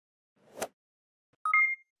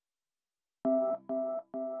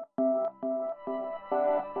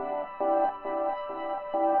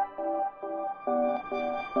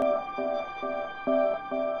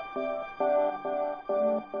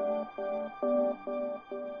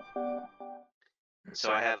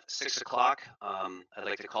So I have 6 o'clock. I'd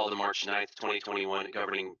like to call the March 9th, 2021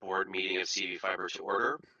 Governing Board meeting of CV Fiber to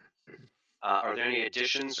order. Are there any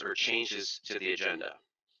additions or changes to the agenda?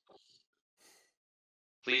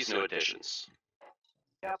 Please, no additions.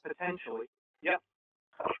 Yeah, potentially. Yep.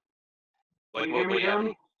 What Can you hear me, do you have?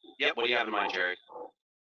 Jeremy? Yep. What do you have in mind, Jerry?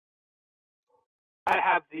 I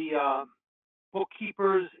have the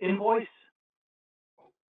bookkeeper's invoice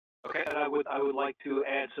Okay. that I would like to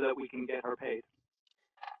add so that we can get her paid.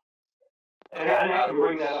 Okay. And I can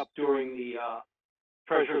bring that up during the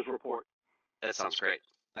treasurer's report. That sounds great.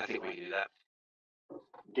 I think we can do that.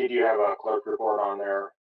 Did you have a clerk report on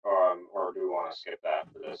there, or do we want to skip that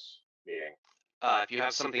for this meeting? If you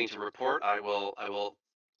have something to report, I will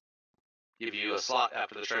give you a slot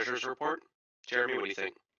after the treasurer's report. Jeremy, what do you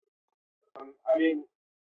think? I mean,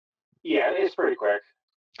 yeah, it's pretty quick.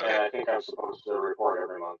 Okay. And I think I'm supposed to report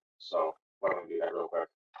every month, so why don't we do that real quick?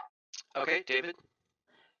 Okay, David?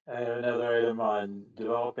 I have another item on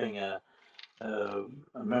developing a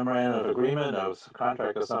memorandum of agreement of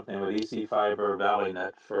contract or something with EC Fiber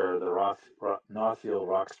ValleyNet for the Northfield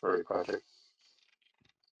Roxbury project.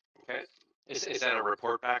 Okay. Is that a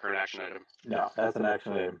report back or an action item? No, that's an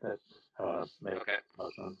action item that I want to make. Okay.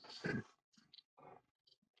 Motion.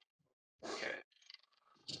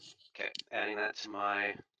 Okay, adding that to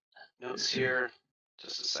my notes here.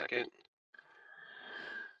 Just a second.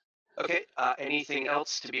 Okay, anything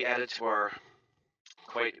else to be added to our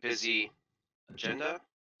quite busy agenda?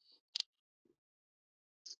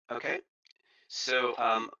 Okay, so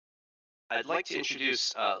I'd like to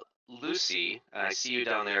introduce Lucy. I see you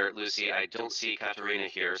down there, Lucy. I don't see Katerina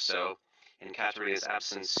here, so in Katerina's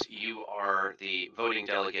absence, you are the voting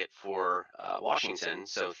delegate for Washington,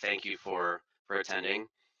 so thank you for attending.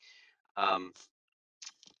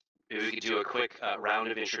 Maybe we could do a quick round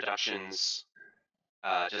of introductions,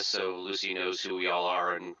 just so Lucy knows who we all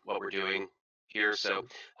are and what we're doing here. So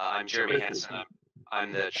I'm Jeremy Hansen.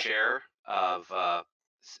 I'm the chair of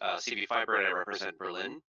CV Fiber, and I represent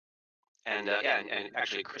Berlin. And yeah, and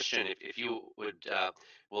actually, Christian, if you would,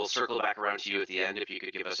 we'll circle back around to you at the end. If you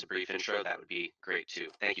could give us a brief intro, that would be great too.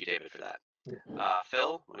 Thank you, David, for that.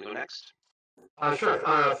 Phil, want to go next? Sure.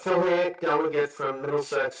 Phil Hank, delegate from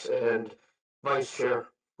Middlesex and vice chair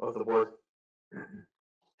of the board.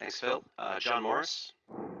 Thanks, Phil. John Morris.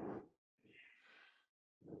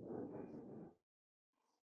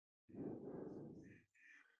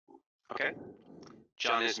 Okay.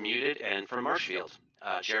 John is muted and from Marshfield.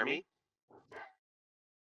 Jeremy.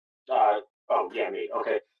 Oh yeah, me.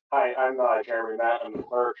 Okay. Hi, I'm Jeremy Matt. I'm the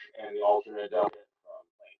clerk and the alternate delegate from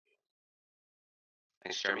Plainfield.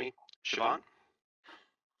 Thanks, Jeremy. Siobhan.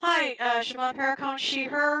 Hi, Siobhan Paracone, she,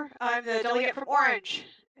 her. I'm the delegate from Orange,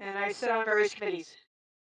 and I sit on various committees.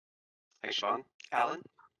 Thanks, Siobhan. Alan.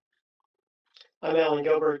 I'm Alan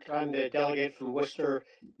Gilbert. I'm the delegate from Worcester,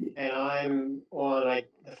 and I'm on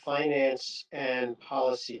the finance and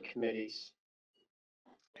policy committees.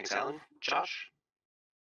 Thanks, Alan. Josh.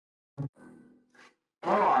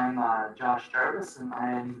 Hello, I'm Josh Jarvis, and I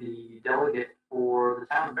am the delegate for the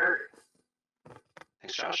town of Barry.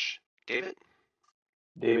 Thanks, Josh. David.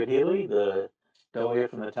 David Healy, the delegate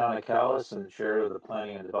from the town of Calais and chair of the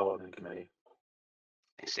Planning and Development Committee.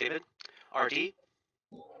 Thanks, David. RD.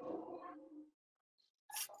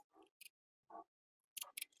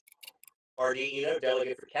 RD Eno,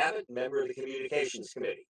 delegate for Cabot, member of the Communications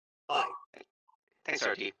Committee. Hi. Thanks,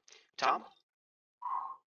 RD. Tom.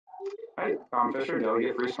 Hi, Tom Fisher,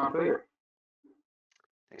 delegate for East Montpelier.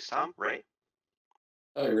 Thanks, Tom. Ray.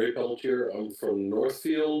 Hi, Ray Pelletier. I'm from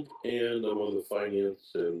Northfield, and I'm on the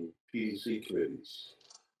Finance and PDC committees.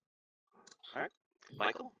 All right.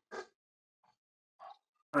 Michael.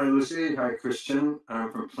 Hi, Lucy. Hi, Christian.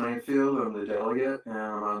 I'm from Plainfield. I'm the delegate, and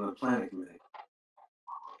I'm on the Planning Committee.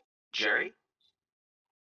 Jerry.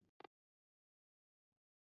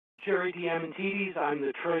 Jerry Diamantidis, I'm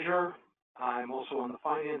the treasurer. I'm also on the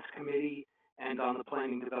finance committee and on the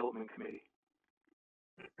planning development committee.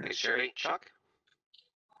 Thanks, Jerry. Chuck.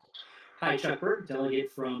 Hi, Chuck Burt,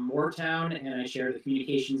 delegate from Moortown, and I chair the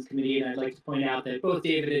communications committee. And I'd like to point out that both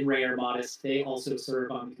David and Ray are modest. They also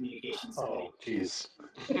serve on the communications committee. Oh, jeez.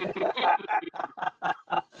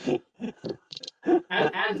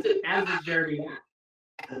 as is Jeremy Matt.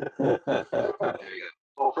 There you go.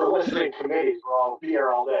 Well, for listening committees, we'll all be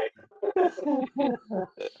here all day.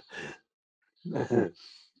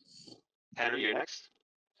 Henry, you're next.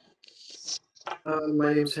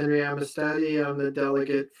 My name's Henry Amistadi. I'm the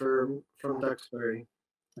delegate from Duxbury.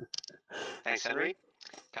 Thanks, Henry.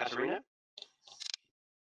 Katerina.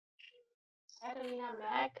 Katerina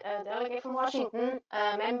Mack, a delegate from Washington,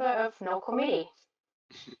 a member of no committee.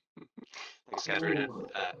 Thanks, Catherine.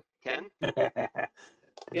 Ken?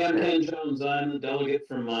 Yeah, I'm Ken Jones. I'm the delegate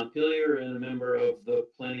from Montpelier and a member of the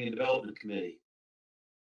Planning and Development Committee.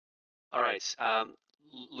 All right.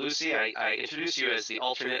 Lucy, I introduced you as the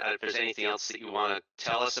alternate. If there's anything else that you want to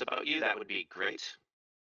tell us about you, that would be great.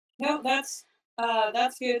 No, that's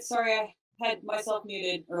good. Sorry, I had myself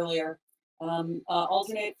muted earlier.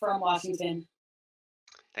 Alternate from Washington.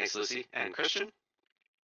 Thanks, Lucy. And Christian?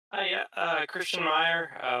 Hi, Christian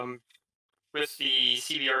Meyer, with the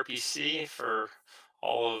CVRPC for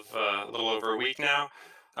all of a little over a week now.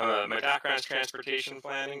 My background is transportation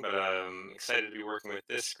planning, but I'm excited to be working with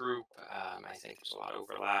this group. I think there's a lot of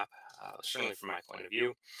overlap, certainly from my point of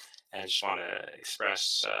view. And I just want to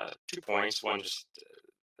express 2 points. One, just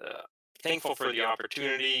thankful for the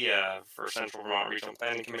opportunity for Central Vermont Regional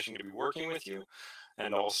Planning Commission to be working with you.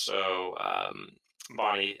 And also,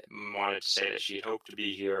 Bonnie wanted to say that she had hoped to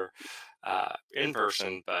be here in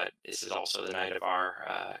person, but this is also the night of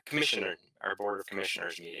our our Board of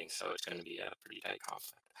Commissioners meeting, so it's going to be a pretty tight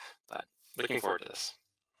conflict. But looking forward to this.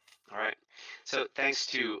 All right. So thanks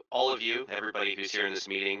to all of you, everybody who's here in this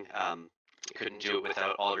meeting. Couldn't do it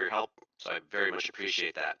without all of your help, so I very much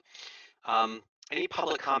appreciate that. Any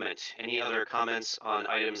public comment? Any other comments on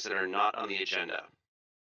items that are not on the agenda?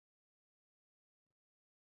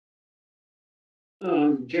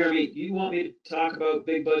 Jeremy, do you want me to talk about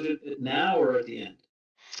big budget now or at the end?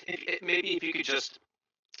 Maybe if you could just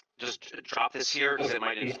drop this here, because it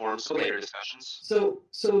might inform some later discussions. So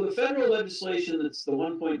the federal legislation that's the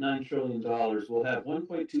 $1.9 trillion will have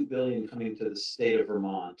 $1.2 billion coming to the state of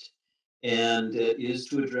Vermont, and it is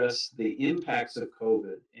to address the impacts of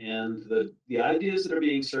COVID and the ideas that are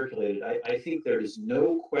being circulated. I think there is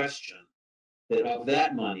no question that of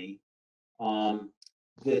that money,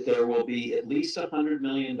 that there will be at least $100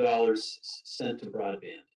 million sent to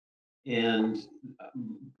broadband. And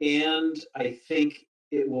I think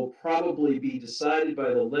it will probably be decided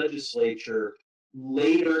by the legislature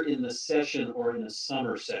later in the session or in a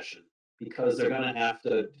summer session, because they're going to have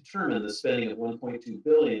to determine the spending of $1.2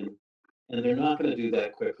 billion, and they're not going to do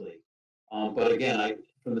that quickly. But again,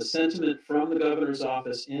 from the sentiment from the governor's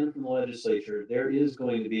office and from the legislature, there is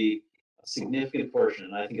going to be a significant portion,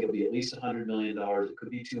 and I think it'll be at least $100 million. It could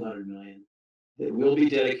be $200 million. That will be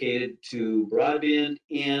dedicated to broadband,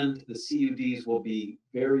 and the CUDs will be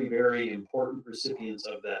very, very important recipients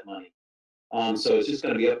of that money. So it's just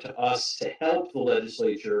going to be up to us to help the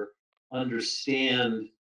legislature understand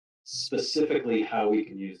specifically how we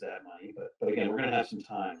can use that money. But again, we're going to have some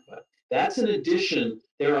time. But that's in addition.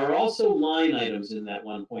 There are also line items in that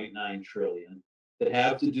 1.9 trillion that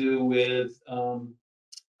have to do with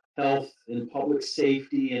health and public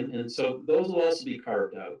safety, and so those will also be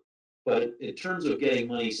carved out. But in terms of getting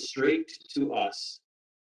money straight to us,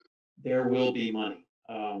 there will be money.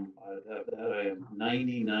 That I am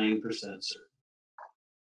 99% certain.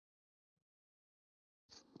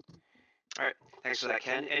 All right, thanks for that,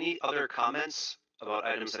 Ken. Any other comments about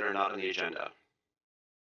items that are not on the agenda?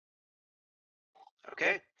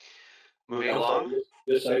 Okay, moving along.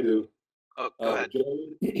 Yes, I do. Oh, go ahead.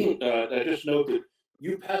 I just note that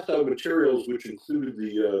you passed out materials which included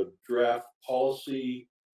the draft policy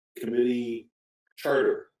committee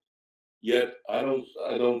charter, yet I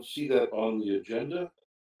don't see that on the agenda.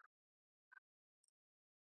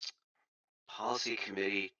 Policy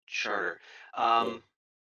committee charter. I'm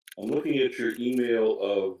looking at your email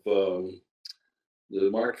of the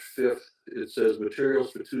March 5th. It says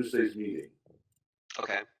materials for Tuesday's meeting.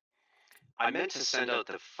 Okay. I meant to send out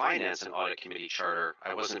the Finance and Audit Committee charter.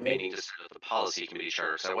 I wasn't meaning to send out the Policy Committee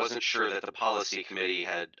charter, so I wasn't sure that the Policy Committee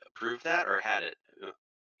had approved that or had it.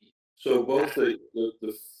 So both the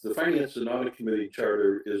Finance and Audit Committee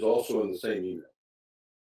charter is also in the same email.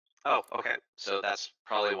 Oh, okay. So that's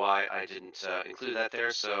probably why I didn't include that there.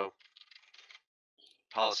 So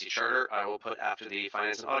policy charter, I will put after the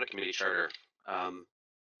Finance and Audit Committee charter.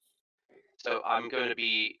 So I'm going to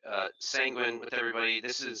be sanguine with everybody.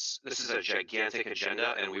 This is a gigantic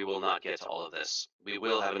agenda, and we will not get to all of this. We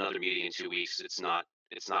will have another meeting in 2 weeks. It's not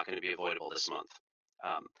going to be avoidable this month.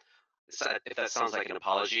 If that sounds like an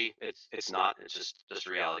apology, it's not. It's just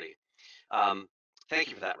reality. Thank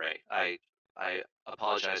you for that, Ray. I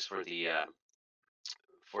apologize for the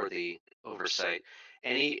oversight.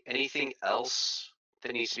 Anything else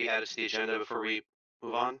that needs to be added to the agenda before we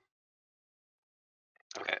move on?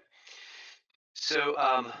 Okay. So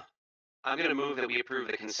I'm going to move that we approve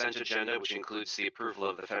the consent agenda, which includes the approval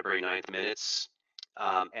of the February 9th minutes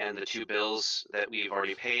and the two bills that we've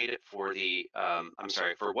already paid for the,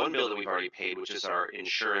 for one bill that we've already paid, which is our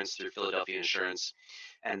insurance through Philadelphia Insurance,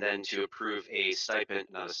 and then to approve a stipend,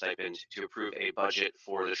 not a stipend, to approve a budget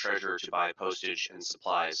for the treasurer to buy postage and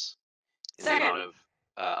supplies in the amount of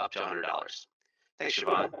up to $100. Thanks,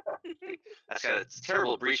 Siobhan. That's got a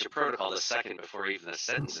terrible breach of protocol the second before even the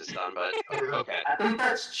sentence is done, but okay. I think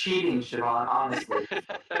that's cheating, Siobhan, honestly.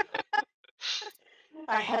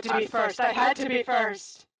 I had to be first. I had to be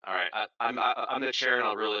first. All right, I'm the chair and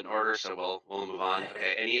I'll rule it in order, so we'll move on.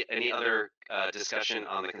 Okay, any other discussion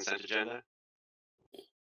on the consent agenda?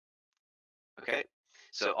 Okay,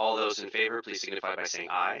 so all those in favor, please signify by saying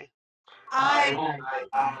aye. Aye.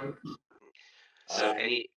 So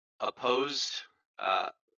any opposed,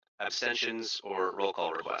 abstentions, or roll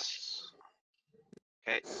call requests?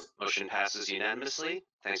 Okay, motion passes unanimously.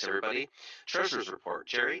 Thanks, everybody. Treasurer's report,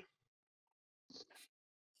 Jerry?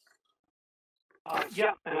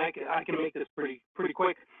 Yeah, and I can make this pretty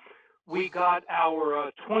quick. We got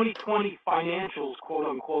our 2020 financials, quote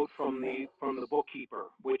unquote, from the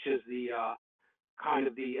bookkeeper, which is the kind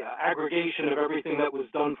of the aggregation of everything that was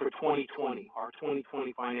done for 2020, our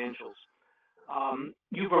 2020 financials.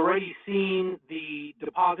 You've already seen the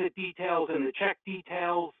deposit details and the check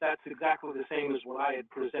details. That's exactly the same as what I had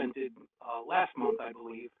presented last month, I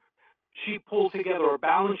believe. She pulled together a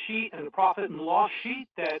balance sheet and a profit and loss sheet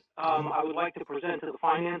that I would like to present to the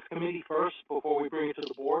Finance Committee first before we bring it to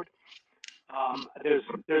the board.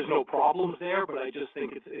 There's no problems there, but I just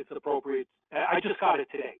think it's appropriate. I just got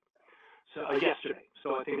it today, so yesterday,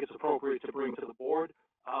 so I think it's appropriate to bring to the board.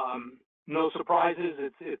 No surprises.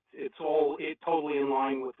 It's totally in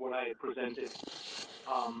line with what I had presented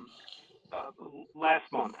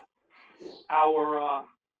last month.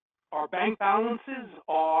 Our bank balances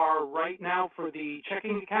are right now for the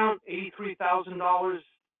checking account $83,000,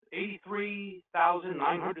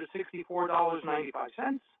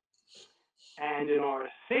 $83,964.95, and in our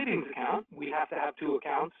savings account we have to have two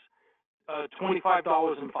accounts,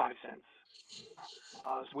 $25.05.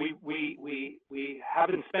 So we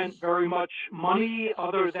haven't spent very much money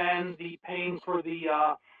other than the paying for the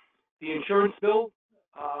insurance bill.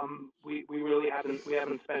 We really haven't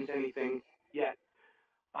spent anything yet.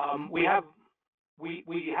 We have the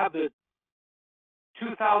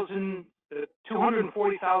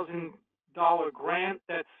 $240,000 grant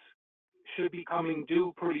that should be coming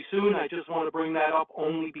due pretty soon. I just want to bring that up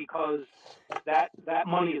only because that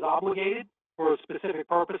money is obligated for specific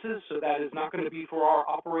purposes, so that is not going to be for our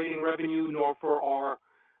operating revenue nor for our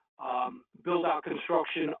build-out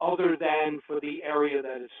construction, other than for the area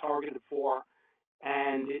that it's targeted for.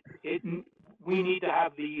 And we need to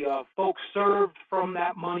have the folks served from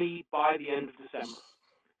that money by the end of December.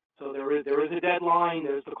 So there is a deadline.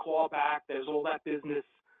 There's the clawback. There's all that business.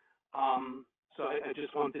 So I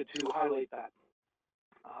just wanted to highlight that.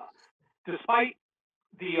 Despite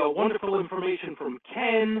the wonderful information from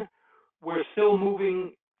Ken, we're still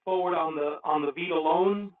moving forward on the VETA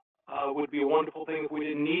loan. Would be a wonderful thing if we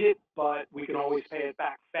didn't need it, but we can always pay it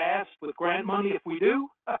back fast with grant money if we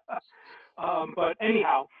do. But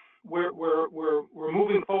anyhow, we're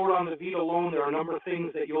moving forward on the VETA loan. There are a number of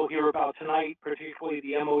things that you'll hear about tonight, particularly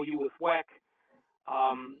the MOU with WEC.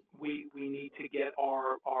 We need to get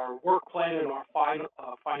our work plan and our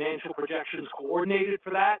financial projections coordinated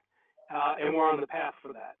for that, and we're on the path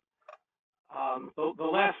for that. The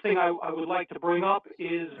last thing I would like to bring up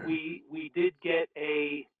is we did get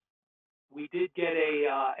an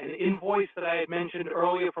invoice that I had mentioned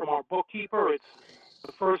earlier from our bookkeeper. It's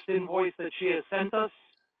the first invoice that she has sent us,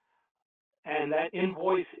 and that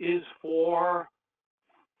invoice is for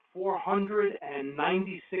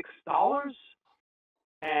 $496.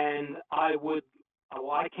 And I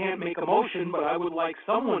can't make a motion, but I would like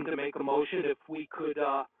someone to make a motion if we could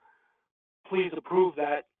please approve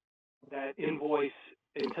that invoice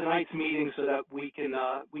in tonight's meeting so that we can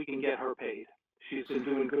get her paid. She's been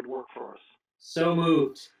doing good work for us. So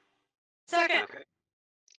moved. Second. Okay.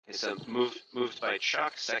 So moved by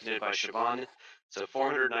Chuck, seconded by Siobhan. So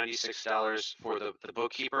 $496 for the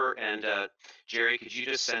bookkeeper. And Jerry, could you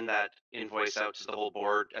just send that invoice out to the whole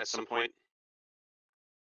board at some point?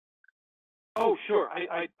 Oh, sure.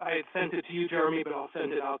 I had sent it to you, Jeremy, but I'll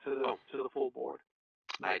send it out to the full board.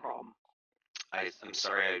 No problem. I'm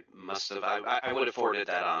sorry. I must have. I would have forwarded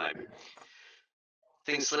that on.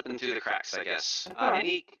 Things slipping through the cracks, I guess.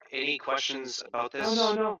 Any questions about this?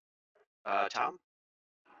 No. Tom?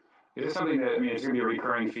 Is this something that, it's going to be a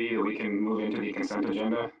recurring fee that we can move into the consent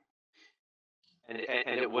agenda?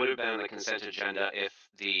 And it would have been on the consent agenda if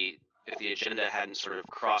the agenda hadn't sort of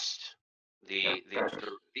crossed the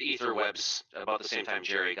ether webs about the same time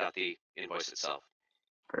Jerry got the invoice itself.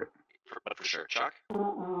 but for sure, Chuck.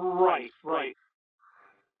 Right.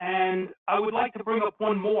 And I would like to bring up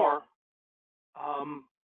one more.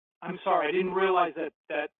 I'm sorry, I didn't realize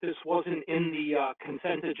that this wasn't in the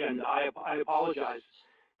consent agenda. I apologize.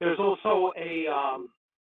 There's also an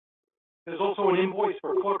invoice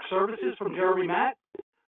for clerk services from Jeremy Matt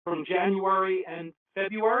from January and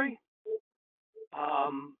February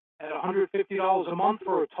at $150 a month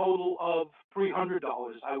for a total of $300.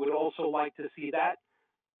 I would also like to see that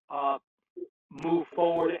move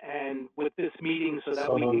forward and with this meeting so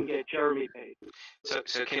that we can get Jeremy paid. So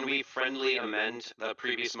can we friendly amend the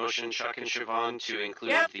previous motion, Chuck and Siobhan, to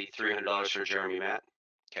include the $300 for Jeremy Matt?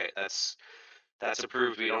 Okay, that's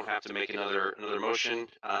approved. We don't have to make another motion.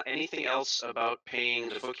 Anything else about paying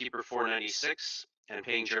the bookkeeper $496 and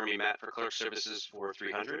paying Jeremy Matt for clerk services for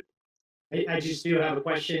 $300? I just do have a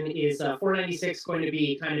question. Is $496 going to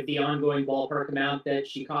be kind of the ongoing ballpark amount that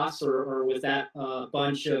she costs, or was that a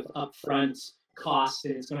bunch of upfront costs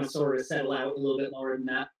and it's going to sort of settle out a little bit lower than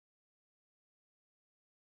that?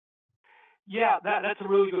 Yeah, that's a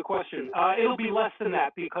really good question. It'll be less than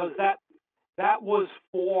that because that was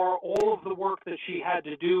for all of the work that she had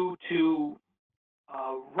to do to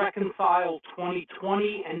reconcile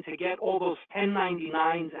 2020 and to get all those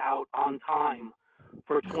 1099s out on time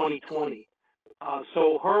for 2020.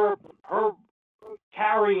 So her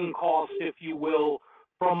carrying cost, if you will,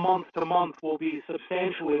 from month to month will be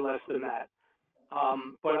substantially less than that.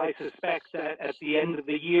 But I suspect that at the end of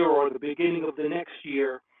the year or the beginning of the next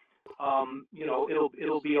year, you know,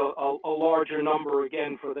 it'll be a larger number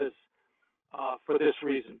again for this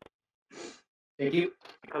reason. Thank you.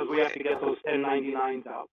 Because we have to get those 1099s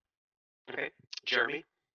out. Okay, Jeremy.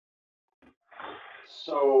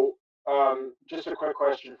 So, just a quick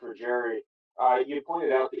question for Jerry. You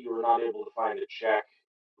pointed out that you were not able to find a check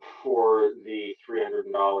for the $320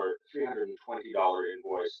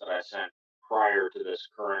 invoice that I sent prior to this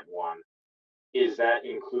current one. Is that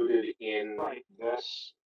included in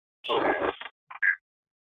this? Okay.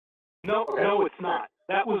 No, no, it's not.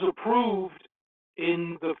 That was approved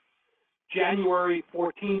in the January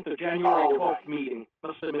 14th or January 12th meeting.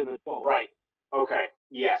 Must have been the 12th. Right. Okay.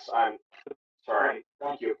 Yes, I'm sorry. Right.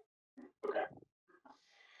 Thank you. Okay.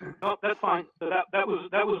 No, that's fine. So that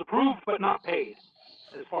was approved but not paid,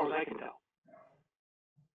 as far as I can tell.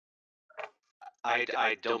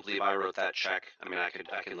 I don't believe I wrote that check. I mean, I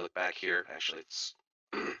can look back here. Actually, it's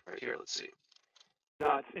right here. Let's see.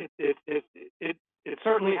 No, it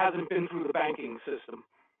certainly hasn't been through the banking system.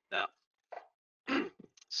 No.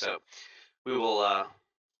 So we will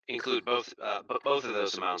include both of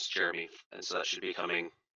those amounts, Jeremy, and so that should be coming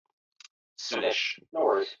soonish. Okay. No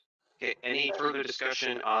worries. Okay. Any further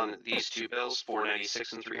discussion on these two bills,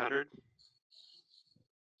 $496 and $300?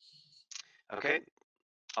 Okay.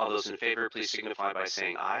 All those in favor, please signify by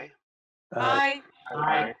saying aye. Aye.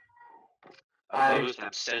 Aye. Opposed,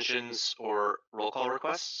 abstentions, or roll call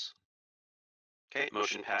requests? Okay,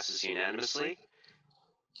 motion passes unanimously.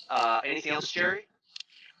 Anything else, Jerry?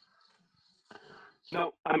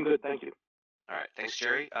 No, I'm good, thank you. All right, thanks,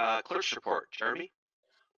 Jerry. Clerk's report, Jeremy?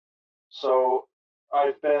 So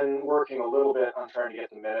I've been working a little bit on trying to get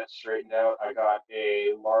the minutes straightened out. I got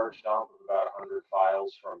a large dump of about 100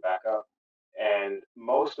 files from Becca, and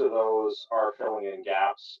most of those are filling in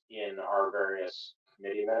gaps in our various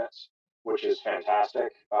committee minutes, which is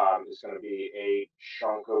fantastic. It's going to be a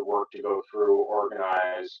chunk of work to go through,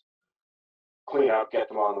 organize, clean up, get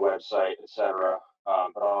them on the website, etc.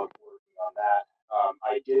 But I'll be working on that.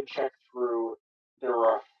 I did check through. There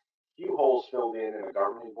were a few holes filled in the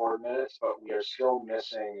governing board minutes, but we are still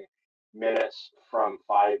missing minutes from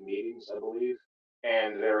 5 meetings, I believe.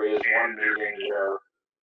 And there is one meeting where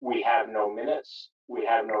we have no minutes, we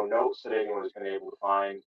have no notes that anyone has been able to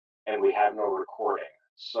find, and we have no recording.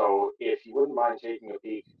 So if you wouldn't mind taking a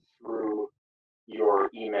peek through your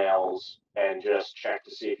emails and just check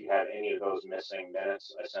to see if you have any of those missing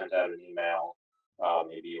minutes. I sent out an email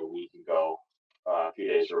maybe a week ago, a few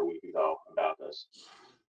days or a week ago about this.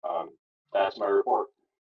 That's my report.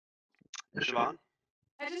 Siobhan?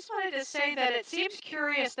 I just wanted to say that it seems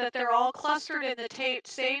curious that they're all clustered in the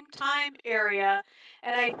same time area,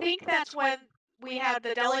 and I think that's when we had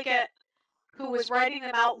the delegate who was writing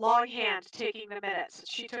them out longhand taking the minutes.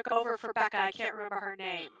 She took over for Becca. I can't remember her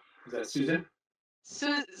name. Is that Susan?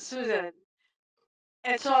 Susan.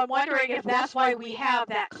 And so I'm wondering if that's why we have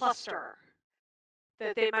that cluster,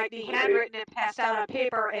 that they might be handwritten and passed out on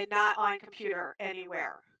paper and not on computer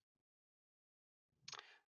anywhere.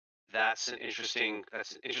 That's an interesting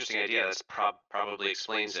idea. That's probably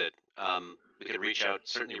explains it. We could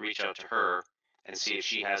certainly reach out to her and see if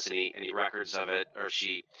she has any records of it, or if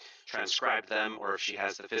she transcribed them, or if she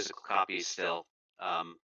has the physical copies still.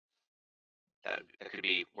 That could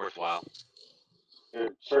be worthwhile. It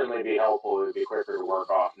would certainly be helpful. It would be quicker to work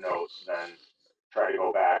off notes than try to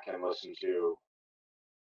go back and listen to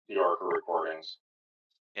the Orca recordings.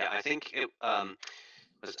 Yeah, I think it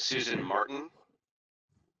was Susan Martin.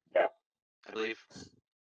 Yeah, I believe.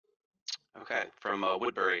 Okay, from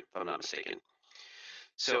Woodbury, if I'm not mistaken.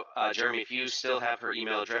 So, Jeremy, if you still have her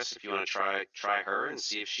email address, if you want to try her and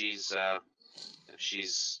see if she's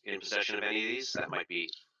in possession of any of these, that might be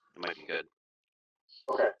good.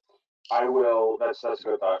 Okay, I will. That's a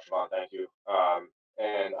good thought, Siobhan. Thank you.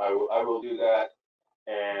 And I will do that.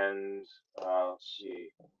 And let's see.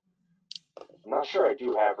 I'm not sure I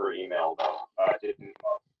do have her email though. I didn't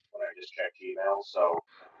when I just checked email. So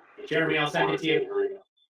Jeremy, I'll send it to you.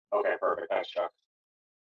 Okay, perfect. Thanks, Chuck.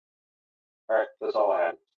 All right, that's all I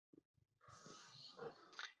had.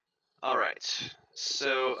 All right.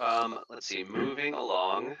 So let's see. Moving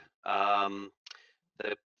along,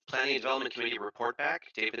 the Planning and Development Committee report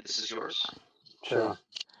back. David, this is yours. Sure.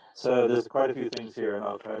 So there's quite a few things here, and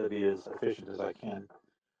I'll try to be as efficient as I can.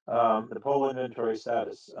 The pole inventory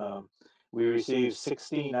status. We received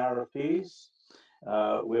 16 RFPs.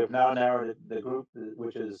 We have now narrowed the group,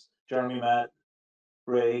 which is Jeremy, Matt,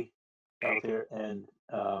 Ray, Peltier, and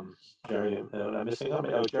Jerry. I'm missing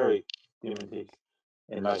somebody. Oh, Jerry,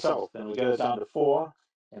 and myself. And we got it down to 4.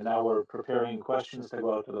 And now we're preparing questions to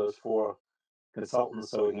go out to those 4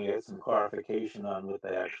 consultants so we can get some clarification on what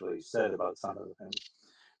they actually said about some of the things.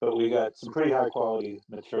 But we got some pretty high quality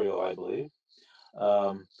material, I believe.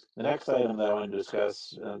 The next item that I want to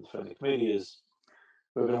discuss from the committee is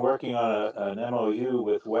we've been working on an MOU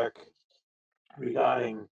with WEC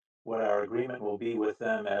regarding what our agreement will be with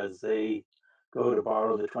them as they go to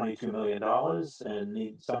borrow the $22 million and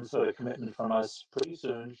need some sort of commitment from us pretty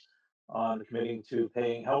soon on committing to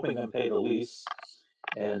helping them pay the lease.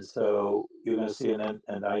 And so you're going to see an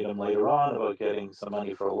item later on about getting some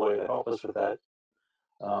money for a lawyer to help us with that.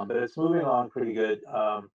 But it's moving along pretty good.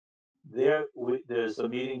 There's a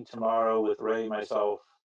meeting tomorrow with Ray, myself,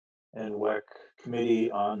 and WEC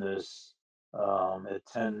committee on this at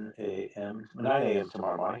 9 a.m.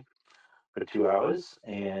 tomorrow morning for 2 hours,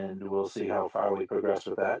 and we'll see how far we progress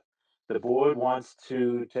with that. The board wants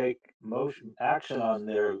to take action on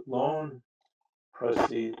their loan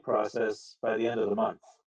process by the end of the month.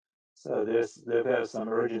 So they've had some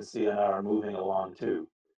urgency in our moving along too.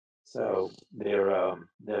 So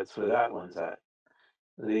that's where that one's at.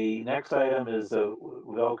 The next item is a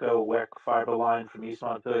Velco WEC fiber line from East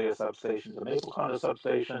Montpelier substation to Maple Condo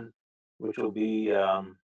substation, which will be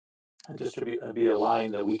be a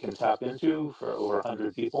line that we can tap into for over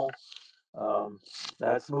 100 people.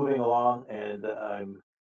 That's moving along, and I'm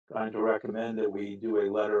going to recommend that we do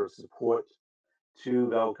a letter of support to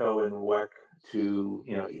Velco and WEC to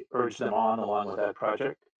urge them on along with that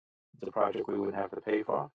project. It's a project we wouldn't have to pay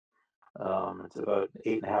for. It's about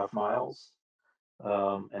 8.5 miles.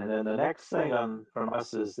 And then the next thing from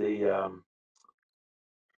us is the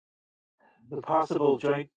possible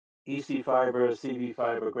joint EC fiber, CV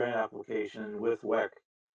fiber grant application with WEC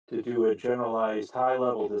to do a generalized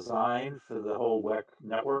high-level design for the whole WEC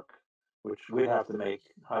network, which we'd have to make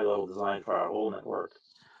high-level design for our whole network.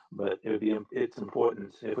 But it's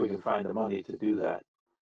important if we can find the money to do that.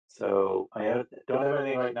 So I don't have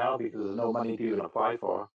anything right now because there's no money to even apply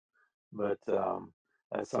for, but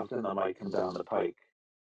that's something that might come down the pike.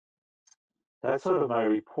 That's sort of my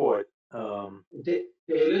report.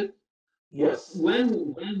 David? Yes.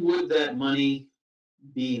 When would that money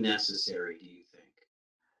be necessary, do you think?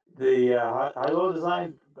 The high-low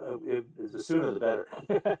design, the sooner the better.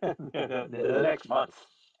 The next month.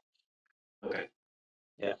 Okay.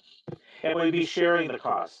 Yeah. And we'd be sharing the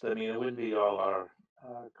cost. I mean, it wouldn't be all our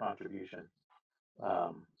contribution.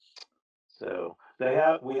 So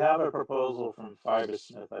we have a proposal from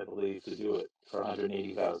Fibersmith, I believe, to do it for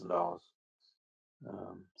 $180,000.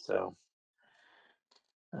 So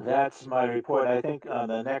that's my report. I think on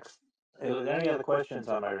the next, are there any other questions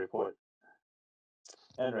on my report?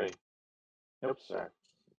 Henry? Oops, sorry.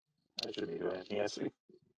 I shouldn't be doing anything else.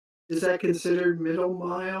 Is that considered middle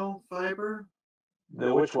mile fiber?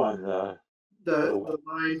 Which one? The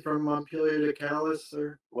line from Montpelier to Calais,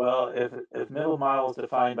 or? Well, if middle mile is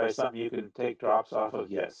defined by something you can take drops off of,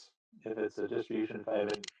 yes. If it's a distribution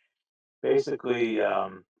fiber, basically,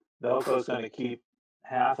 Velco's going to keep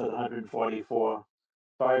half of the 144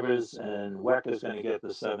 fibers, and WEC is going to get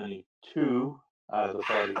the 72 out of the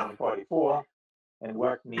 144, and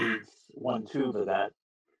WEC needs 1 tube of that,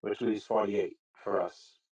 which leaves 48 for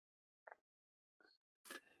us.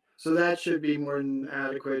 So that should be more than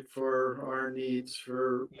adequate for our needs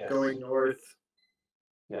for Yes. going north.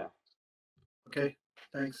 Yeah. Okay,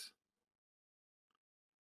 thanks.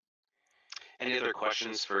 Any other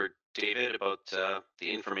questions for David about the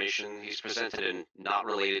information he's presented and not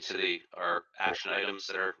related to our action items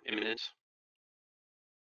that are imminent?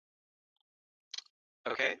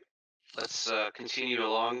 Okay, let's continue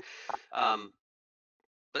along.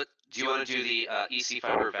 But do you want to do the EC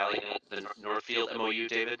Fiber Valley, the Northfield MOU,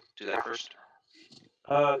 David? Do that first.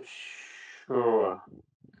 Sure.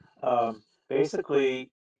 Basically,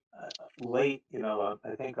 late,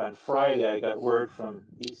 I think on Friday, I got word from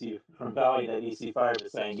Valley at EC Fiber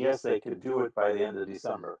saying yes, they could do it by the end of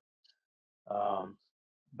December.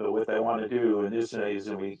 But what they want to do in this is,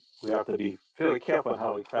 and we have to be fairly careful on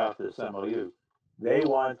how we craft this MOU. They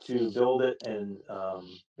want to build it, and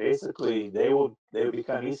basically they will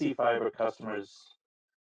become EC Fiber customers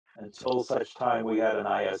until such time we had an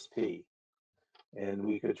ISP, and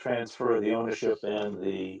we could transfer the ownership and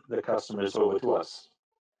the customers over to us,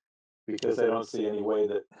 because they don't see any way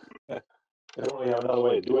that they don't really have another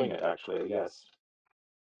way of doing it, actually, I guess.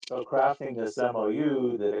 So crafting this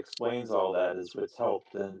MOU that explains all that is what's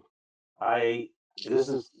helped. And this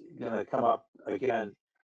is going to come up again.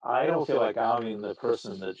 I don't feel like I'm the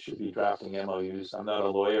person that should be drafting MOUs. I'm not a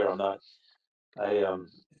lawyer. I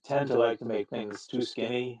tend to like to make things too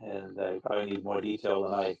skinny, and I probably need more detail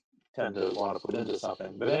than I tend to want to put into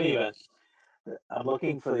something. But in any event, I'm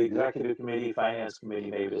looking for the executive committee, finance committee,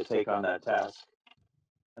 maybe to take on that task,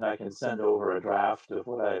 and I can send over a draft of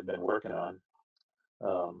what I've been working on.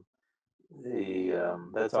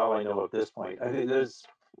 That's all I know at this point. I think there's,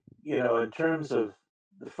 in terms of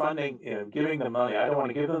the funding, giving them money, I don't want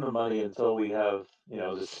to give them the money until we have,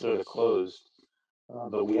 this sort of closed.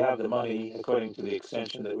 But we have the money according to the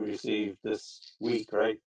extension that we received this week,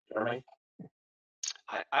 right, Jeremy?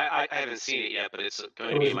 I haven't seen it yet, but it's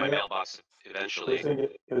going to be in my mailbox eventually.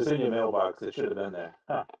 It was in your mailbox. It should have been there.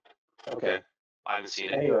 Huh. Okay. I haven't seen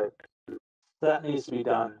it. Anyway, that needs to be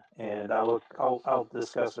done, and I'll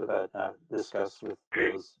discuss with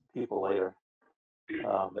those people later.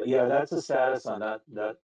 But yeah, that's the status on that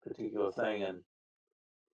particular thing, and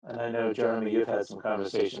I know, Jeremy, you've had some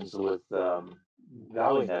conversations with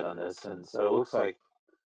ValleyNet on this, and so it looks like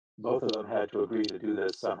both of them had to agree to do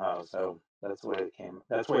this somehow. So that's where it came.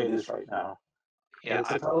 That's where it is right now. Yeah,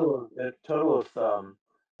 it's a total of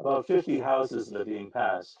about 50 houses that are being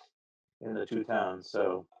passed in the two towns.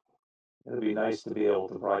 So it'll be nice to be able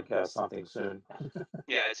to broadcast something soon.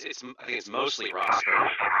 Yeah, I think it's mostly Roxbury.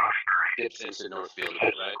 Dips into Northfield a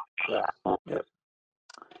bit, right? Yeah. Yep.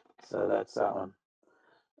 So that's that one.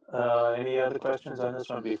 Any other questions on this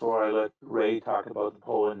one before I let Ray talk about the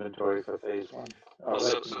poll inventory for phase one?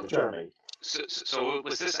 Jeremy. So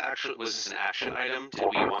was this an action item? Did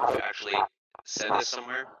we want to actually send this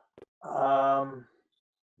somewhere? Well,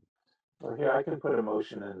 here I can put a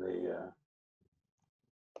motion in the.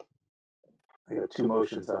 I got two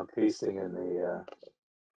motions I'm pasting in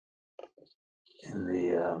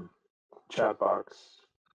the chat box.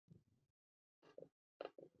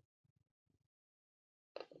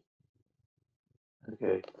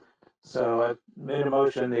 Okay, so I made a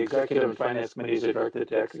motion. The Executive and Finance Committees are directed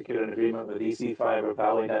to execute an agreement with EC Fiber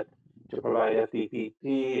ValleyNet to provide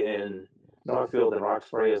FDPP in Northfield and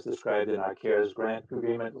Roxbury as described in our CARES grant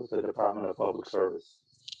agreement with the Department of Public Service.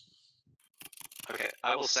 Okay,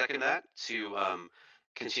 I will second that to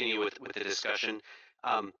continue with the discussion.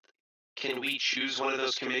 Can we choose one of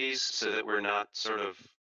those committees so that we're not sort of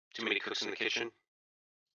too many cooks in the kitchen?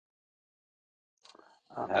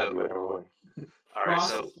 I'm happy with our way. All right,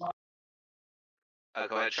 so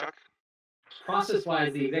go ahead, Chuck.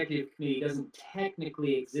 Process-wise, the executive committee doesn't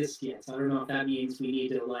technically exist yet. So I don't know if that means we need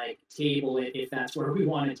to table it if that's where we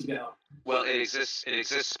want it to go. Well, it exists. It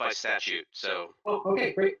exists by statute. So. Oh,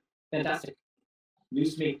 okay, great, fantastic.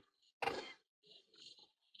 News to me.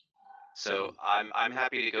 So I'm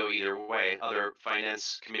happy to go either way. Other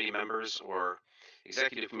finance committee members or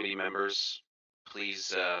executive committee members,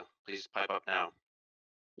 please pipe up now.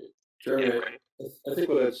 Jeremy, I think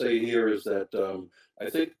what I'd say here is that I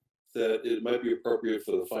think that it might be appropriate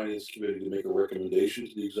for the finance committee to make a recommendation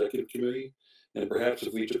to the executive committee, and perhaps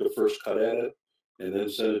if we took a first cut at it and then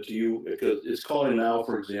send it to you, because it's calling now,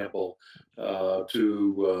 for example,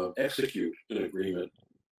 to execute an agreement.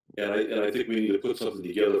 And I think we need to put something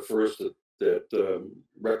together first that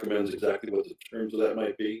recommends exactly what the terms of that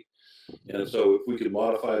might be. And so if we could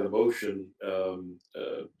modify the motion,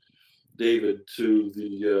 David, to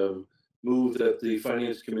the move that the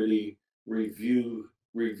finance committee review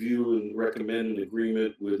review and recommend an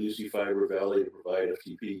agreement with EC Fiber Valley to provide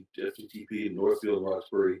FTTP in Northfield and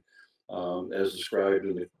Roxbury, as described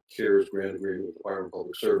in the CARES grant agreement with the Department of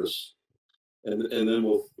Public Service, and then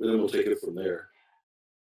we'll take it from there.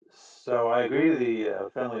 So I agree with the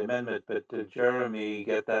friendly amendment, but did Jeremy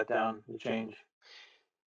get that down, the change?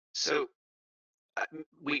 So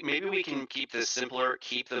maybe we can keep this simpler,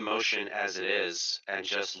 keep the motion as it is, and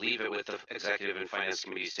just leave it with the executive and finance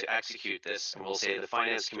committees to execute this. And we'll say the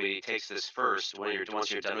finance committee takes this first.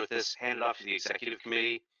 Once you're done with this, hand it off to the executive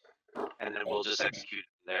committee, and then we'll just execute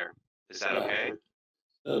it there. Is that okay?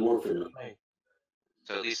 That'd work for me.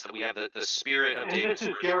 So at least we have the spirit of And David's this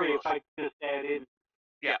is first Jerry, motion. if I could just add in.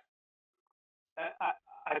 Yeah.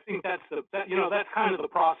 I think that's that's kind of the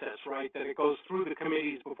process, right? That it goes through the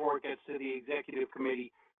committees before it gets to the executive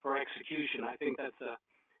committee for execution. I think that's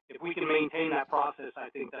if we can maintain that process, I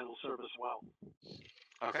think that'll serve us well.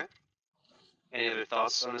 Okay. Any other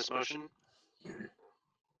thoughts on this motion?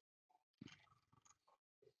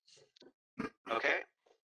 Okay.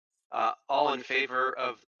 All in favor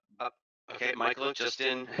of? Okay, Michael, just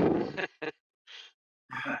in.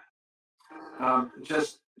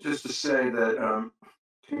 Just to say that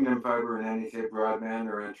Kingdom Fiber and NEK Broadband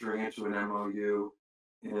are entering into an MOU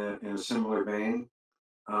in a similar vein.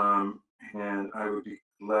 And I would be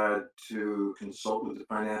glad to consult with the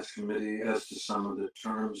Finance Committee as to some of the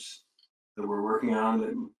terms that we're working on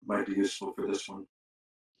that might be useful for this one.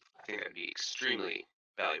 I think that'd be extremely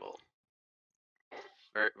valuable.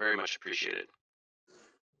 Very, very much appreciated.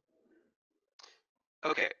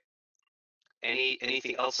 Okay.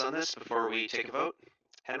 Anything else on this before we take a vote?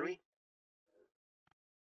 Henry?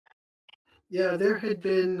 Yeah, there had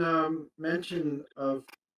been mention of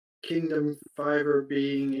Kingdom Fiber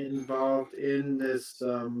being involved in this.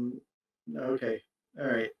 Okay, all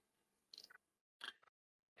right.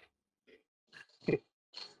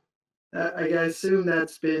 I assume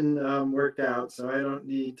that's been worked out, so I don't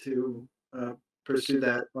need to pursue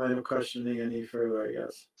that line of questioning any further, I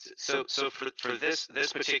guess. So for this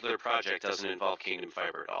particular project doesn't involve Kingdom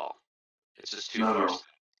Fiber at all. It's just two No. forces.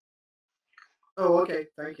 Oh, okay,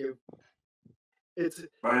 thank you. It's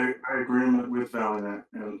by agreement with ValleyNet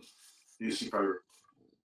and EC Fiber.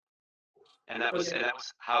 And that was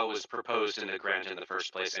how it was proposed in the grant in the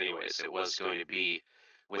first place anyways. It was going to be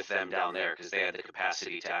with them down there because they had the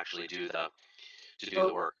capacity to actually do the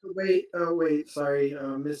work. Wait, sorry,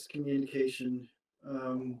 miscommunication.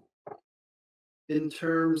 In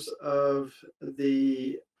terms of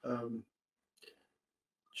the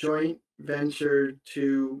joint venture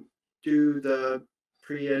to do the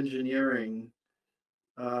pre-engineering,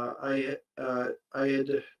 I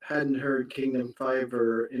hadn't heard Kingdom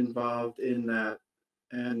Fiber involved in that,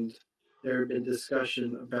 and there had been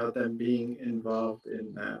discussion about them being involved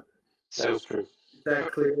in that. So is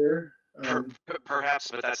that clear?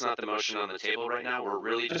 Perhaps, but that's not the motion on the table right now. We're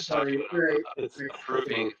really just talking about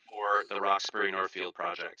approving for the Roxbury Northfield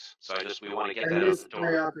project. So we want to get that out the door.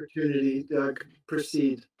 My opportunity.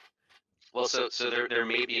 Proceed. Well, so there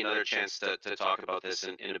may be another chance to talk about this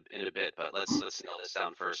in a bit, but let's nail this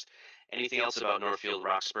down first. Anything else about Northfield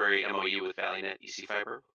Roxbury MOU with ValleyNet EC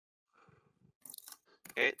Fiber?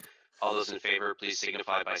 Okay, all those in favor, please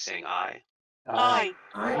signify by saying aye. Aye.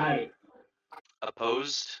 Aye.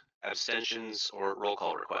 Opposed, abstentions, or roll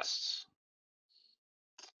call requests?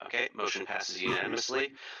 Okay, motion passes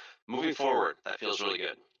unanimously. Moving forward, that feels really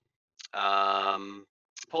good.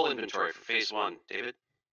 Poll inventory for phase 1, David?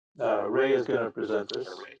 Ray is going to present this.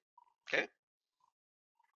 Okay.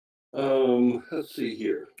 Let's see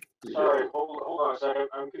here. Sorry, hold on a second.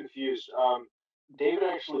 I'm confused. David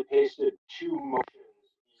actually pasted 2 motions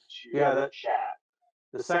into the chat.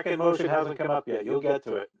 The second motion hasn't come up yet. You'll get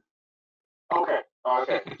to it. Okay.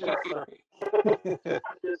 Okay. Sorry. I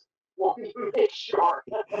just wanted to make sure.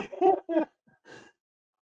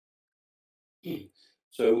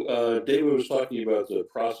 So David was talking about the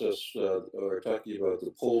process, or talking about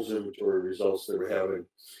the polls inventory results that we're having.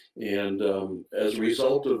 And as a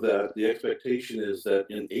result of that, the expectation is that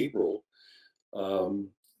in April,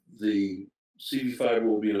 the CV5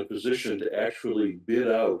 will be in a position to actually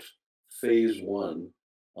bid out phase 1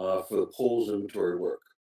 for the polls inventory work.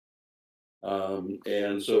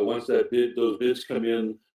 And so once those bids come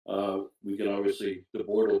in, we can obviously, the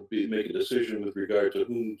board will make a decision with regard to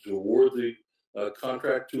whom to award the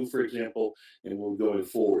contract to, for example, and we're going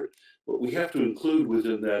forward. What we have to include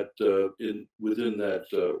within that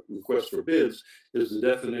request for bids is the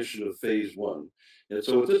definition of phase 1. And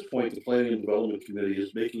so at this point, the Planning and Development Committee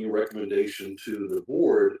is making a recommendation to the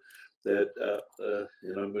board that,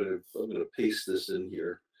 and I'm going to paste this in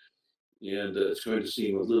here, and it's going to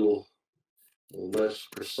seem a little less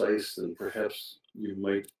precise than perhaps you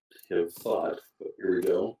might have thought, but here we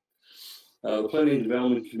go. The Planning and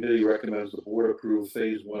Development Committee recommends the board approve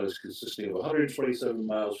phase one as consisting of 127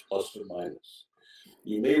 miles plus or minus.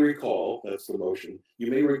 You may recall, that's the motion, you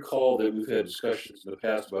may recall that we've had discussions in the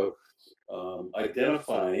past about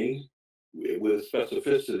identifying with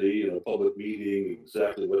specificity in a public meeting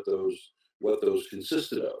exactly what those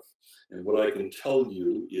consisted of. And what I can tell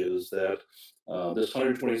you is that this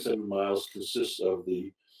 127 miles consists of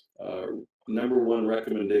the number one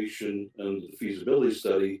recommendation in the feasibility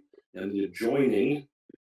study and the adjoining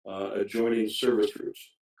service routes.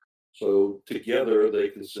 So together they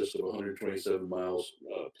consist of 127 miles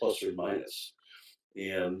plus or minus.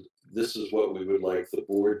 And this is what we would like the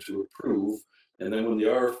board to approve. And then when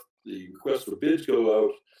the request for bids go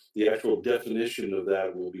out, the actual definition of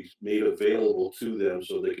that will be made available to them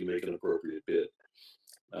so they can make an appropriate bid.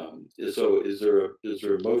 So is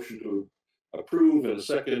there a motion to approve and a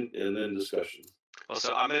second and then discussion? Well,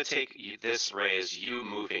 so I'm going to take this, Ray, as you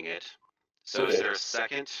moving it. So Okay. Is there a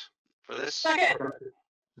second for this? Second.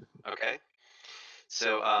 Okay.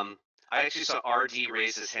 So I actually saw RD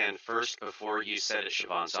raise his hand first before you said it,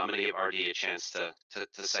 Siobhan. So I'm going to give RD a chance to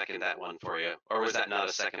second that one for you. Or was that not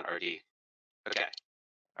a second, RD? Okay.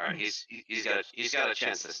 All right. He's got a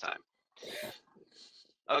chance this time.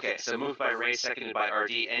 Okay. So moved by Ray, seconded by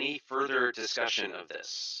RD. Any further discussion of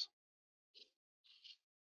this?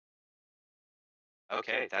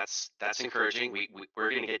 Okay, that's encouraging. We're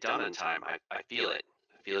going to get done in time. I feel it.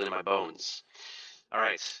 I feel it in my bones. All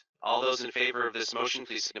right. All those in favor of this motion,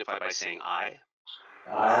 please signify by saying aye.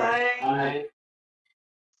 Aye.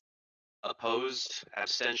 Opposed,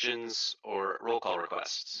 abstentions, or roll call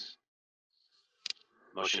requests?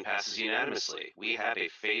 Motion passes unanimously. We have a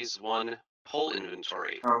phase one poll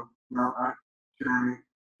inventory. Oh, no, Jeremy,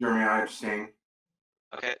 I abstain.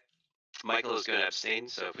 Okay. Michael is going to abstain,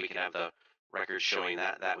 so if we can have the record showing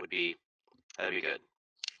that'd be good.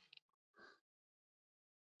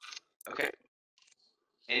 Okay.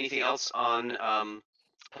 Anything else on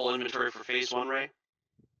poll inventory for phase one, Ray?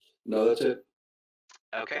 No, that's it.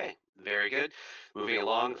 Okay, very good. Moving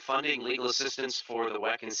along, funding legal assistance for the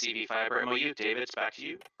WEC and CV Fiber MOU. David, it's back to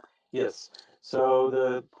you. Yes. So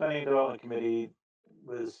the Planning and Development Committee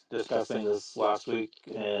was discussing this last week,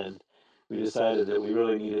 and we decided that we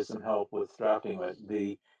really needed some help with drafting it.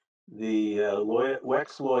 The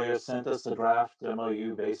WEC's lawyer sent us a draft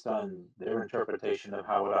MOU based on their interpretation of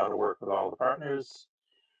how it ought to work with all the partners.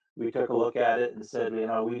 We took a look at it and said,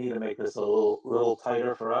 we need to make this a little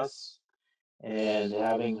tighter for us. And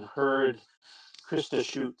having heard Krista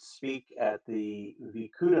Shute speak at the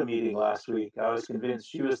Vikuda meeting last week, I was convinced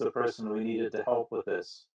she was the person we needed to help with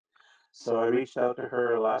this. So I reached out to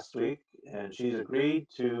her last week, and she's agreed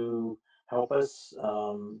to help us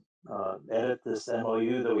edit this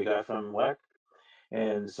MOU that we got from WEC.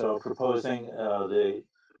 And so proposing the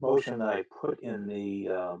motion that I put in the,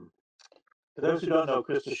 for those who don't know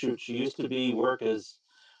Krista Shute, she used to work as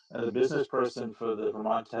the business person for the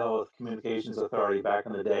Vermont Telecommunications Authority back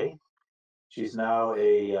in the day. She's now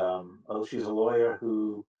she's a lawyer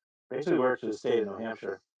who basically works for the state of New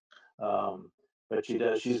Hampshire. But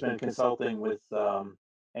she's been consulting with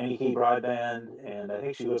NEK Broadband, and I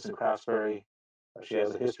think she lives in Craftsbury. She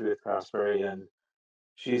has a history with Craftsbury, and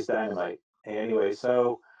she's dynamite. Anyway,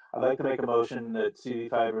 so I'd like to make a motion that CV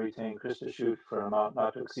Fiber retain Krista Shute for an amount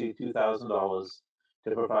not to exceed $2,000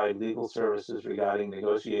 to provide legal services regarding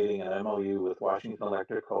negotiating an MOU with Washington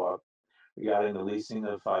Electric Co-op regarding the leasing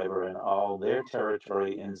of fiber in all their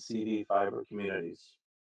territory in CV Fiber communities.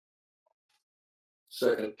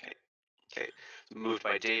 Second. Okay. Moved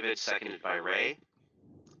by David, seconded by Ray.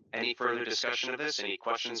 Any further discussion of this? Any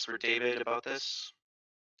questions for David about this?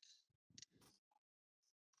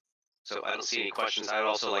 So I don't see any questions. I would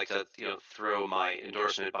also like to, throw my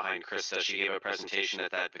endorsement behind Krista. She gave a presentation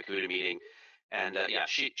at that Vikuda meeting, and yeah,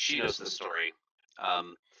 she knows the story,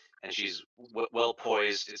 and she's well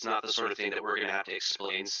poised. It's not the sort of thing that we're going to have to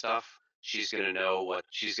explain stuff. She's going to know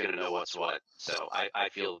what's what. So I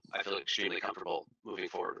feel extremely comfortable moving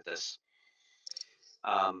forward with this.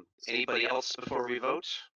 Anybody else before we vote?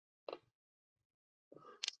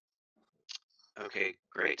 Okay,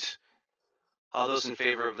 great. All those in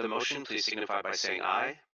favor of the motion, please signify by saying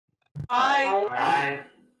aye. Aye.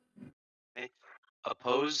 Okay.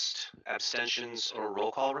 Opposed, abstentions, or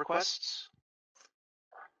roll call requests?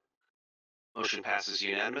 Motion passes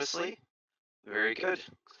unanimously. Very good.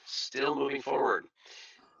 Still moving forward.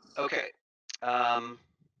 Okay.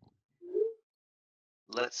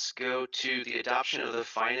 Let's go to the adoption of the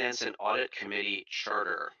Finance and Audit Committee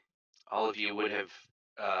Charter. All of you would have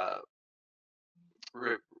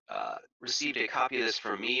received a copy of this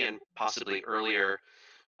from me and possibly earlier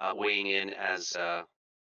weighing in as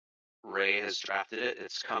Ray has drafted it.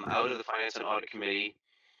 It's come out of the Finance and Audit Committee,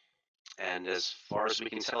 and as far as we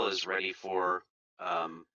can tell, is ready for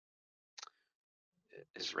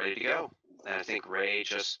is ready to go. And I think Ray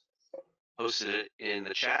just posted it in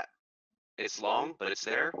the chat. It's long, but it's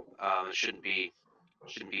there. It shouldn't be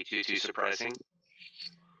too surprising.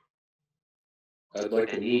 I'd like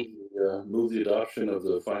to move the adoption of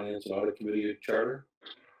the Finance and Audit Committee charter.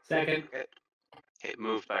 Second. Okay,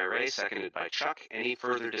 moved by Ray, seconded by Chuck. Any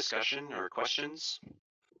further discussion or questions?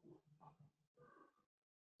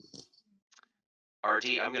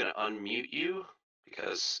 RD, I'm going to unmute you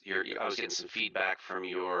because I was getting some feedback from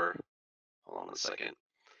your. Hold on 1 second.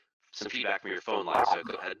 Some feedback from your phone line. So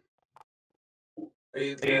go ahead.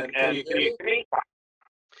 Can you hear me?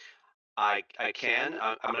 I can.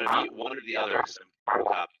 I'm going to mute one or the other because I'm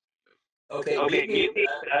up. Okay, mute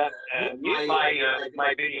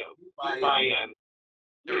my video.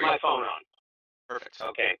 Mute my phone on. Perfect.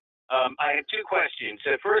 Okay. I have 2 questions.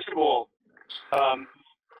 First of all,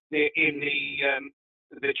 the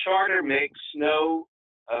charter makes no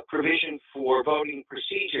provision for voting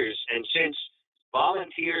procedures, and since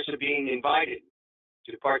volunteers are being invited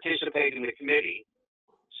to participate in the committee,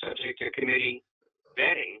 subject to committee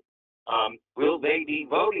vetting, will they be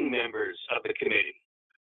voting members of the committee?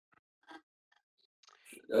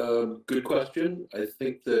 Good question. I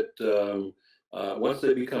think that once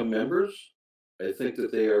they become members, I think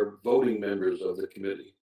that they are voting members of the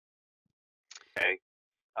committee. Okay.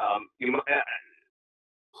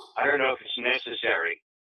 I don't know if it's necessary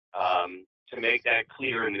to make that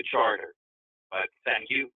clear in the charter, but thank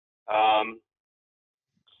you. And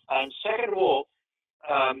second of all,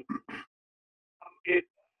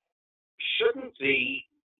 shouldn't the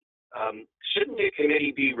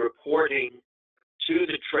committee be reporting to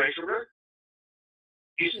the treasurer?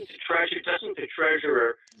 Doesn't the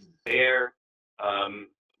treasurer bear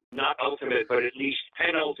not ultimate, but at least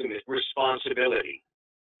penultimate responsibility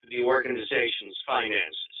for the organization's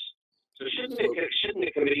finances? So shouldn't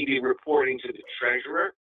the committee be reporting to the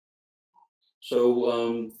treasurer?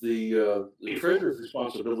 So the treasurer's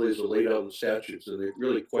responsibilities are laid out in statutes, and they're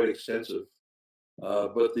really quite extensive.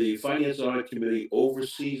 But the Finance and Audit Committee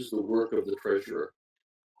oversees the work of the treasurer.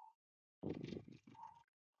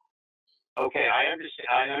 Okay, I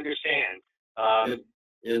understand.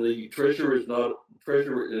 And the treasurer in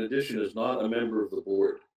addition, is not a member of the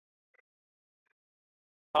board.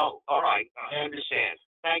 Oh, all right. I understand.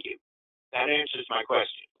 Thank you. That answers my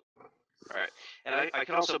question. All right. And I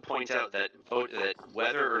can also point out that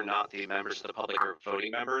whether or not the members of the public are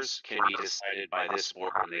voting members can be decided by this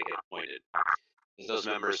board when they get appointed. Those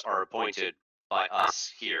members are appointed by us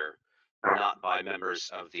here, not by members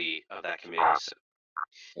of that committee. So,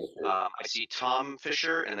 I see Tom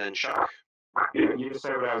Fisher and then Chuck. Yeah, you just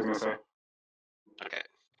say what I was going to say. Okay,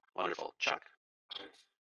 wonderful. Chuck.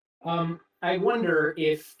 I wonder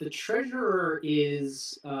if the treasurer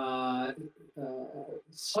is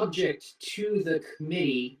subject to the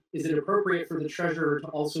committee, is it appropriate for the treasurer to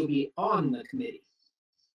also be on the committee?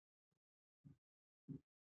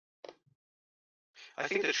 I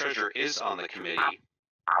think the treasurer is on the committee.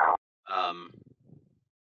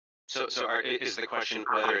 Is the question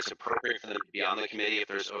whether it's appropriate for them to be on the committee if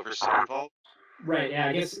there's oversight involved? Right. Yeah.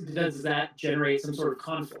 I guess does that generate some sort of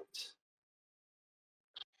conflict?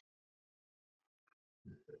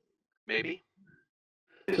 Maybe.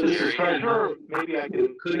 So this is treasurer. Maybe I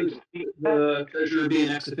can. Could the treasurer be an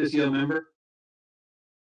ex officio member?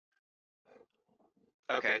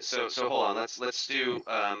 Okay. So hold on. Let's do.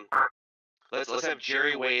 Let's have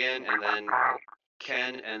Jerry weigh in, and then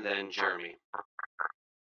Ken, and then Jeremy.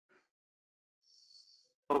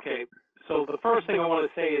 Okay, so the first thing I want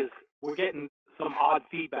to say is we're getting some odd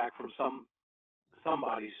feedback from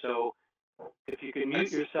somebody. So if you can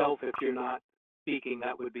mute yourself if you're not speaking,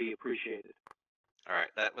 that would be appreciated. All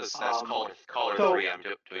right, that's caller 3. I'm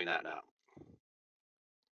doing that now.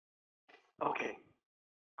 Okay,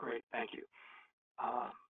 great, thank you.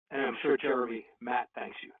 And I'm sure Matt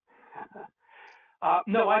thanks you.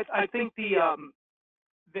 No, I think there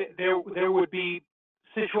would be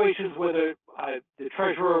situations where the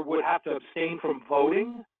treasurer would have to abstain from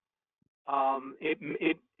voting.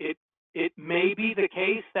 It may be the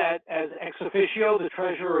case that as ex officio, the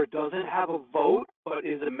treasurer doesn't have a vote, but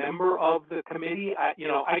is a member of the committee.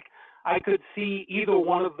 I could see either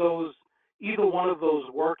one of those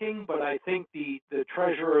working, but I think the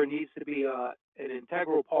treasurer needs to be an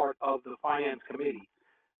integral part of the finance committee.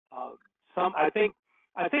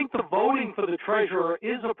 I think the voting for the treasurer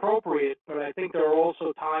is appropriate, but I think there are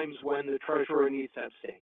also times when the treasurer needs to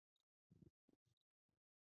abstain.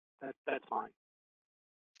 That's fine.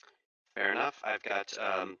 Fair enough. I've got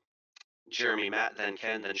Jeremy, Matt, then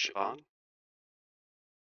Ken, then Siobhan.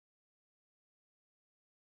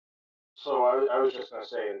 So I was just going to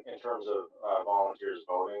say, in terms of volunteers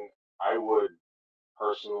voting, I would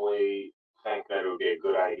personally think that it would be a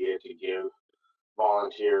good idea to give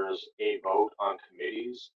volunteers a vote on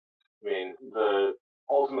committees. I mean,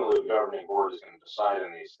 ultimately the governing board is going to decide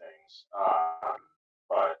on these things,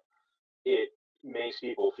 but it makes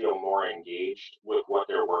people feel more engaged with what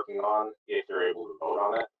they're working on if they're able to vote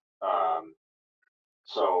on it.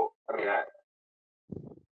 So, I mean,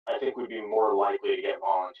 I think we'd be more likely to get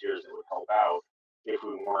volunteers that would help out if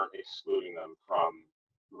we weren't excluding them from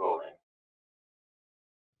voting.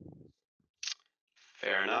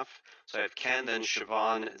 Fair enough. So I have Ken, then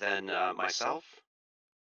Siobhan, then myself.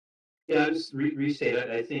 Yeah, I'll just restate it.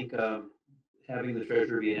 I think having the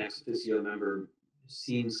treasurer be an ex officio member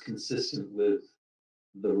seems consistent with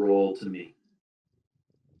the role to me.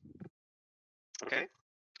 Okay.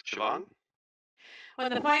 Siobhan?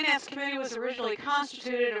 When the finance committee was originally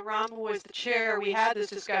constituted and Ron was the chair, we had this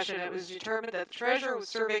discussion. It was determined that the treasurer was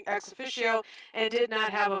serving ex officio and did not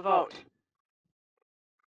have a vote.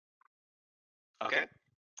 Okay,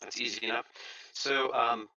 that's easy enough. So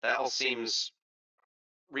that all seems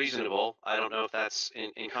reasonable. I don't know if that's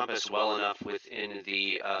encompassed well enough within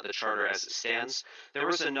the charter as it stands. There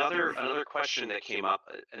was another question that came up,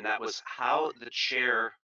 and that was how the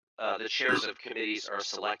chairs of committees are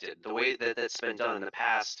selected. The way that that's been done in the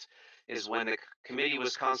past is when the committee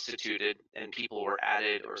was constituted and people were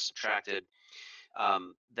added or subtracted,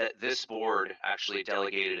 that this board actually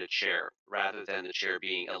delegated a chair rather than the chair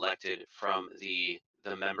being elected from the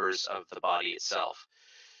members of the body itself.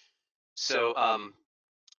 So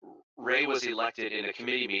Ray was elected in a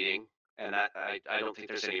committee meeting, and that I don't think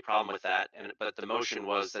there's any problem with that. But the motion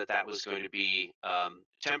was that was going to be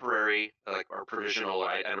temporary, or provisional.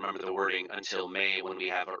 I don't remember the wording, until May when we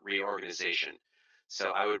have a reorganization.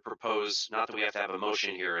 So I would propose, not that we have to have a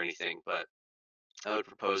motion here or anything, but I would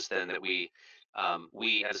propose then that we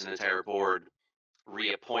as an entire board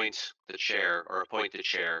reappoint the chair or appoint the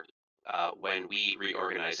chair when we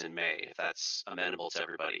reorganize in May, if that's amenable to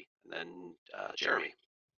everybody. And then Jeremy.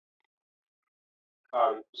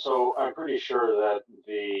 So I'm pretty sure that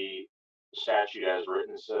the statute as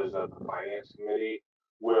written says that the finance committee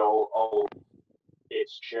will elect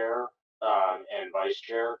its chair and vice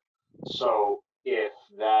chair. So if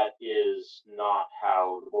that is not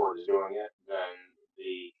how the board is doing it, then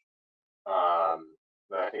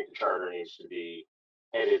I think the charter needs to be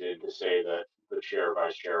edited to say that the chair,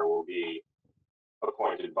 vice chair will be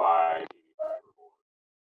appointed by.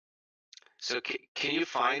 So can you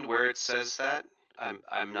find where it says that?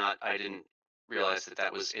 I didn't realize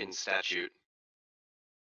that was in statute.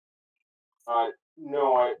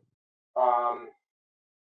 No, I'm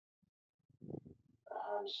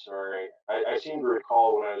sorry. I seem to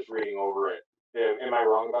recall when I was reading over it. Am I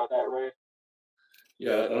wrong about that, Ray?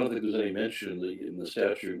 Yeah, I don't think there's any mention in the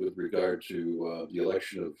statute with regard to the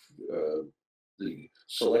election of the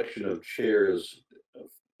selection of chairs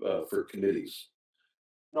for committees.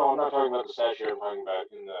 No, I'm not talking about the statute. I'm talking about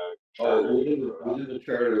in the charter. charter. Within the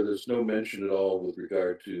charter, there's no mention at all with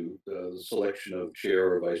regard to the selection of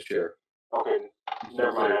chair or vice chair. Okay,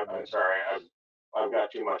 never mind. I'm sorry. I've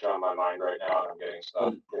got too much on my mind right now, and I'm getting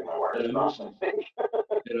stuff in my wires crossed, I think.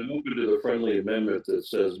 And I'm open to the friendly amendment that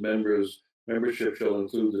says membership shall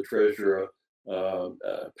include the treasurer,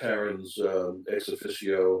 parents, ex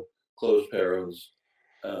officio, closed parents,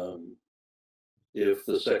 if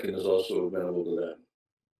the second is also amenable to that.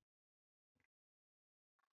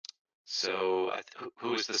 So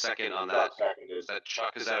who is the second on that? Is that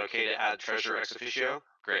Chuck? Is that okay to add treasurer ex officio?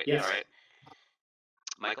 Great. Yes. All right.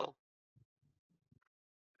 Michael?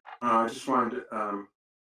 I just wanted to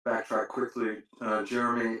backtrack quickly.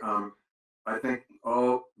 Jeremy, I think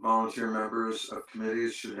all volunteer members of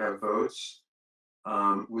committees should have votes,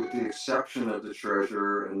 with the exception of the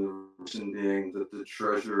treasurer, and the reason being that the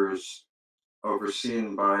treasurer is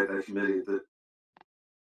overseen by the committee that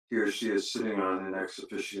he or she is sitting on in ex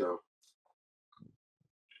officio.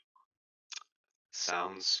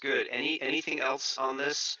 Sounds good. Anything else on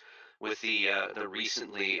this with the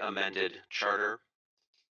recently amended charter?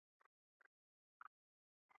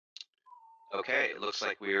 Okay, it looks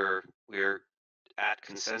like we're at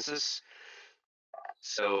consensus.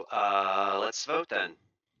 So let's vote then.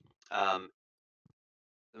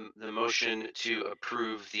 The motion to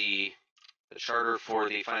approve the charter for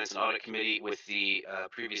the Finance and Audit Committee with the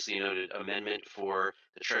previously noted amendment for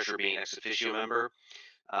the treasurer being ex officio member.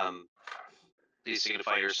 Please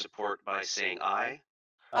signify your support by saying aye.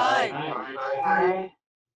 Aye. Aye.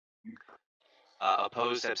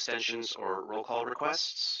 Opposed, abstentions, or roll call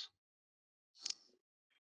requests?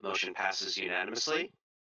 Motion passes unanimously.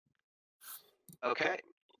 Okay.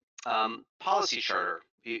 Policy charter.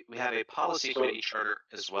 We have a policy committee charter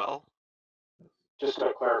as well. Just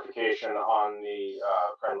a clarification on the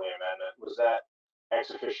friendly amendment. Was that ex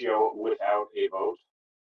officio without a vote?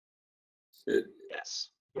 Yes.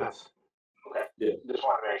 Yes. Okay. Yeah. Just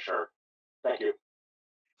want to make sure. Thank you.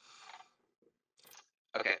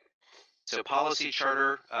 Okay. So policy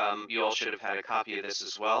charter, you all should have had a copy of this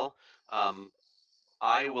as well.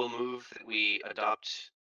 I will move that we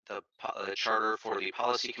adopt the charter for the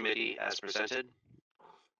policy committee as presented.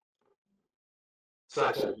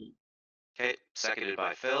 Second. Okay, seconded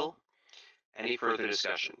by Phil. Any further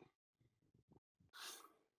discussion?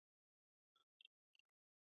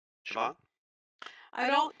 Siobhan? I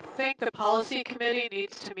don't think the policy committee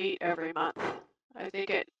needs to meet every month. I think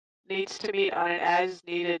it needs to meet on an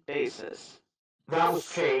as-needed basis. That was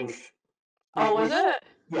changed. Oh, was it?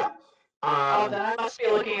 Yeah. Oh, then I must be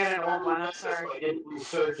looking at an old one. I'm sorry. I didn't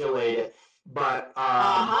recirculate it, but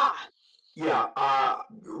Aha.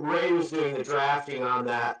 Ray was doing the drafting on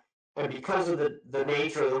that, and because of the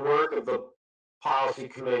nature of the work of the policy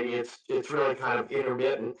committee, it's really kind of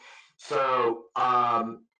intermittent. So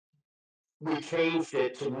we changed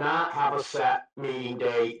it to not have a set meeting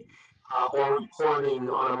date or reporting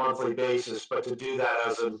on a monthly basis, but to do that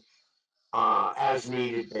as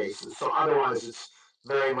needed basis. So otherwise, it's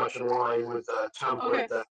very much in line with the template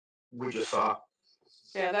that we just saw.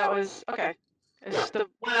 Yeah, that was okay. It's the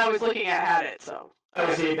one I was looking at had it, so. I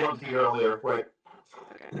was able to earlier, right?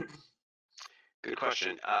 Okay. Good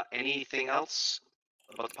question. Anything else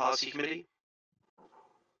about the policy committee?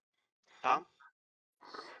 Tom?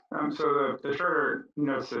 So the charter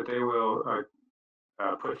notes that they will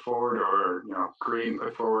put forward or create and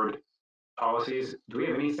put forward policies. Do we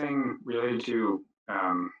have anything related to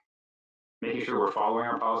making sure we're following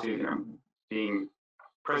our policies? Being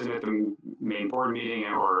present at the main board meeting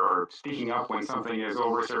or speaking up when something is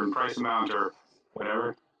over a certain price amount or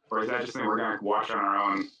whatever? Or is that just something we're going to watch on our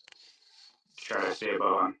own, try to stay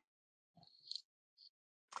above on?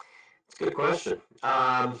 Good question.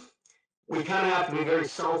 We kind of have to be very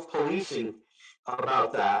self-policing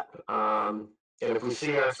about that. And if we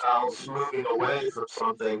see ourselves moving away from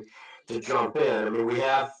something, to jump in. I mean, we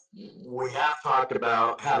have talked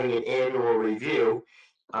about having an annual review.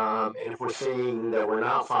 And if we're seeing that we're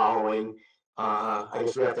not following, I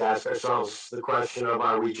guess we have to ask ourselves the question of,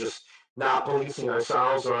 are we just not policing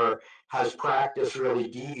ourselves, or has practice really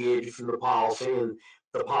deviated from the policy and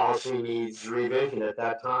the policy needs revision at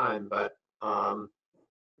that time? But we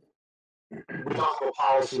don't have a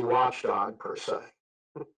policy watchdog per se.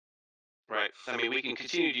 Right. I mean, we can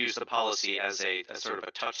continue to use the policy as a sort of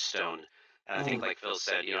a touchstone. And I think, like Phil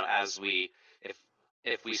said, as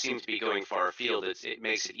if we seem to be going far afield, it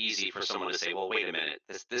makes it easy for someone to say, well, wait a minute,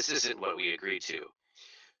 this isn't what we agreed to.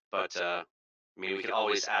 But I mean, we could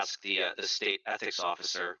always ask the state ethics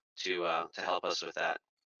officer to help us with that.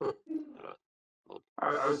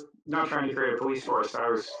 I was not trying to create a police force. I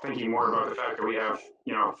was thinking more about the fact that we have,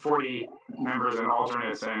 40 members and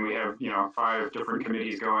alternates, and we have, 5 different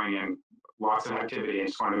committees going and lots of activity. I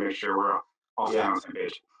just wanted to make sure we're all staying on the same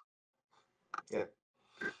page. Yeah.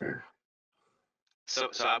 So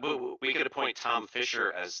we could appoint Tom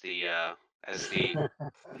Fisher as the excellent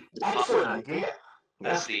idea.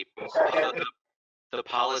 As the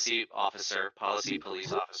policy officer, policy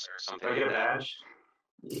police officer, something like that. Badge?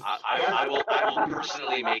 I will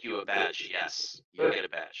personally make you a badge. Yes, you'll get a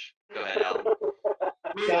badge. Go ahead, Alan.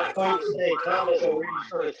 Yeah, I'm going to say, Tom has already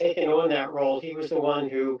sort of taken on that role. He was the one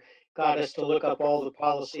who got us to look up all the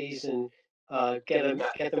policies and get them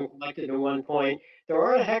collected in one point. There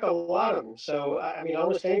are a heck of a lot of them. So, I mean,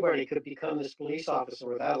 almost anybody could become this police officer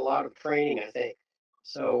without a lot of training, I think.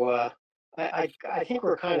 So I think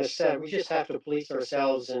we're kind of set. We just have to police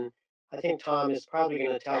ourselves, and I think Tom is probably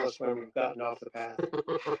going to tell us when we've gotten off the path.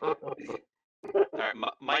 All right,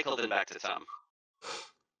 Michael, then back to Tom.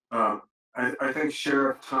 I think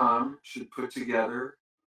Sheriff Tom should put together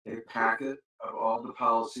a packet of all the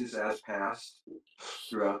policies as passed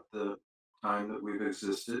throughout the time that we've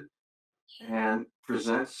existed, and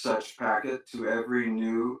present such packet to every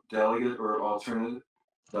new delegate or alternate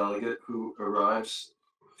delegate who arrives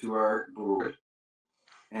to our board,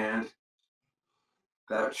 and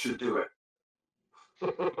that should do it.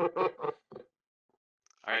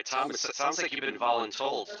 All right, Tom, it sounds like you've been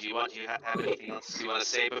voluntold. Do you have anything else you want to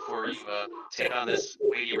say before you take on this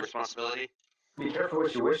weighty responsibility? Be careful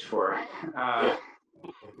what you wish for.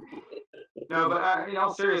 No, but in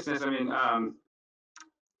all seriousness, I mean,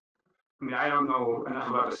 I mean, I don't know enough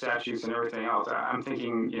about the statutes and everything else. I'm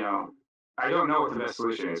thinking, you know, I don't know what the best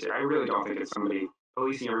solution is here. I really don't think it's somebody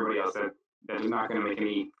policing everybody else that is not going to make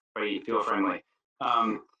anybody feel friendly.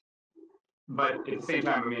 But at the same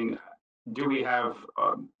time, I mean, do we have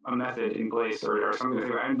a method in place or something to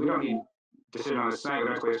think about? And we don't need decision on this tonight. We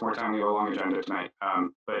don't have to waste more time. We have a long agenda tonight.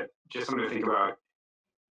 But just something to think about.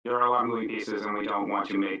 There are a lot of moving pieces, and we don't want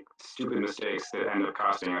to make stupid mistakes that end up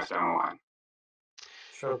costing us down the line.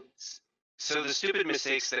 Sure. So the stupid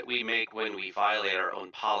mistakes that we make when we violate our own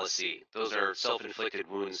policy, those are self-inflicted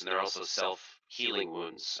wounds, and they're also self-healing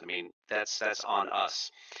wounds. I mean, that's on us.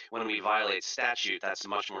 When we violate statute, that's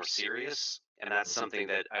much more serious, and that's something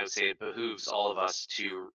that I would say it behooves all of us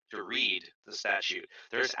to read the statute.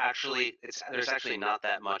 There's actually not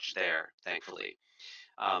that much there, thankfully.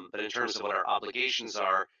 But in terms of what our obligations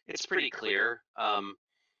are, it's pretty clear.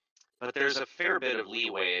 But there's a fair bit of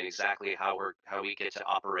leeway in exactly how we get to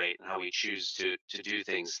operate and how we choose to do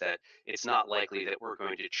things, that it's not likely that we're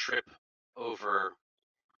going to trip over.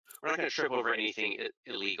 We're not going to trip over anything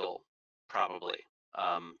illegal, probably.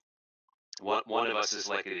 One of us is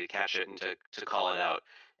likely to catch it and to call it out,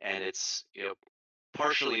 and it's, you know,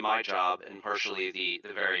 partially my job and partially the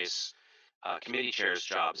various committee chairs'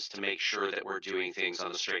 jobs to make sure that we're doing things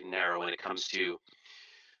on the straight and narrow when it comes to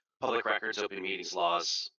public records, open meetings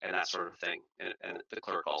laws, and that sort of thing, and the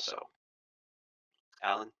clerk also.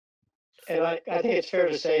 Alan? And I think it's fair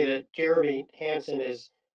to say that Jeremy Hansen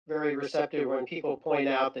is very receptive when people point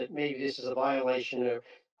out that maybe this is a violation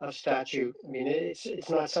of statute. I mean, it's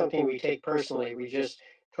not something we take personally. We just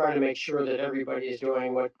try to make sure that everybody is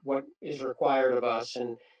doing what is required of us,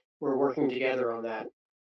 and we're working together on that.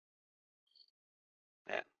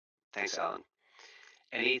 Yeah, thanks, Alan.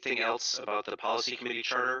 Anything else about the policy committee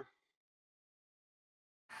charter?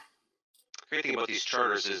 Great thing about these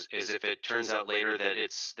charters is if it turns out later that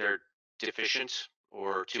they're deficient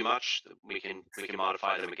or too much, we can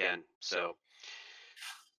modify them again. So,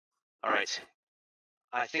 all right,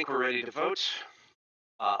 I think we're ready to vote.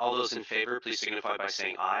 All those in favor, please signify by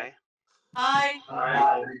saying aye. Aye.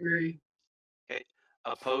 I agree. Okay.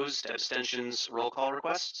 Opposed, abstentions, roll call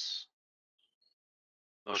requests.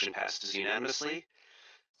 Motion passes unanimously.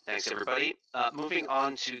 Thanks, everybody. Moving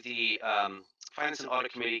on to the Finance and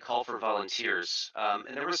Audit Committee call for volunteers.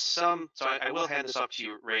 And there was some, so I will hand this off to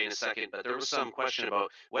you, Ray, in a second, but there was some question about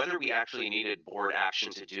whether we actually needed board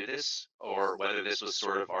action to do this, or whether this was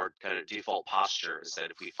sort of our kind of default posture, is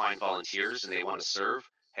that if we find volunteers and they want to serve,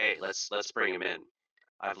 hey, let's bring them in.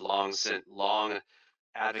 I've long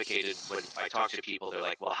advocated, when I talk to people, they're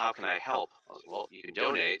like, well, how can I help? I was like, well, you can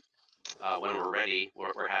donate. When we're ready,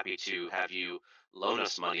 we're happy to have you loan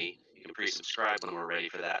us money. You can pre-subscribe when we're ready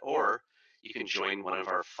for that, or you can join one of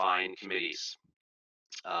our fine committees.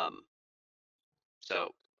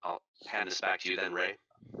 So I'll hand this back to you then, Ray.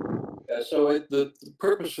 Yeah, so the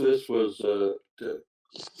purpose for this was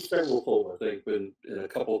several fold, I think, and a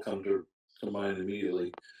couple come to mind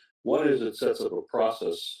immediately. One is it sets up a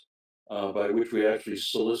process by which we actually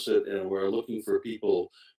solicit, and we're looking for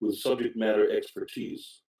people with subject matter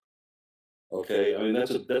expertise. Okay, I mean,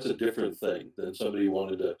 that's a different thing than somebody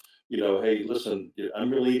wanted to, you know, hey, listen,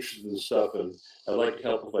 I'm really interested in this stuff and I'd like to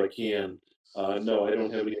help if I can. No, I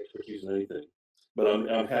don't have any expertise in anything, but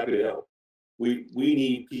I'm happy to help. We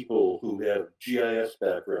need people who have GIS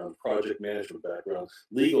background, project management background,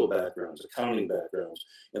 legal backgrounds, accounting backgrounds,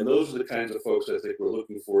 and those are the kinds of folks I think we're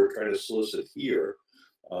looking for, trying to solicit here.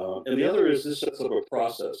 And the other is this sets up a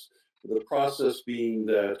process. The process being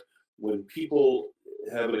that when people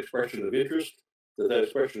have an expression of interest, that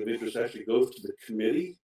expression of interest actually goes to the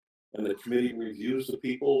committee, and the committee reviews the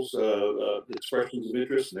people's expressions of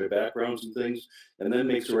interest and their backgrounds and things, and then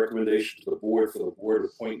makes a recommendation to the board for the board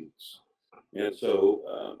appointments. And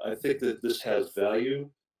so I think that this has value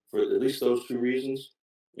for at least those two reasons,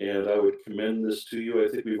 and I would commend this to you. I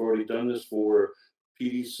think we've already done this for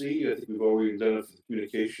PDC. I think we've already done it for the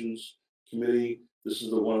Communications Committee. This is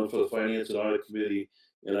the one for the Finance and Audit Committee.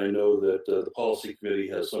 And I know that the Policy Committee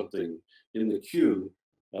has something in the queue.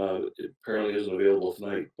 It apparently isn't available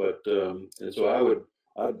tonight, but and so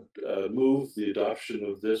I'd move the adoption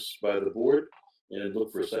of this by the board and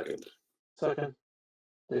look for a second. Second,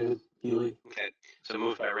 David Healy. Okay, so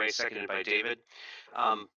moved by Ray, seconded by David.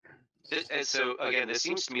 And so again, this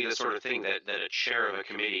seems to me the sort of thing that a chair of a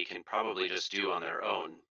committee can probably just do on their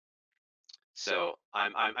own. So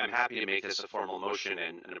I'm happy to make this a formal motion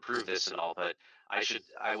and approve this and all, but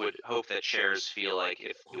I would hope that chairs feel like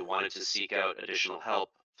if we wanted to seek out additional help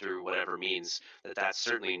through whatever means, that's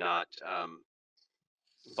certainly not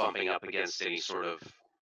bumping up against any sort of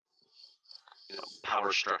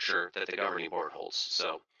power structure that the governing board holds.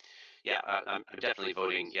 So yeah, I'm definitely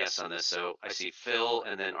voting yes on this. So I see Phil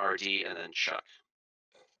and then RD and then Chuck.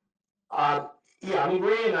 Yeah, I mean,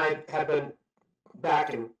 Ray and I have been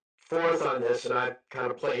back and forth on this, and I've kind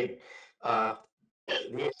of played the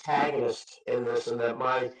antagonist in this, and that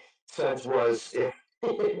my sense was it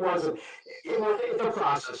wasn't, it's a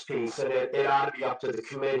process piece, and it ought to be up to the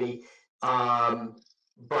committee.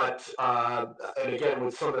 But and again,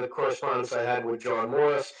 with some of the correspondence I had with John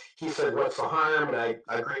Morris, he said, "What's the harm?" And I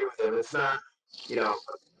agree with him. It's not, you know,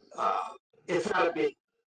 it's not a big,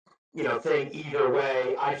 thing either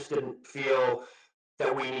way. I just didn't feel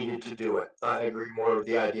that we needed to do it. I agree more with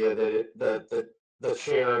the idea that the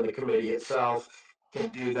chair and the committee itself can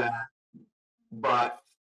do that, but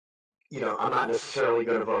I'm not necessarily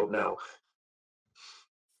going to vote no.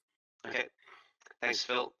 Okay, thanks,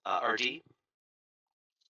 Phil. RD.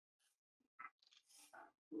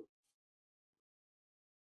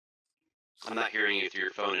 I'm not hearing you through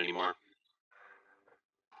your phone anymore.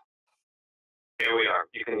 Here we are.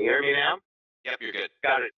 You can hear me now? Yep, you're good.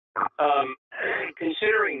 Got it.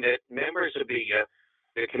 Considering that members of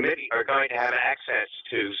the committee are going to have access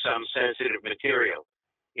to some sensitive material,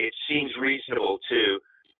 it seems reasonable to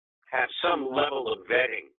have some level of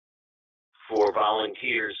vetting for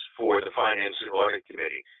volunteers for the Finance and Audit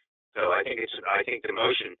Committee. So I think the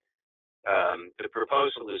motion, the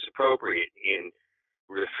proposal is appropriate in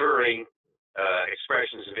referring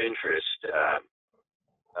expressions of interest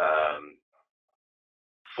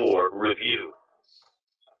for review.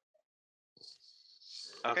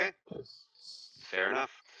 Okay, fair enough.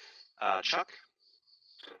 Chuck?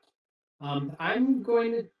 I'm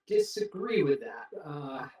going to disagree with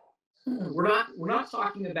that. We're not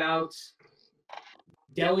talking about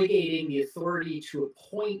delegating the authority to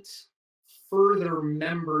appoint further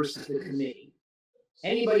members to the committee.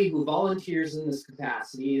 Anybody who volunteers in this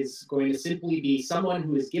capacity is going to simply be someone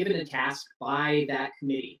who is given a task by that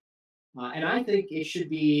committee. And I think it should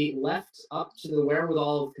be left up to the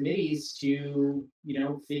wherewithal of committees to,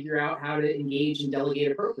 figure out how to engage and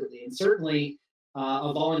delegate appropriately. And certainly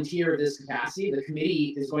a volunteer of this capacity, the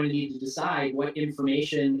committee is going to need to decide what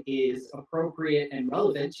information is appropriate and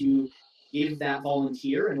relevant to give that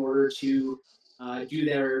volunteer in order to do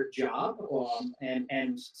their job.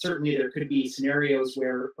 And certainly there could be scenarios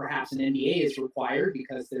where perhaps an NDA is required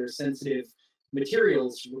because there's sensitive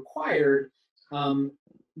materials required.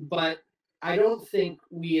 But I don't think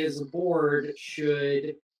we as a board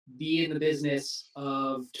should be in the business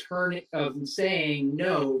of saying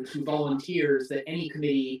no to volunteers that any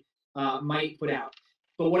committee might put out.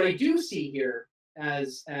 But what I do see here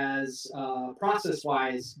as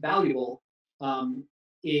process-wise valuable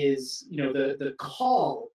is the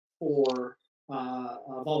call for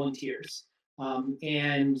volunteers.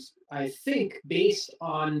 And I think based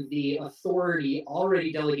on the authority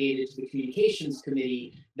already delegated to the Communications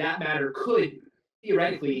Committee, that matter could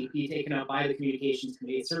theoretically be taken up by the Communications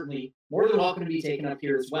Committee. It's certainly more than welcome to be taken up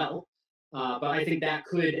here as well. But I think that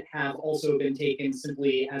could have also been taken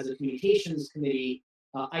simply as a Communications Committee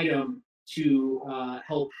item to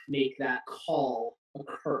help make that call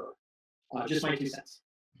occur. Just my 2 cents.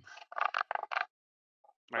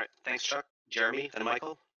 All right, thanks, Chuck. Jeremy and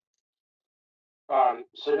Michael?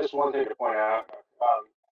 So just one thing to point out,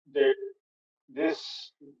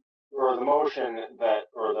 this, or the motion that,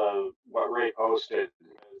 or what Ray posted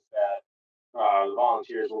is that the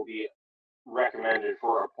volunteers will be recommended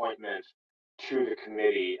for appointment to the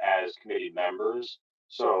committee as committee members.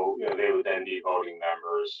 So, they would then be voting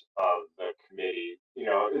members of the committee.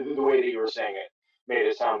 The way that you were saying it made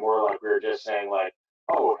it sound more like we were just saying like,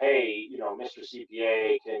 oh, hey, Mr.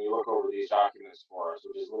 CPA, can you look over these documents for us,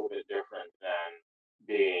 which is a little bit different than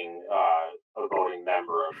being a voting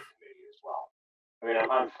member of the committee as well. I mean,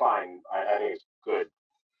 I'm fine. I think it's good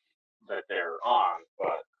that they're on,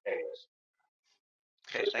 but anyways.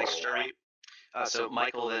 Okay, thanks, Jeremy. So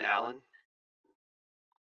Michael, then Alan.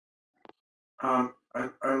 I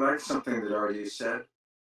like something that already said,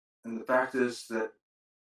 and the fact is that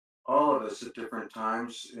all of us at different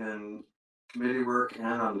times in committee work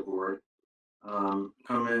and on the board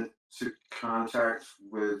come into contact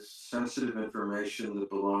with sensitive information that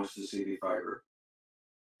belongs to CV Fiber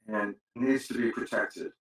and needs to be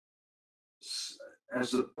protected.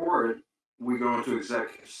 As the board, we go into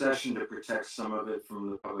executive session to protect some of it from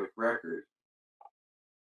the public record.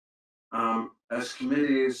 As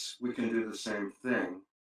committees, we can do the same thing.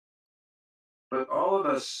 But all of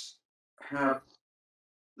us have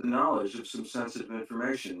the knowledge of some sensitive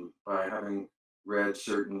information by having read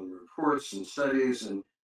certain reports and studies and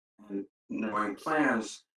knowing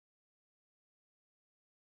plans.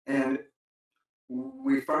 And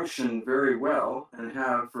we function very well and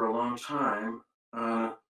have for a long time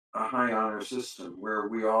a high honor system where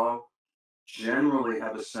we all generally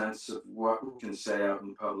have a sense of what we can say out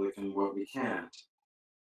in public and what we can't.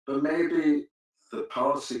 But maybe the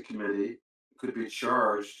policy committee could be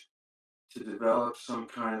charged to develop some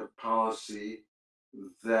kind of policy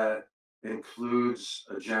that includes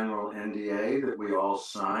a general NDA that we all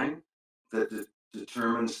sign that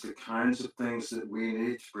determines the kinds of things that we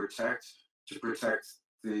need to protect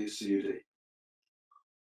the CUD.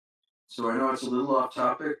 So I know it's a little off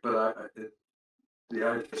topic, but the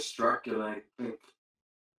idea struck, and I think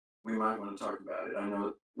we might want to talk about it. I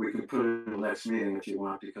know we can put it in the next meeting if you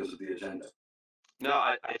want because of the agenda. No,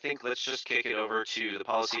 I think let's just kick it over to the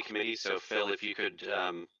policy committee. So Phil, if you could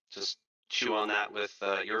just chew on that with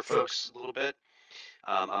your folks a little bit.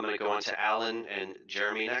 I'm going to go on to Alan and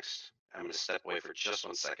Jeremy next. I'm going to step away for just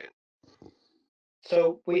 1 second.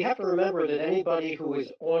 So we have to remember that anybody who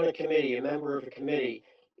is on a committee, a member of a committee,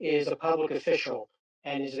 is a public official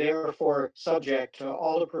and is therefore subject to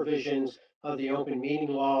all the provisions of the open meeting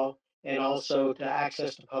law and also to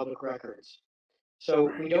access to public records.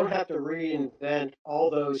 So we don't have to reinvent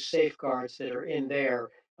all those safeguards that are in there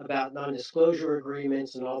about non-disclosure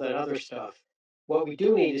agreements and all that other stuff. What we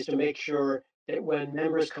do need is to make sure that when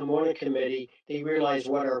members come on a committee, they realize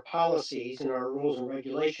what our policies and our rules and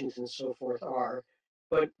regulations and so forth are.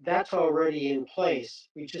 But that's already in place.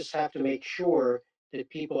 We just have to make sure that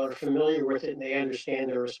people are familiar with it and they understand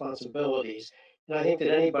their responsibilities. And I think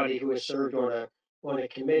that anybody who has served on a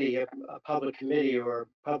committee, a public committee or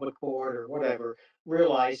public board or whatever,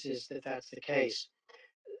 realizes that that's the case.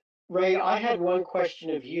 Ray, I had one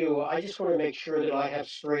question of you. I just want to make sure that I have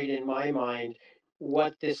straight in my mind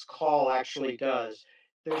what this call actually does.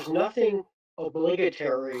 There's nothing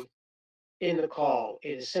obligatory in the call.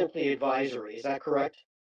 It is simply advisory. Is that correct?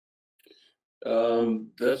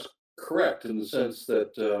 That's correct in the sense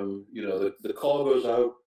that, you know, the call goes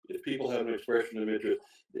out. If people have an expression of interest,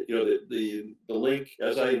 you know, the link,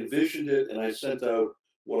 as I envisioned it, and I sent out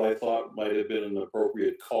what I thought might have been an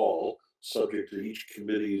appropriate call, subject to each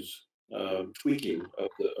committee's tweaking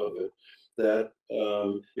of it, that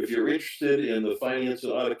if you're interested in the Finance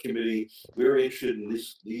and Audit Committee, we're interested in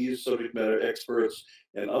these subject matter experts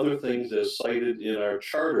and other things as cited in our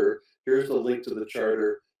charter. Here's the link to the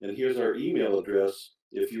charter, and here's our email address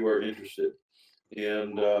if you are interested.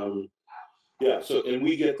 And yeah, so, and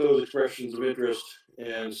we get those expressions of interest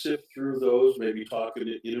and sift through those, maybe talk and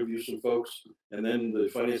interview some folks, and then the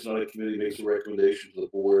Finance and Audit Committee makes a recommendation to the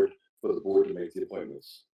board for the board to make the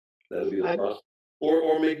appointments. That'll be the process.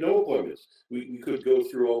 Or make no appointments. We could go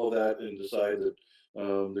through all of that and decide that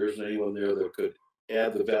there isn't anyone there that could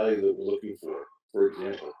add the value that we're looking for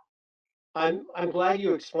example. I'm glad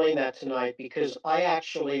you explained that tonight because I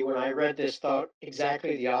actually, when I read this, thought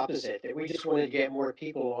exactly the opposite, that we just wanted to get more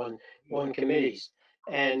people on committees.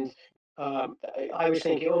 And I was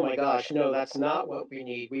thinking, oh my gosh, no, that's not what we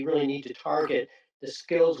need. We really need to target the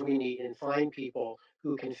skills we need and find people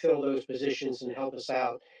who can fill those positions and help us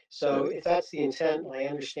out. So if that's the intent, I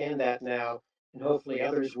understand that now, and hopefully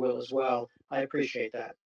others will as well. I appreciate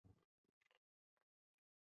that.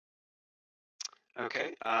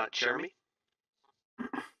 Okay, Jeremy?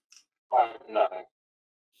 Nothing.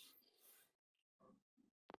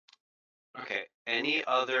 Okay, any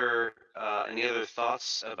other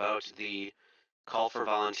thoughts about the call for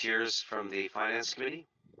volunteers from the Finance Committee?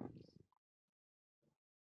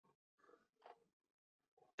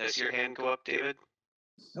 Does your hand go up, David?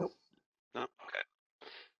 Nope. No? Okay.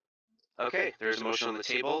 Okay, there's a motion on the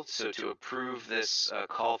table. So to approve this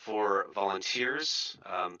call for volunteers,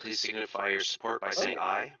 please signify your support by saying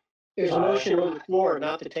aye. There's a motion on the floor,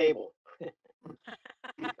 not the table.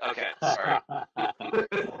 Okay, sorry.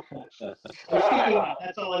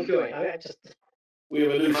 That's all I'm doing. We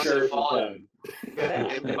have a new sheriff in town.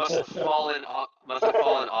 It must have fallen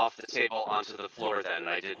off the table onto the floor then, and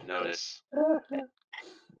I didn't notice.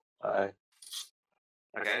 Aye.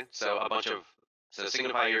 Okay, so so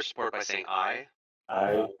signify your support by saying aye.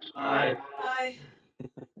 Aye. Aye. Aye.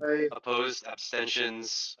 Aye. Opposed,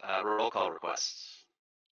 abstentions, roll call requests.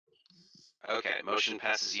 Okay, motion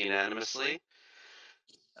passes unanimously.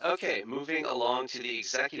 Okay, moving along to the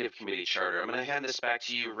Executive Committee Charter. I'm going to hand this back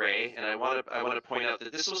to you, Ray, and I want to point out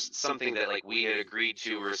that this was something that like we had agreed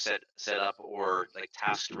to or set up or like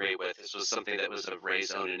tasked Ray with. This was something that was of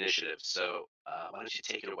Ray's own initiative. So why don't you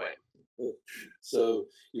take it away? So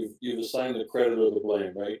you've assigned the credit or the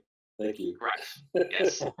blame, right? Thank you. Correct.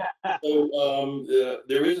 Yes. So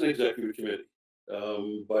there is an executive committee,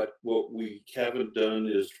 but what we haven't done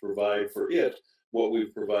is provide for it what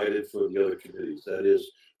we've provided for the other committees. That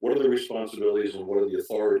is, what are the responsibilities and what are the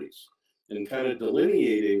authorities? And kind of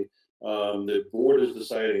delineating, the board is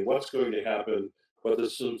deciding what's going to happen, but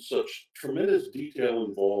there's some such tremendous detail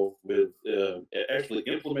involved with actually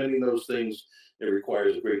implementing those things. It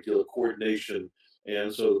requires a great deal of coordination.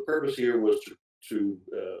 And so the purpose here was to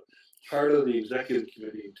charter the executive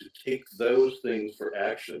committee to take those things for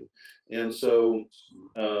action. And so,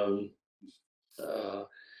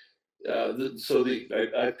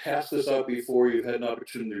 I passed this out before. You've had an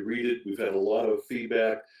opportunity to read it. We've had a lot of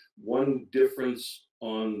feedback. One difference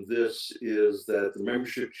on this is that the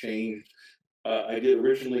membership changed. I did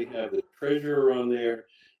originally have the treasurer on there.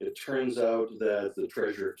 It turns out that the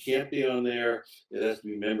treasurer can't be on there. It has to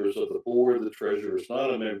be members of the board. The treasurer is not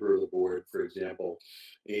a member of the board, for example.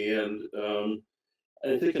 And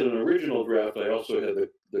I think in an original draft, I also had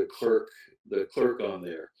the clerk on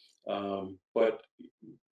there. But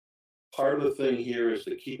part of the thing here is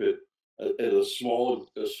to keep it at as small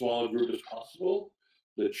a group as possible.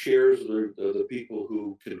 The chairs are the people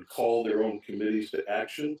who can call their own committees to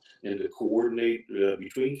action and to coordinate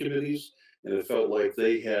between committees. And it felt like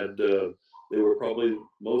they were probably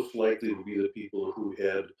most likely to be the people who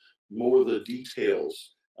had more of the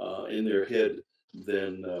details in their head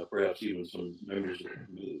than perhaps even some members of the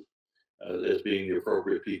committee as being the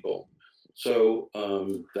appropriate people. So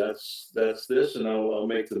that's this, and I'll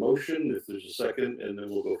make the motion if there's a second, and then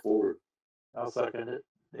we'll go forward. I'll second it.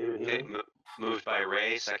 David Okay, moved by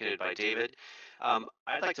Ray, seconded by David.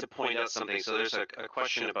 I'd like to point out something. So there's a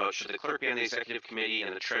question about should the clerk be on the executive committee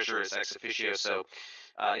and the treasurer is ex officio. So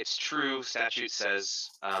it's true, statute says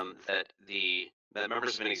that that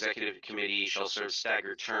members of an executive committee shall serve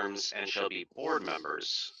staggered terms and shall be board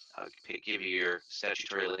members. I'll give you your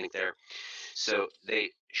statutory link there. So they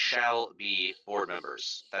shall be board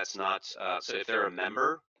members. That's not, so if they're a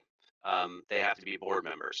member, they have to be board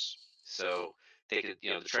members. So they could,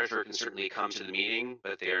 the treasurer can certainly come to the meeting,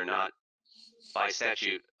 but they are not by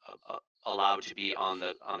statute allowed to be on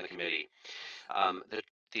the committee.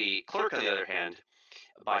 The clerk, on the other hand,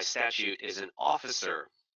 by statute is an officer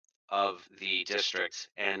of the district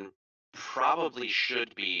and probably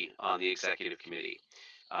should be on the executive committee.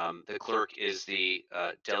 The clerk is the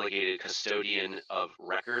delegated custodian of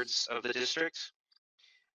records of the district,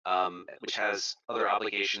 which has other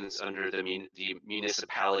obligations under the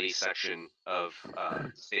municipality section of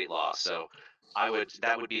state law. So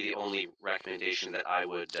that would be the only recommendation that I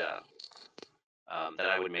would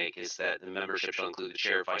make, is that the membership shall include the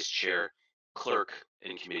chair, vice chair, clerk,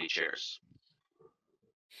 and committee chairs.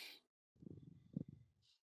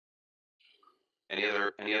 Any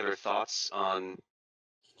other thoughts on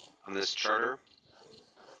this charter?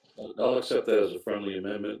 I'll accept that as a friendly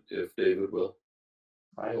amendment if David will.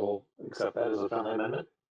 I will accept that as a friendly amendment.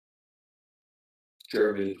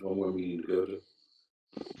 Jeremy needs one more meeting to go to.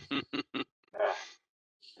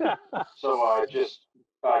 So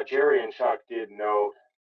Jerry and Chuck did note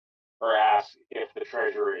or ask if the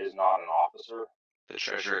treasurer is not an officer. The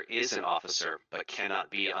treasurer is an officer, but cannot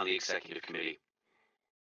be on the executive committee.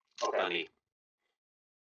 Okay.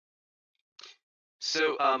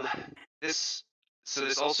 So this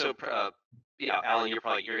also, yeah, Alan, you're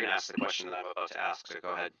going to ask the question that I'm about to ask. So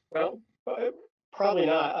go ahead. Well, probably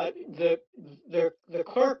not. The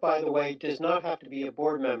clerk, by the way, does not have to be a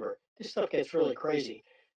board member. This stuff gets really crazy.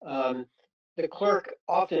 The clerk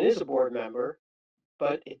often is a board member,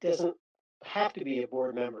 but it doesn't have to be a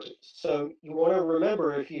board member. So you want to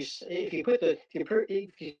remember, if you say you're going to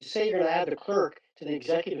add the clerk to the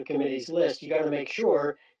executive committee's list, you got to make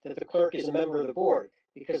sure that the clerk is a member of the board,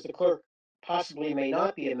 because the clerk possibly may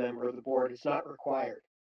not be a member of the board. It's not required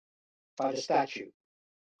by the statute.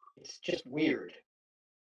 It's just weird.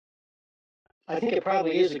 I think it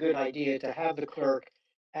probably is a good idea to have the clerk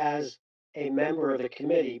as a member of the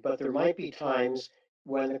committee, but there might be times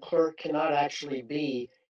when the clerk cannot actually be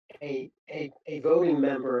a voting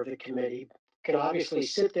member of the committee, can obviously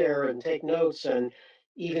sit there and take notes and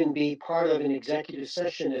even be part of an executive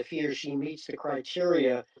session if he or she meets the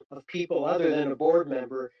criteria of people other than a board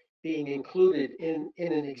member being included in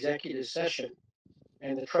an executive session.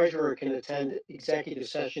 And the treasurer can attend executive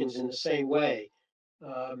sessions in the same way.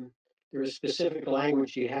 There is specific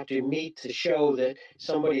language you have to meet to show that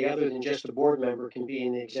somebody other than just a board member can be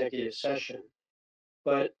in the executive session.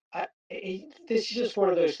 But this is just one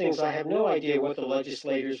of those things. I have no idea what the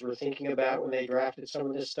legislators were thinking about when they drafted some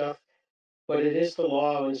of this stuff, but it is the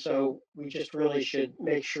law, and so we just really should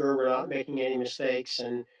make sure we're not making any mistakes.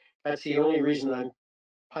 And that's the only reason I'm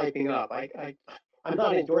piping up. I'm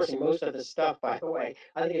not endorsing most of this stuff, by the way.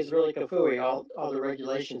 I think it's really kafooey, all the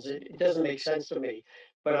regulations. It doesn't make sense to me.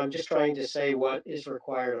 but I'm just trying to say what is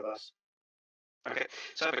required of us. Okay,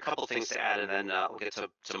 so I have a couple things to add, and then we'll get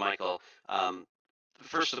to Michael.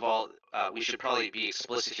 First of all, we should probably be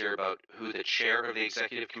explicit here about who the chair of the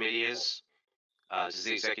executive committee is. Does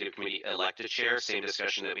the executive committee elect a chair? Same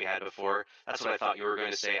discussion that we had before. That's what I thought you were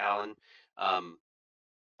going to say, Alan.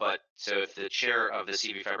 But so if the chair of the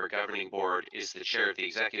CV Fiber Governing Board is the chair of the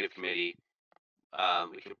executive committee,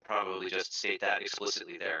 we could probably just state that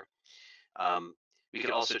explicitly there. We could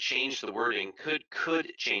also change the wording,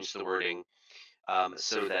 could change the wording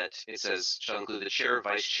so that it says, shall include the chair,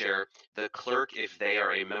 vice chair, the clerk if they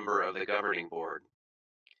are a member of the governing board,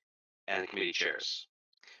 and the committee chairs.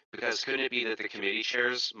 Because couldn't it be that the committee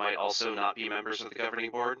chairs might also not be members of the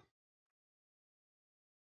governing board?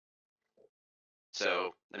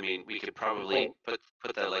 So, I mean, we could probably put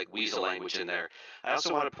the like weasel language in there. I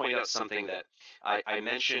also want to point out something that I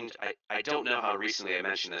mentioned. I don't know how recently I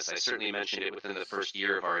mentioned this. I certainly mentioned it within the first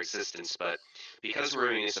year of our existence, but because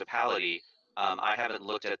we're a municipality, I haven't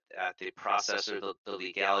looked at the process or the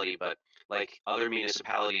legality, but like other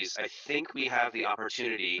municipalities, I think we have the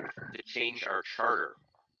opportunity to change our charter.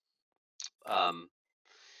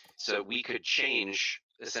 So we could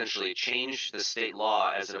essentially change the state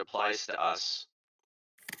law as it applies to us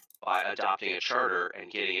by adopting a charter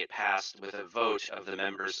and getting it passed with a vote of the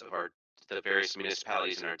members of the various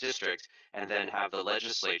municipalities in our district, and then have the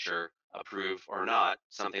legislature approve or not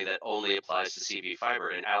something that only applies to CV Fiber.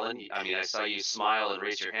 And Alan, I mean, I saw you smile and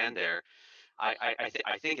raise your hand there. I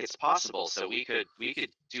think it's possible. So we could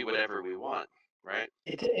do whatever we want, right?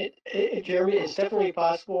 Jeremy, it's definitely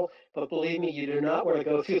possible, but believe me, you do not want to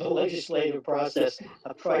go through the legislative process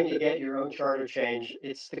of trying to get your own charter change.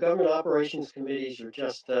 It's the government operations committees are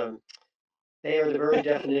just, they are the very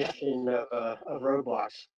definition of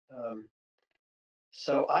roadblocks.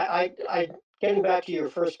 So I getting back to your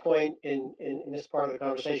first point in this part of the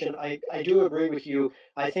conversation, I do agree with you.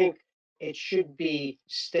 I think it should be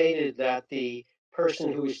stated that the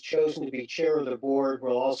person who is chosen to be chair of the board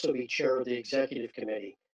will also be chair of the executive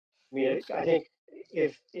committee. I mean, I think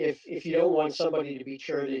if you don't want somebody to be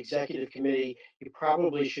chair of the executive committee, you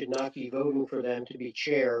probably should not be voting for them to be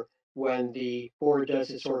chair when the board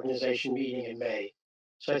does its organization meeting in May.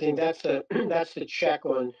 So I think that's the that's the check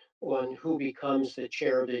on who becomes the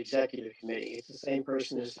chair of the executive committee. It's the same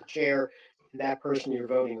person as the chair, and that person you're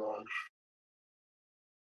voting on.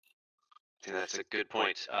 I think that's a good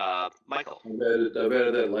point. Michael. I've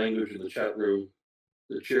added that language in the chat room.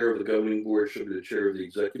 The chair of the governing board should be the chair of the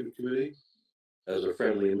executive committee, as a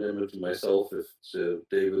friendly amendment to myself, if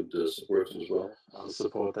David supports it as well. I'll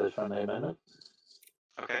support that friendly amendment.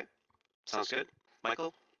 Okay, sounds good.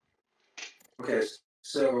 Michael? Okay,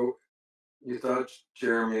 so you thought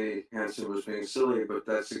Jeremy Hansen was being silly, but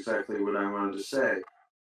that's exactly what I wanted to say.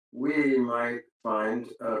 We might find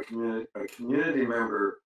a community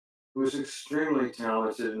member who's extremely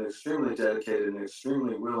talented and extremely dedicated and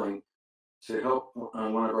extremely willing to help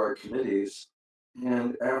on one of our committees.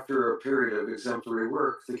 And after a period of exemplary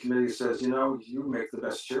work, the committee says, you know, you make the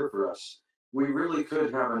best chair for us. We really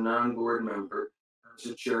could have a non-board member as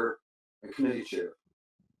a chair, a committee chair.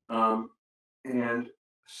 And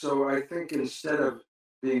so I think instead of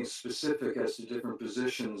being specific as to different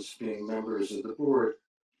positions being members of the board,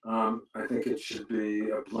 I think it should be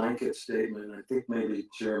a blanket statement. I think maybe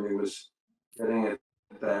Jeremy was getting at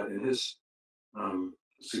that in his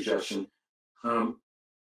suggestion.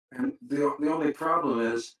 And the only problem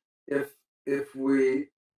is if we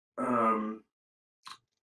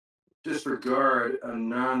disregard a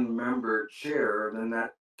non-member chair, then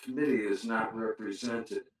that committee is not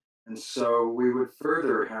represented. And so we would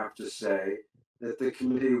further have to say that the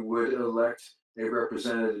committee would elect a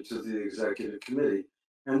representative to the executive committee.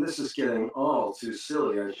 And this is getting all too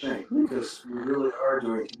silly, I think, because we really are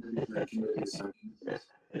doing committees.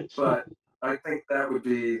 But I think that would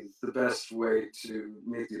be the best way to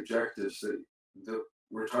meet the objectives that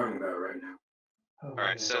we're talking about right now. All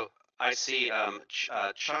right, so I see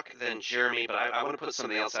Chuck, then Jeremy, but I want to put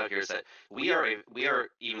something else out here is that we are,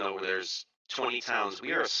 even though there's 20 towns,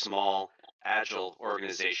 we are a small, agile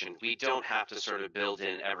organization. We don't have to sort of build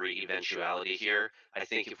in every eventuality here. I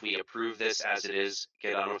think if we approve this as it is,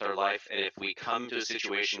 get on with our life, and if we come to a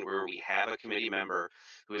situation where we have a committee member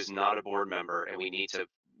who is not a board member and we need to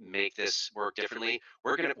make this work differently,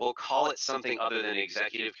 we'll call it something other than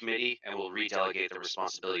executive committee, and we'll redelegate the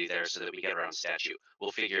responsibility there so that we get around statute.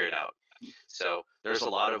 We'll figure it out. So there's a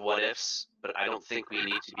lot of what ifs, but I don't think we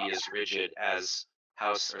need to be as rigid as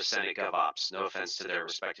House or Senate GovOps. No offense to their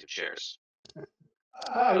respective chairs.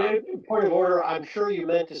 Point of order, I'm sure you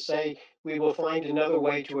meant to say we will find another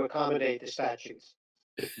way to accommodate the statutes.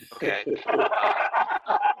 Okay.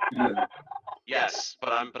 Yes,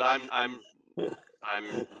 but I'm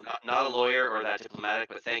not a lawyer or that diplomatic,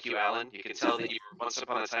 but thank you, Alan. You can tell that you were once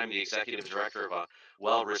upon a time the executive director of a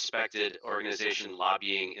well-respected organization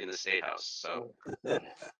lobbying in the State House. So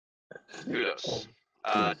kudos.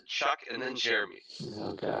 Chuck and then Jeremy.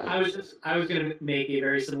 Okay. I was going to make a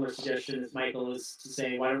very similar suggestion as Michael is to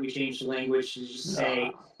say, why don't we change the language to just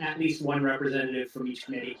say at least one representative from each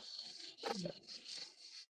committee.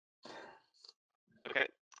 Okay,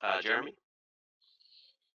 Jeremy?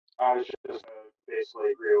 I was just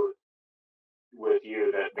basically agree with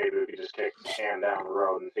you that maybe we could just kick the can down the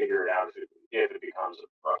road and figure it out if it becomes a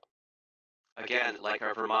problem. Again, like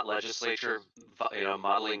our Vermont legislature,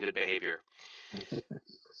 modeling good behavior.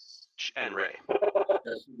 And Ray.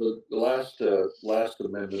 Yes, the last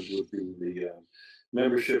amendment would be the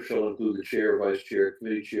membership shall include the chair, vice chair,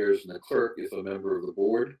 committee chairs, and the clerk if a member of the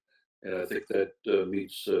board. And I think that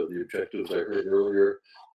meets the objectives I heard earlier.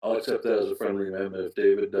 I'll accept that as a friendly amendment if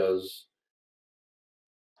David does.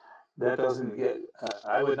 That doesn't get,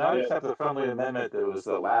 I would not accept the friendly amendment that was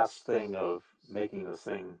the last thing of making this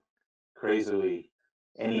thing crazily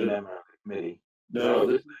any member of the committee.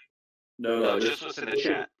 No, just what's in the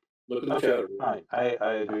chat. Look at the chat. Fine,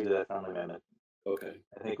 I agree to that friendly amendment. Okay.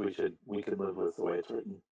 I think we could live with the way it's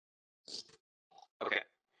written. Okay.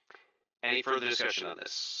 Any further discussion on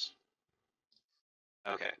this?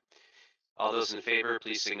 Okay. All those in favor,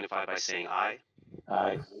 please signify by saying aye.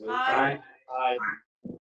 Aye. Aye. Aye.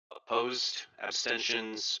 Opposed,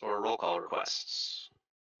 abstentions, or roll call requests?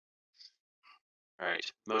 All right.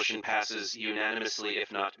 Motion passes unanimously,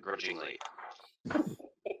 if not grudgingly.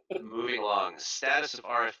 Moving along. Status of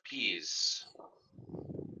RFPs.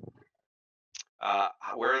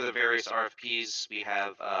 Where are the various RFPs? We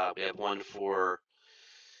have one for.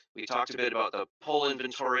 We talked a bit about the poll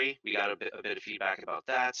inventory. We got a bit of feedback about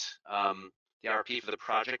that. The RFP for the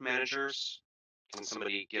project managers. Can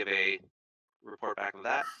somebody give a report back of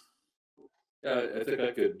that? Yeah, I think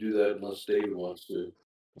I could do that unless David wants to.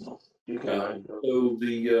 You can. So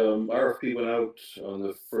the RFP went out on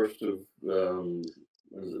the 1st of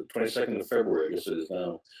 22nd of February, I guess it is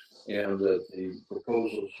now, and the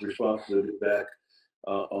proposals responsive back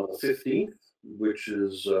on the 15th, which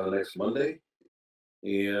is next Monday,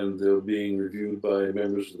 and they're being reviewed by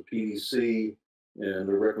members of the PDC, and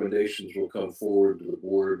the recommendations will come forward to the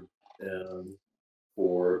board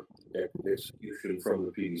for execution from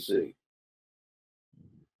the PDC.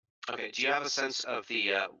 Okay, do you have a sense of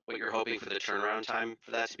the what you're hoping for the turnaround time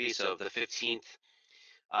for that to be? So the 15th,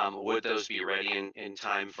 would those be ready in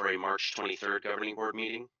time for a March 23rd governing board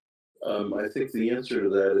meeting? I think the answer to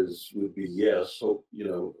that would be yes. Hope,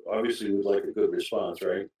 obviously we'd like a good response,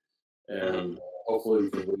 right? And hopefully we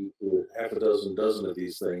can lead to half a dozen of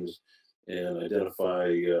these things and identify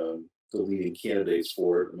the leading candidates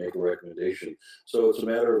for it and make a recommendation. So it's a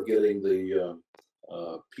matter of getting the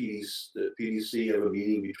PDC have a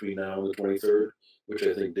meeting between now and the 23rd, which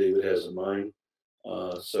I think David has in mind.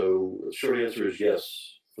 So the short answer is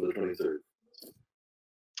yes for the 23rd.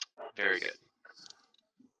 Very good.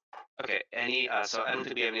 Okay, so I don't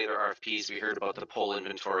think we have any other RFPs. We heard about the poll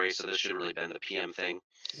inventory, so this should really been the PM thing.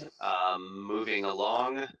 Moving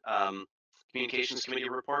along, Communications Committee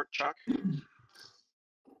report, Chuck?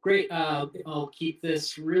 Great. I'll keep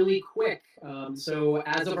this really quick. So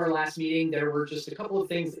as of our last meeting, there were just a couple of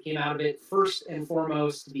things that came out of it. First and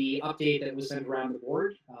foremost, the update that was sent around the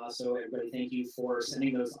board. So everybody, thank you for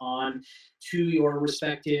sending those on to your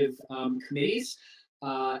respective committees.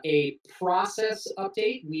 A process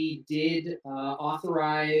update. We did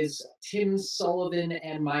authorize Tim Sullivan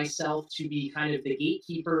and myself to be kind of the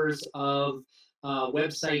gatekeepers of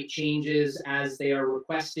website changes as they are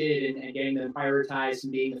requested and getting them prioritized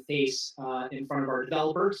and being the face in front of our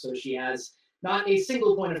developer. So she has not a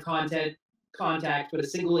single point of contact, but a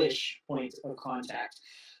single-ish point of contact.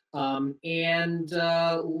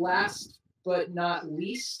 Last but not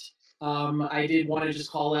least, I did want to just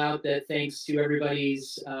call out that thanks to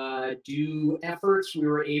everybody's due efforts, we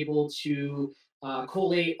were able to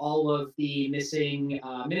collate all of the missing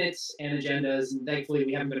minutes and agendas, and thankfully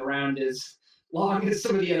we haven't been around as long as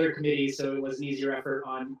some of the other committees, so it was an easier effort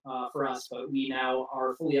for us, but we now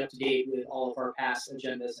are fully up to date with all of our past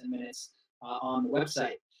agendas and minutes on the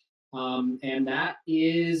website. And that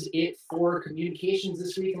is it for communications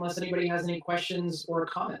this week, unless anybody has any questions or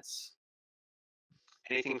comments.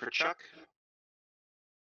 Anything for Chuck?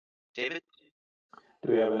 David?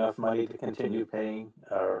 Do we have enough money to continue paying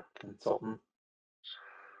our consultant?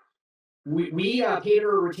 We paid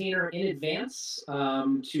her a retainer in advance,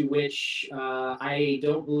 to which I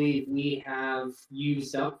don't believe we have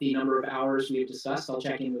used up the number of hours we have discussed. I'll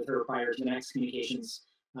check in with her prior to the next communications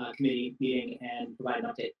committee meeting and provide an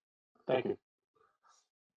update. Thank you.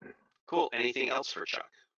 Cool. Anything else for Chuck?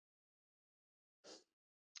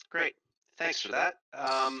 Great. Thanks for that.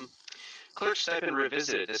 Clerk stipend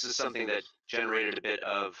revisited. This is something that generated a bit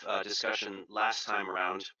of discussion last time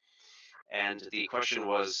around. And the question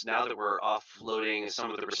was, now that we're offloading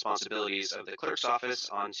some of the responsibilities of the clerk's office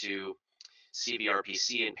onto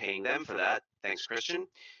CVRPC and paying them for that, thanks, Christian.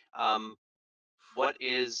 What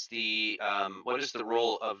is the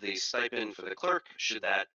role of the stipend for the clerk? Should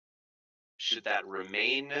that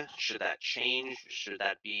remain? Should that change? Should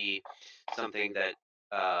that be something that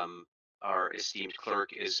our esteemed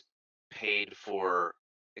clerk is paid for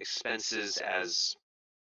expenses as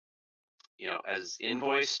as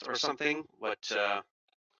invoiced or something? What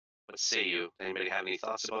say you? Anybody have any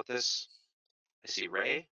thoughts about this? I see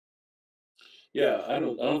Ray. Yeah, I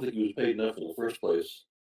don't think he was paid enough in the first place.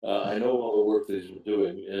 I know all the work that he's been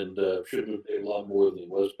doing, and should have been paid a lot more than he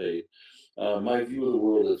was paid. My view of the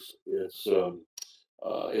world is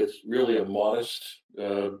it's really a modest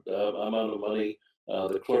amount of money.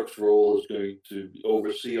 The clerk's role is going to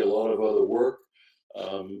oversee a lot of other work,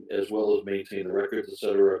 as well as maintain the records,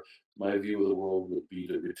 etc. My view of the world would be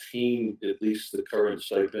to retain at least the current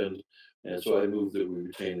stipend, and so I move that we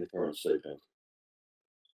retain the current stipend.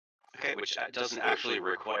 Okay, which doesn't actually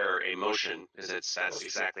require a motion, because that's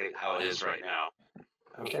exactly how it is right now.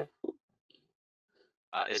 Okay.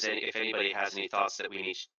 If anybody has any thoughts that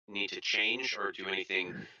we need to change or do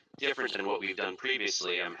anything different than what we've done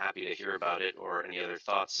previously, I'm happy to hear about it. Or any other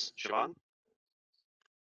thoughts, Siobhan?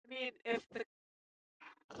 I mean, if the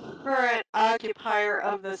current occupier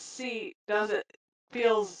of the seat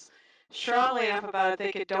feels strongly enough about it,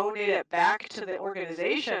 they could donate it back to the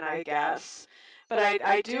organization, I guess. But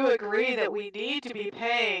I do agree that we need to be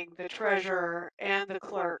paying the treasurer and the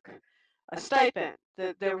clerk a stipend.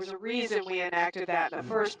 That there was a reason we enacted that in the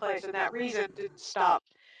first place, and that reason didn't stop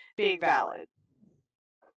being valid.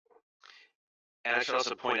 And I should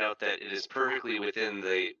also point out that it is perfectly within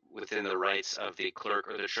the rights of the clerk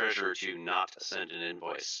or the treasurer to not send an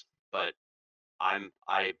invoice. But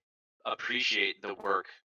I appreciate the work,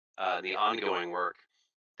 the ongoing work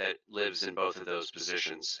that lives in both of those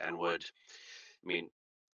positions, and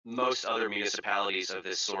most other municipalities of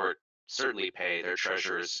this sort certainly pay their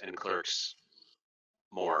treasurers and clerks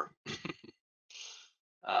more,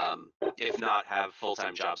 if not have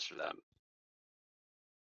full-time jobs for them.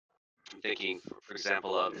 I'm thinking, for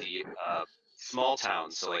example, of the small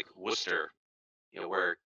towns, so like Worcester,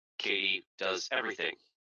 where Katie does everything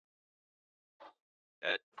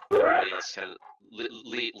that everybody else kind of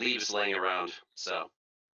leaves laying around. So,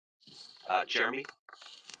 Jeremy?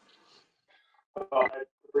 Well, I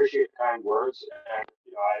appreciate the kind words, and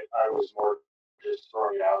I was more just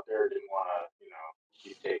throwing it out there. Didn't want to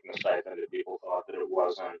keep taking the stipend if people thought that it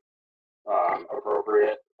wasn't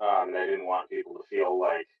appropriate. And I didn't want people to feel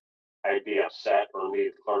like I'd be upset or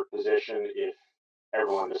leave the clerk position if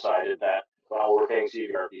everyone decided that, well, we're paying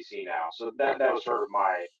CVRPC now. So that was sort of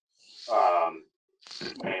my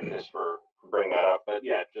impetus for bringing that up. But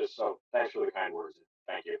yeah, just so thanks for the kind words.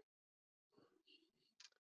 Thank you.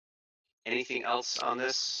 Anything else on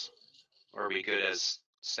this? Or are we good as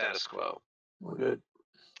status quo? We're good.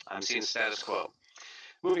 I'm seeing status quo.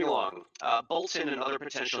 Moving along, Bolton and other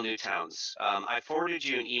potential new towns. I forwarded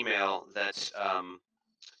you an email that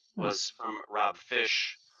was from Rob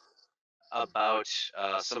Fish about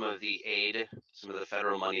some of the aid, some of the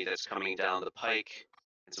federal money that's coming down the pike,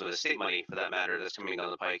 and some of the state money, for that matter, that's coming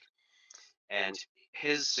down the pike. And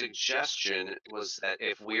his suggestion was that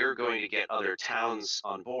if we're going to get other towns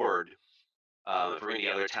on board, if we're going to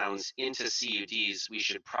get other towns into CUDs, we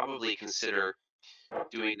should probably consider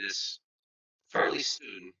doing this fairly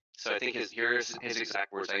soon. So I think here's his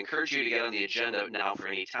exact words. I encourage you to get on the agenda now for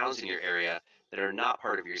any towns in your area that are not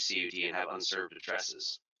part of your CUD and have unserved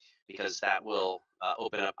addresses, because that will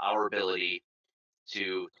open up our ability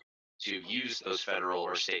to use those federal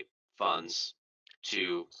or state funds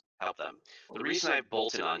to help them. The reason I have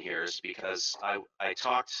Bolton on here is because I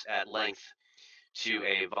talked at length to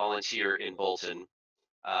a volunteer in Bolton,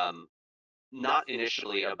 not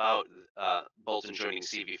initially about Bolton joining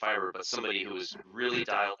CV Fiber, but somebody who was really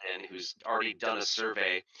dialed in, who's already done a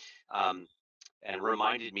survey, and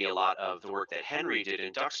reminded me a lot of the work that Henry did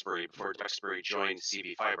in Duxbury before Duxbury joined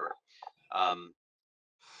CV Fiber.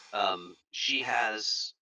 She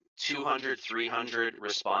has 200, 300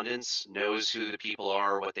 respondents, knows who the people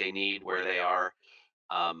are, what they need, where they are,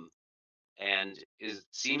 and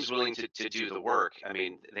seems willing to do the work. I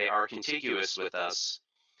mean, they are contiguous with us.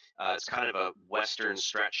 It's kind of a western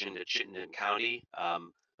stretch into Chittenden County,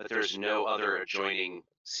 but there's no other adjoining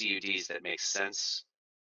CUDs that make sense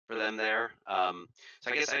for them there.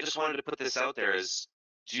 So I guess I just wanted to put this out there: is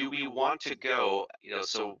do we want to go?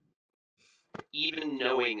 So even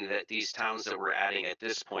knowing that these towns that we're adding at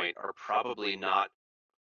this point are probably not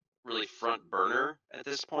really front burner at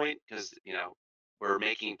this point, because we're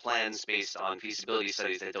making plans based on feasibility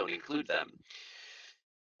studies that don't include them.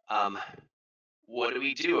 What do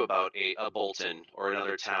we do about a Bolton or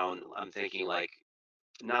another town? I'm thinking like,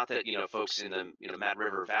 not that folks in the Mad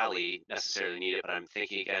River Valley necessarily need it, but I'm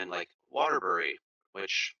thinking again like Waterbury,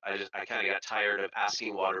 which I kind of got tired of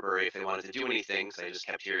asking Waterbury if they wanted to do anything, because I just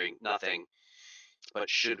kept hearing nothing. But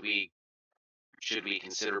should we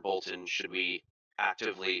consider Bolton? Should we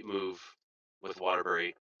actively move with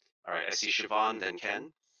Waterbury? All right, I see Siobhan, then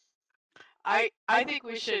Ken. I think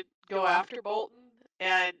we should go after Bolton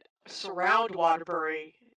and surround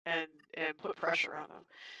Waterbury and put pressure on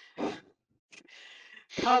them.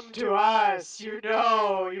 Come to us, you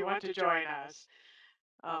want to join us.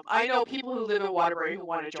 I know people who live in Waterbury who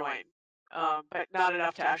want to join, but not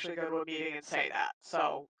enough to actually go to a meeting and say that.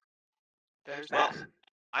 So there's that. Well,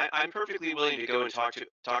 I'm perfectly willing to go and talk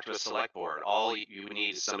to a select board. All you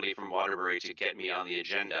need is somebody from Waterbury to get me on the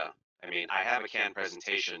agenda. I mean, I have a canned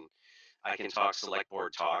presentation. I can talk select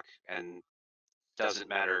board talk, and doesn't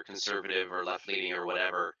matter conservative or left leaning or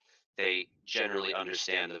whatever. They generally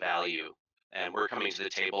understand the value, and we're coming to the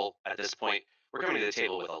table at this point. We're coming to the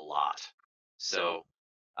table with a lot. So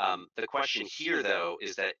the question here, though,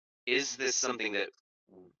 is this something that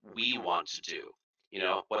we want to do?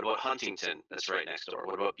 What about Huntington, that's right next door?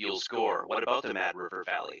 What about Buell's Gore? What about the Mad River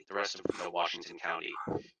Valley, the rest of Washington County?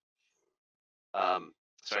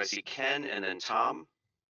 So I see Ken and then Tom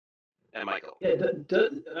and Michael. Yeah,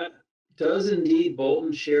 does indeed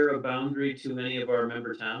Bolton share a boundary to any of our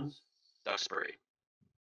member towns? Duxbury.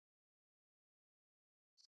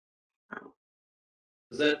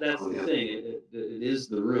 That's the thing. It is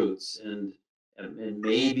the roots, and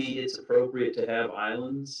maybe it's appropriate to have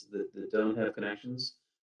islands that don't have connections.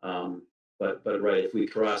 But right, if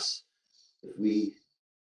we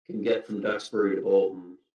can get from Duxbury to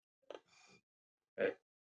Bolton. Okay.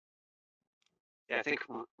 Yeah, I think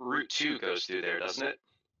Route 2 goes through there, doesn't it?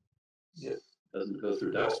 Yeah, doesn't go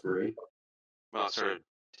through Duxbury. Well,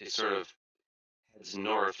 it sort of heads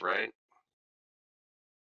north, right?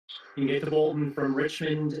 You can get to Bolton from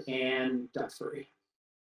Richmond and Duxbury.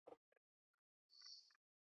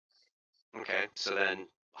 Okay, so then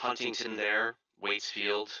Huntington there,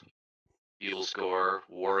 Waitsfield, Buell's Gore,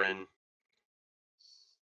 Warren.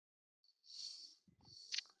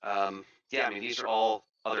 Yeah, I mean, these are all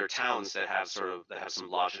other towns that have some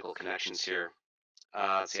logical connections here.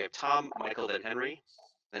 So you have Tom, Michael, then Henry,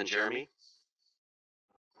 then Jeremy.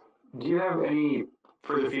 Do you have any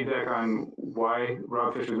further feedback on why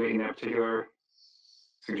Rob Fisher is making that particular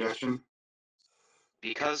suggestion?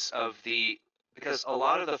 Because a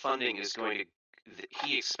lot of the funding is going to,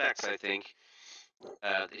 he expects, I think,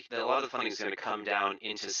 that a lot of the funding is going to come down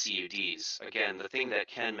into CUDs. Again, the thing that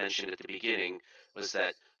Ken mentioned at the beginning was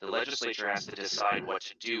that the legislature has to decide what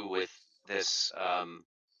to do with this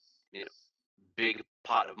big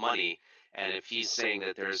pot of money. And if he's saying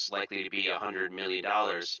that there's likely to be $100 million,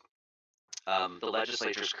 the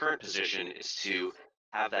legislature's current position is to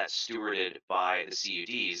have that stewarded by the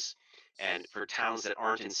CUDs. And for towns that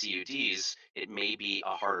aren't in CUDs, it may be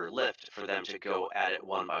a harder lift for them to go at it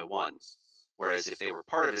one by one. Whereas if they were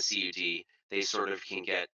part of a CUD, they sort of can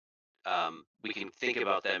get, we can think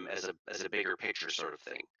about them as a bigger picture sort of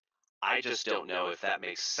thing. I just don't know if that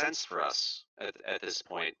makes sense for us at this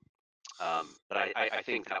point. But I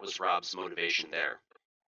think that was Rob's motivation there,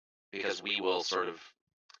 because we will sort of,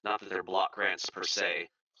 not that they're block grants per se,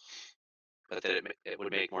 but that it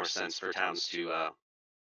would make more sense for towns to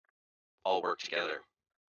all work together.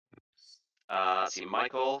 Let's see,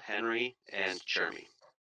 Michael, Henry, and Jeremy.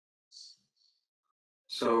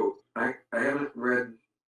 So I haven't read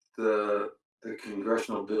the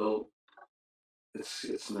congressional bill.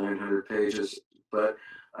 It's 900 pages, but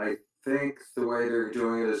I think the way they're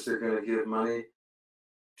doing it is they're going to give money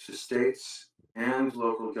to states and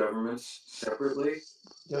local governments separately.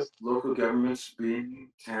 Yep. Local governments being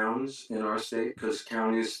towns in our state, because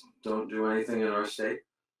counties don't do anything in our state.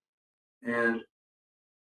 And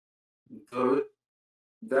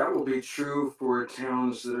that will be true for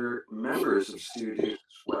towns that are members of CUDs as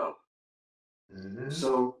well. Mm-hmm.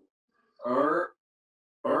 So our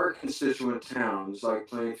constituent towns like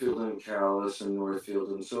Plainfield and Calais and Northfield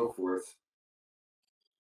and so forth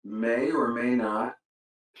may or may not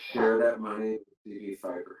share that money with TV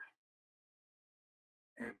fiber.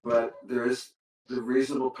 But there is the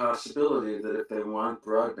reasonable possibility that if they want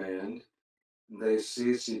broadband, they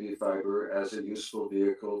see CV fiber as a useful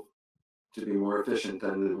vehicle to be more efficient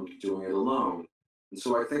than doing it alone. And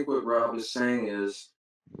so I think what Rob is saying is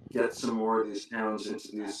get some more of these towns into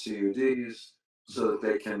these CUDs so that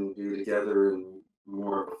they can be together and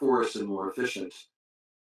more of a force and more efficient.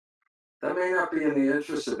 That may not be in the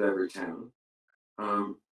interest of every town.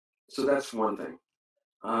 So that's one thing.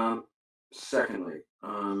 Secondly,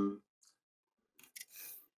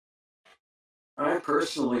 I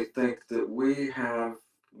personally think that we have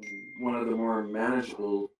one of the more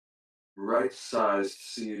manageable, right-sized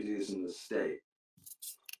CUDs in the state.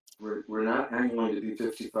 We're not going to be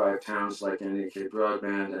 55 towns like NEK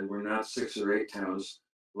Broadband, and we're not 6 or 8 towns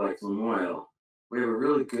like Lamoille. We have a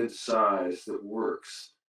really good size that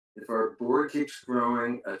works. If our board keeps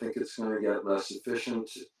growing, I think it's going to get less efficient.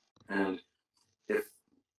 And if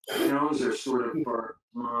towns are sort of far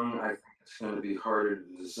along, I think it's going to be harder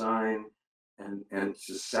to design and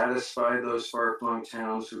to satisfy those far-flung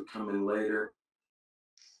towns who come in later.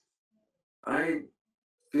 I'm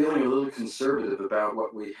feeling a little conservative about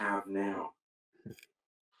what we have now.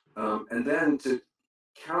 And then to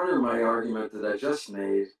counter my argument that I just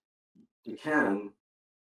made, you can,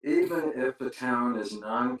 even if a town is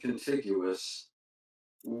non-contiguous,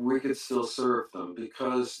 we could still serve them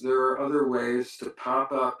because there are other ways to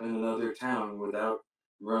pop up in another town without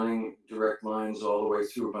running direct lines all the way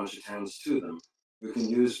through a bunch of towns to them. We can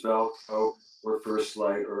use Velcro or First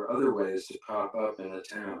Light or other ways to pop up in a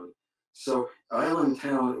town. So Island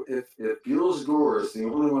Town, if Buell's Gore is the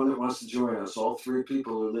only one that wants to join us, all 3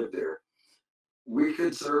 people who live there, we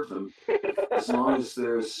could serve them as long as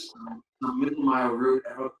there's a middle-mile route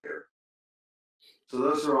out there. So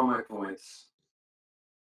those are all my points.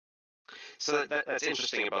 So that's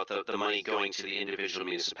interesting about the money going to the individual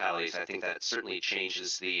municipalities. I think that certainly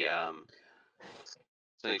changes the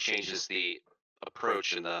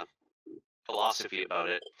approach and the philosophy about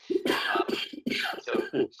it. So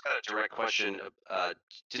just got a direct question.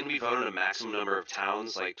 Didn't we vote on a maximum number of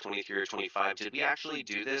towns, like 23 or 25? Did we actually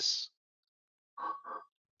do this?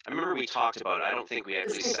 I remember we talked about it. I don't think we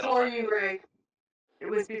actually settled. Before you, Ray. It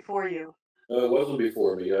was before you. It wasn't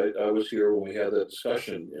before me. I was here when we had that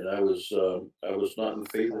discussion, and I was not in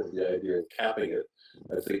favor of the idea of capping it.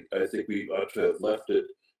 I think we ought to have left it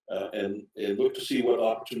and look to see what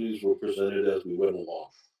opportunities were presented as we went along.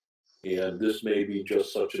 And this may be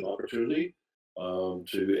just such an opportunity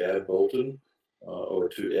to add Bolton or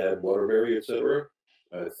to add Waterbury, et cetera.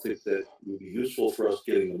 I think that would be useful for us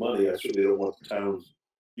getting the money. I certainly don't want the towns.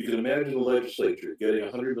 You can imagine the legislature getting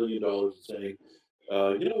 $100 million and saying,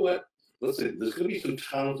 you know what? Let's say there's going to be some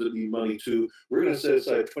towns that need money too. We're going to set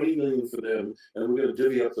aside $20 million for them, and we're going to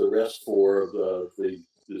divvy up the rest for the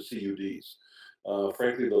CUDs.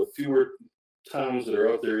 Frankly, the fewer towns that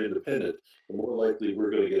are out there independent, the more likely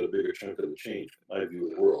we're going to get a bigger chunk of the change, in my view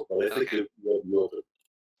of the world. But I think it will be open.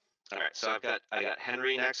 All right, so I got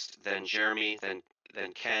Henry next, then Jeremy, then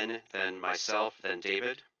Ken, then myself, then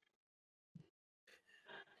David.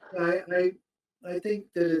 I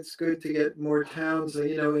think that it's good to get more towns.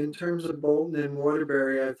 You know, in terms of Bolton and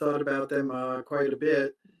Waterbury, I've thought about them quite a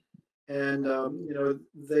bit, and you know,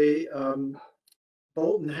 they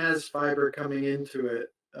Bolton has fiber coming into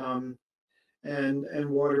it, and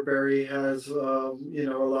Waterbury has you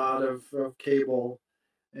know, a lot of cable,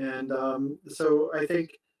 and so I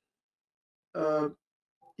think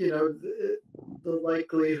you know, the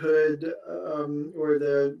likelihood or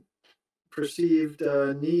the perceived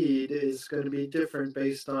need is going to be different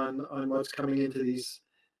based on what's coming into these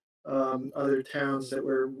other towns that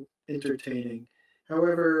we're entertaining.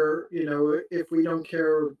 However, you know, if we don't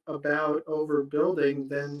care about overbuilding,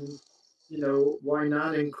 then, you know, why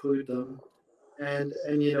not include them? And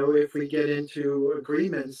you know, if we get into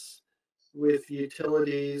agreements with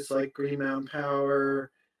utilities like Green Mountain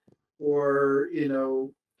Power, or you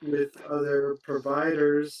know, with other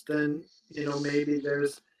providers, then you know, maybe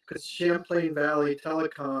there's, because Champlain Valley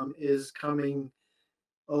Telecom is coming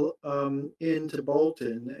into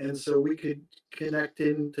Bolton, and so we could connect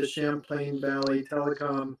into Champlain Valley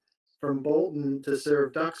Telecom from Bolton to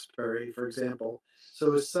serve Duxbury, for example.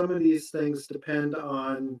 So some of these things depend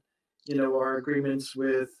on, you know, our agreements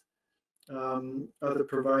with other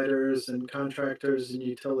providers and contractors and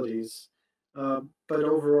utilities. But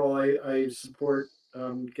overall, I support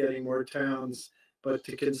getting more towns, but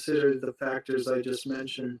to consider the factors I just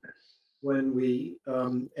mentioned when we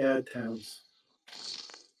add towns.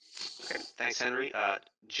 Okay, thanks, Henry.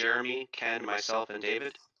 Jeremy, Ken, myself, and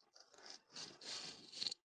David.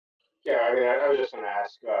 Yeah, I mean, I was just going to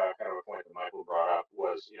ask kind of a point that Michael brought up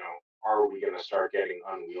was, you know, are we going to start getting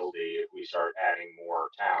unwieldy if we start adding more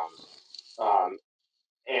towns?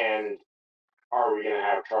 And are we going to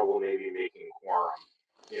have trouble maybe making quorum?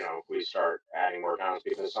 You know, if we start adding more towns,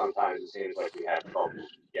 because sometimes it seems like we have trouble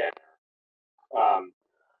getting there.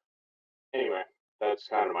 Anyway, that's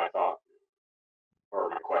kind of my thought, or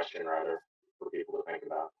my question rather, for people to think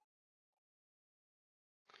about.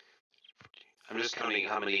 I'm just counting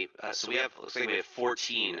how many. So we have, looks like we have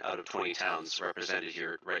 14 out of 20 towns represented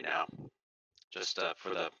here right now. Just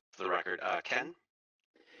for the record, Ken.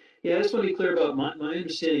 Yeah, I just want to be clear about my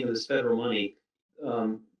understanding of this federal money.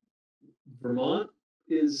 Vermont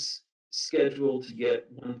is scheduled to get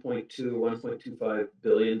 $1.25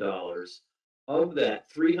 billion. Of that,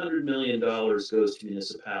 $300 million goes to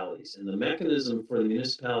municipalities, and the mechanism for the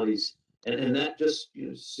municipalities, and that just,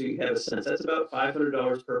 so you have a sense, that's about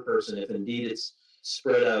 $500 per person, if indeed it's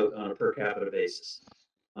spread out on a per capita basis.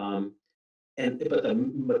 But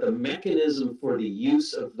the mechanism for the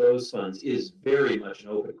use of those funds is very much an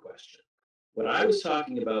open question. What I was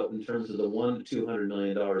talking about in terms of the $100 to $200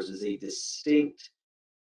 million is a distinct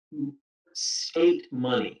state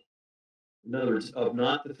money. In other words, of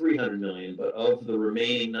not the 300 million, but of the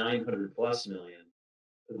remaining 900 plus million.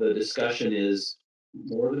 The discussion is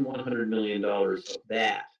more than $100 million of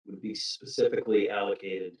that would be specifically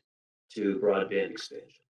allocated to broadband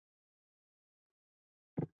expansion.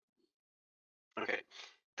 Okay,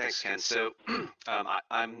 thanks, Ken. So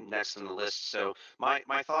I'm next on the list. So my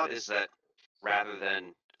thought is that rather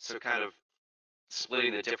than kind of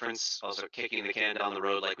splitting the difference, also kicking the can down the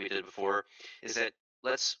road like we did before, is that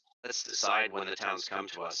let's decide when the towns come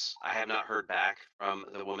to us. I have not heard back from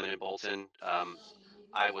the woman in Bolton.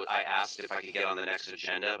 I asked if I could get on the next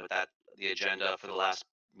agenda, but the agenda for the last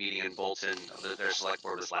meeting in Bolton, their select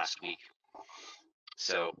board was last week.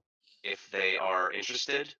 So if they are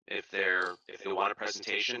interested, if they want a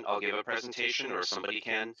presentation, I'll give a presentation, or somebody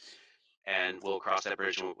can, and we'll cross that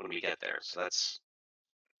bridge when we get there. So that's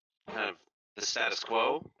kind of the status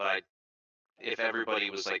quo. But if everybody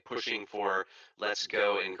was like pushing for, let's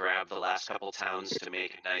go and grab the last couple towns to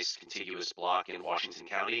make a nice contiguous block in Washington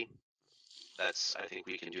County, I think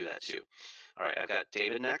we can do that too. All right, I've got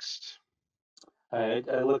David next. I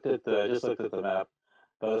just looked at the map.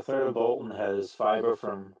 About a third of Bolton has fiber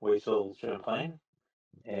from Waitsville Champlain,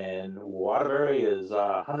 and Waterbury is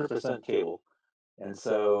 100% cable. And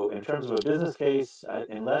so, in terms of a business case,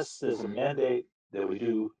 unless there's a mandate that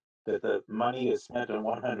the money is spent on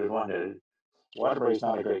 100, Waterbury is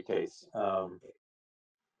not a great case.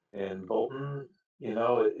 In Bolton,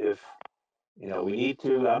 if we need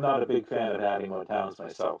to, I'm not a big fan of adding more towns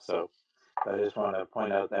myself. So I just want to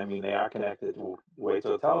point out, I mean, they are connected to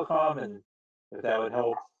Waitsville Telecom, and if that would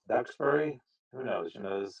help Duxbury, who knows?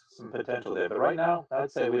 There's some potential there. But right now, I'd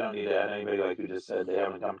say we don't need to add anybody, like you just said. They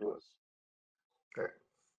haven't come to us. Great.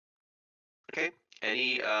 Okay.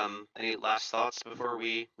 Any last thoughts before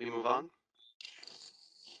we move on?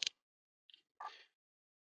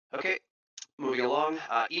 Okay. Moving along.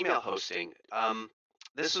 Email hosting.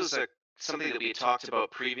 This was something that we talked about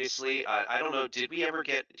previously. I don't know. Do we have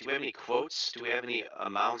any quotes? Do we have any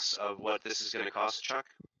amounts of what this is going to cost, Chuck?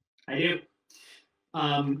 I do.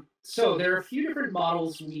 So there are a few different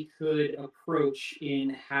models we could approach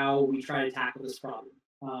in how we try to tackle this problem.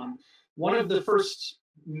 One of the first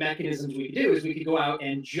mechanisms we could do is we could go out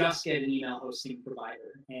and just get an email hosting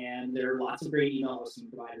provider. And there are lots of great email hosting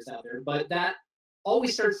providers out there, but that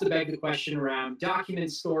always starts to beg the question around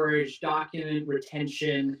document storage, document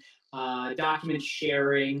retention, document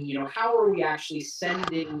sharing. How are we actually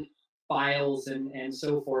sending files and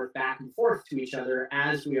so forth back and forth to each other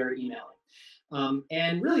as we are emailing?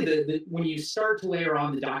 And really, when you start to layer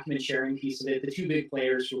on the document sharing piece of it, the two big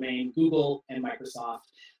players remain Google and Microsoft.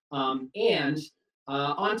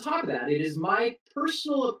 On top of that, it is my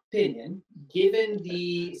personal opinion, given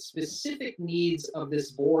the specific needs of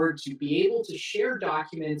this board to be able to share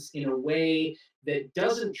documents in a way that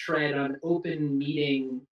doesn't tread on open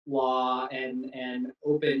meeting law and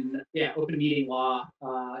open meeting law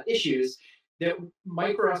issues, that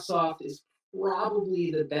Microsoft is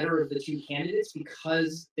probably the better of the two candidates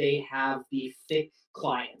because they have the thick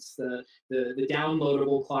clients, the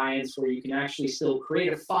downloadable clients where you can actually still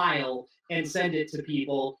create a file and send it to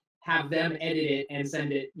people, have them edit it and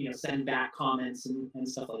send it, send back comments and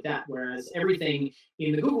stuff like that. Whereas everything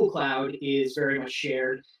in the Google Cloud is very much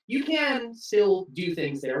shared. You can still do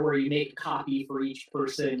things there where you make a copy for each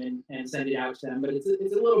person and send it out to them, but it's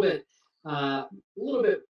a little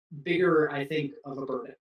bit bigger, I think, of a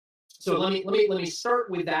burden. So let me start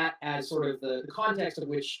with that as sort of the context of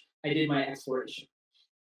which I did my exploration.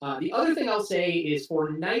 The other thing I'll say is for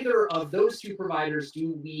neither of those two providers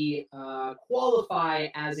do we qualify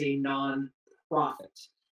as a non-profit.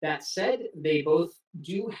 That said, they both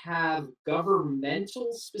do have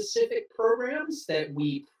governmental specific programs that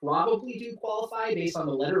we probably do qualify based on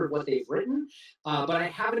the letter of what they've written, but I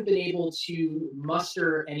haven't been able to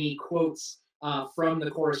muster any quotes from the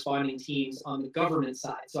corresponding teams on the government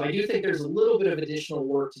side. So I do think there's a little bit of additional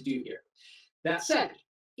work to do here. That said,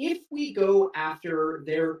 if we go after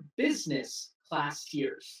their business class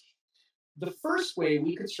tiers, the first way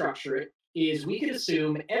we could structure it is we could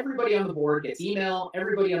assume everybody on the board gets email,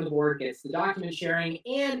 everybody on the board gets the document sharing,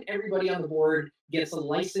 and everybody on the board gets a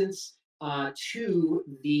license to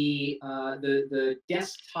the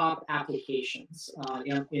desktop applications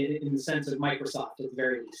in the sense of Microsoft at the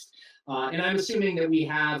very least. And I'm assuming that we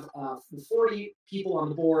have 40 people on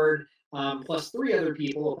the board, plus 3 other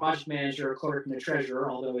people, a project manager, a clerk, and a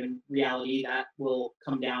treasurer, although in reality that will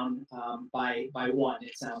come down by 1,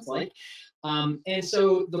 it sounds like. And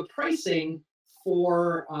so the pricing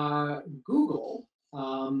for Google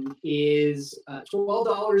is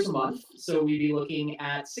 $12 a month. So we'd be looking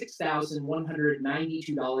at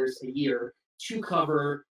 $6,192 a year to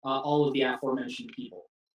cover all of the aforementioned people.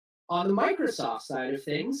 On the Microsoft side of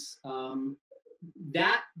things,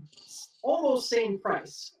 that almost same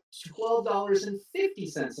price,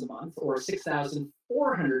 $12.50 a month, or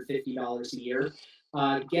 $6,450 a year,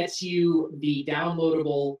 gets you the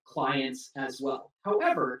downloadable clients as well.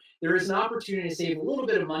 However, there is an opportunity to save a little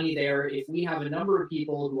bit of money there if we have a number of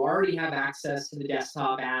people who already have access to the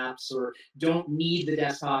desktop apps or don't need the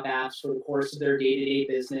desktop apps for the course of their day-to-day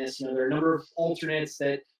business. You know, there are a number of alternates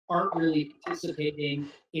that aren't really participating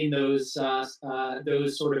in those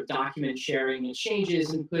sort of document sharing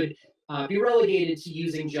exchanges and could be relegated to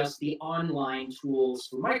using just the online tools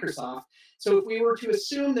for Microsoft. So if we were to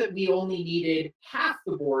assume that we only needed half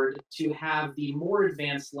the board to have the more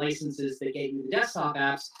advanced licenses that get you the desktop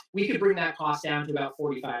apps, we could bring that cost down to about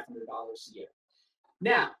 $4,500 a year.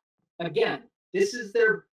 Now, again, this is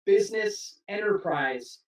their business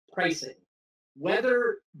enterprise pricing.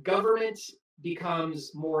 Whether government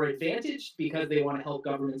becomes more advantaged because they want to help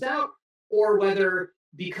governments out, or whether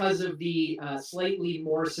because of the slightly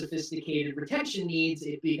more sophisticated retention needs,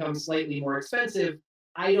 it becomes slightly more expensive.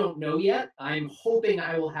 I don't know yet. I'm hoping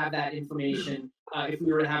I will have that information if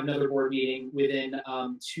we were to have another board meeting within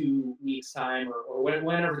 2 weeks' time or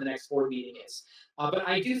whenever the next board meeting is. But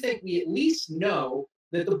I do think we at least know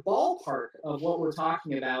that the ballpark of what we're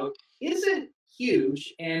talking about isn't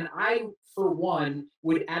huge, and I, for one,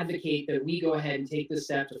 would advocate that we go ahead and take this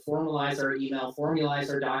step to formalize our email, formalize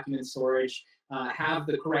our document storage, have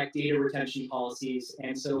the correct data retention policies,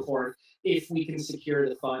 and so forth, if we can secure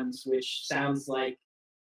the funds, which sounds like,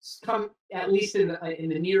 at least in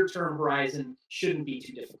the near-term horizon, shouldn't be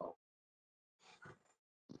too difficult.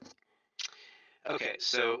 Okay,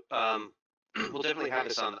 so we'll definitely have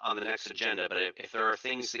this on the next agenda. But if there are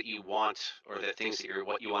things that you want, or the things that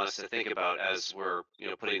what you want us to think about as we're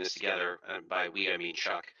putting this together, and by we I mean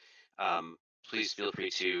Chuck, please feel free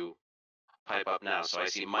to pipe up now. So I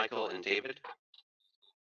see Michael and David.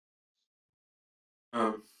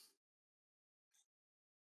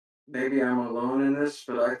 Maybe I'm alone in this,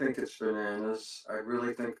 but I think it's bananas. I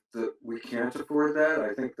really think that we can't afford that.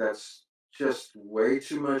 I think that's just way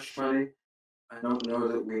too much money. I don't know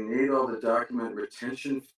that we need all the document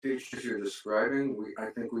retention features you're describing.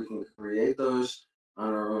 I think we can create those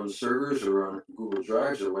on our own servers or on Google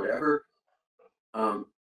Drives or whatever. Cloud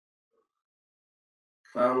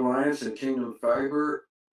Alliance and Kingdom Fiber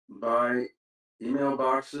buy email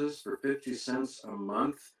boxes for 50 cents a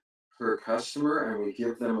month per customer, and we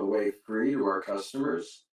give them away free to our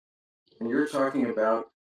customers. And you're talking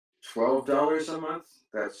about $12 a month?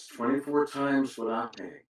 That's 24 times what I'm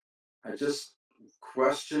paying. I just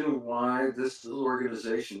question why this little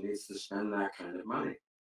organization needs to spend that kind of money.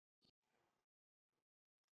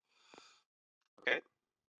 Okay.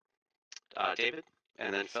 David,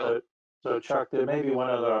 and then Phil. So Chuck, there may be one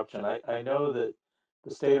other option. I know that the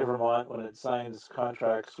state of Vermont, when it signs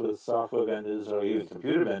contracts with software vendors or even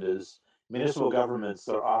computer vendors, municipal governments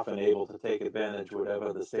are often able to take advantage of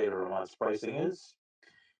whatever the state of Vermont's pricing is.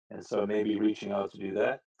 And so maybe reaching out to do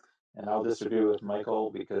that. And I'll disagree with Michael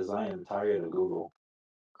because I am tired of Google.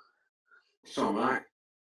 So am I.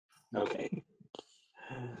 Okay.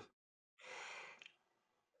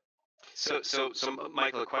 So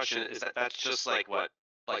Michael, the question is that's just like what?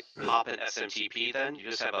 Like pop and SMTP then? You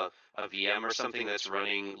just have a VM or something that's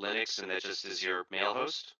running Linux and that just is your mail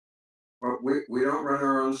host? Well, we don't run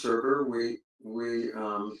our own server.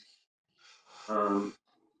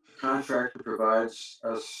 Contractor provides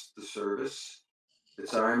us the service.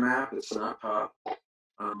 It's IMAP. It's not POP.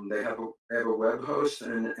 They have a web host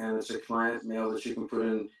and it's a client mail that you can put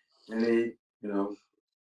in any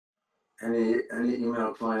any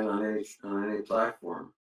email client on any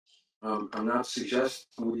platform. I'm not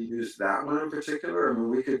suggesting we use that one in particular. I mean,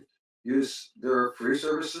 we could use, there are free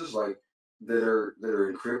services like that are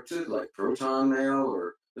encrypted, like Proton Mail,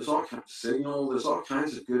 or there's all kinds of Signal. There's all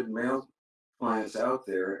kinds of good mail clients out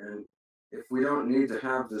there, and if we don't need to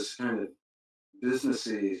have this kind of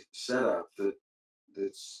businessy setup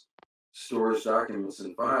that stores documents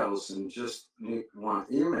and files, and just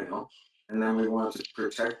want email, and then we want to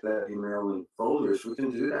protect that email in folders, we can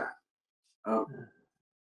do that.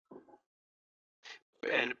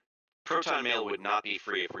 And Proton Mail would not be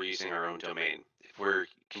free if we're using our own domain. If we're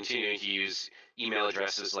continuing to use email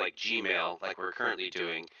addresses like Gmail, like we're currently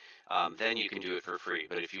doing, then you can do it for free.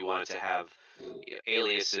 But if you wanted to have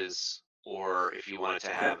aliases, or if you wanted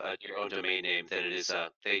to have your own domain name, then it is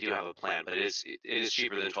they do have a plan, but it is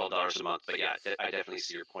cheaper than $12 a month. But yeah, I definitely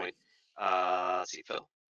see your point. Let's see, Phil.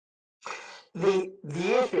 The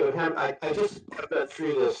issue, and I just have been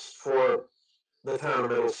through this for the town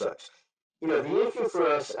of Middlesex. You know, the issue for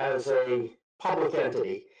us as a public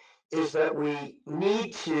entity is that we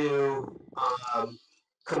need to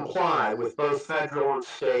comply with both federal and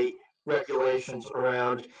state regulations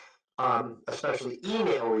around especially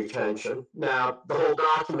email retention. Now, the whole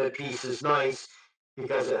document piece is nice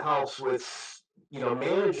because it helps with, you know,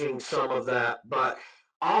 managing some of that, but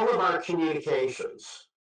all of our communications,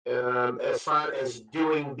 as far as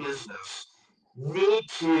doing business, need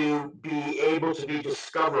to be able to be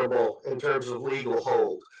discoverable in terms of legal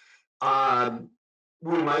hold.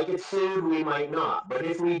 We might get sued, we might not, but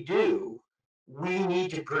if we do, we need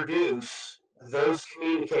to produce those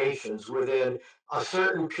communications within a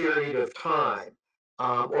certain period of time,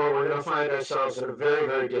 or we're going to find ourselves in a very,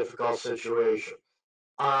 very difficult situation.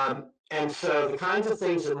 And so the kinds of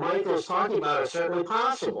things that Michael is talking about are certainly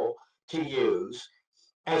possible to use,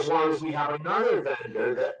 as long as we have another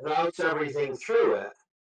vendor that routes everything through it,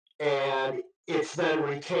 and it's then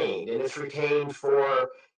retained, and it's retained for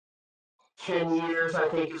 10 years, I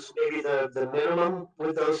think, is maybe the minimum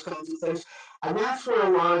with those kinds of things. And that's where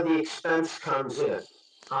a lot of the expense comes in.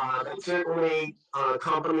 And certainly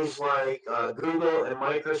companies like Google and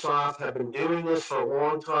Microsoft have been doing this for a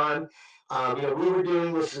long time. You know, we were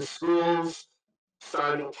doing this in schools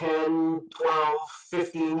starting 10, 12,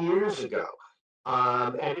 15 years ago.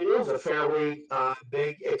 And it is a fairly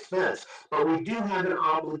big expense, but we do have an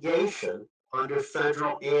obligation under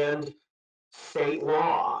federal and state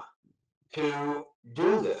law to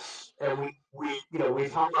do this, and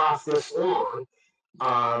we've held off this long,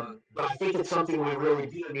 but I think it's something we really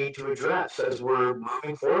do need to address as we're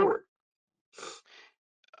moving forward.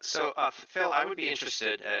 So, Phil, I would be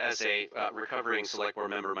interested as a recovering select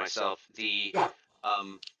board member myself. The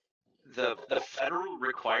federal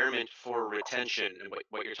requirement for retention and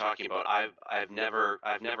what you're talking about, I've never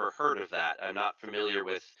heard of that. I'm not familiar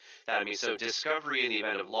with that. I mean, so discovery in the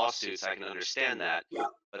event of lawsuits, I can understand that. Yeah.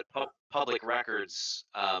 But public records,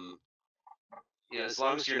 you know, as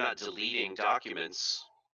long as you're not deleting documents,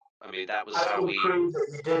 I mean, that was how we prove that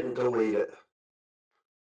you didn't delete it.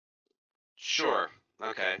 Sure.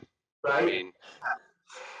 Okay. Right. I mean,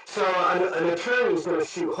 so an attorney is going to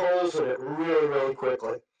shoot holes in it really, really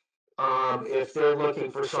quickly. If they're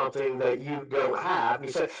looking for something that you don't have,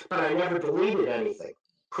 you say, but I never deleted anything.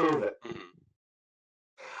 Prove it. mm-hmm.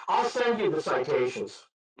 I'll send you the citations.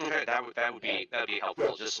 Okay, that would be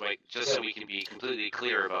helpful. Just so we can be completely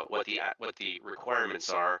clear about what the requirements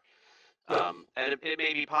are. And it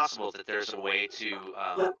may be possible that there's a way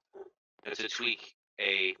to tweak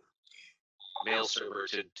a mail server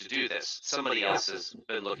to do this. Somebody else has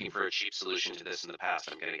been looking for a cheap solution to this in the past,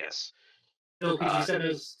 I'm going to guess. Bill, could you send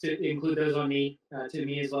those to include those on me to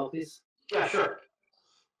me as well, please? Yeah, sure.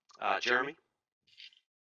 Jeremy?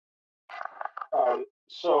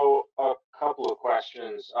 So a couple of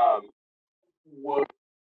questions. Would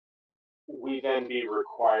we then be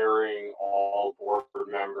requiring all board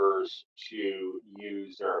members to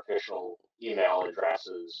use their official email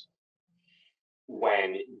addresses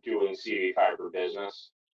when doing CVF for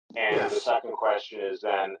business? And Yes. The second question is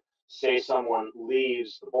then, say someone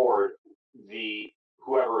leaves the board,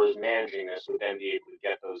 whoever is managing this would then be able to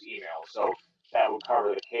get those emails. So that would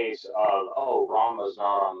cover the case of, oh, Rama's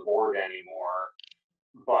not on the board anymore,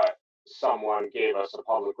 but someone gave us a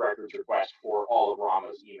public records request for all of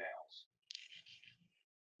Rama's emails.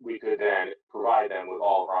 We could then provide them with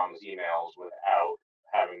all of Rama's emails without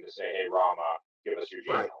having to say, hey, Rama, give us your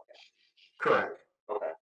Gmail Right. again. Correct.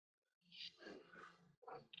 Okay.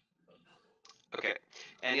 Okay.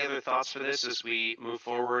 Any other thoughts for this as we move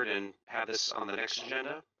forward and have this on the next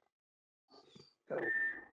agenda?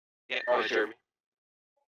 Yeah, go ahead, Jeremy.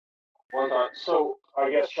 One thought. So I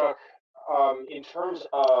guess, Chuck, in terms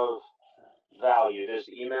of value, there's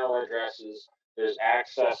email addresses, there's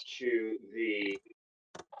access to the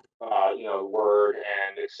Word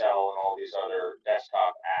and Excel and all these other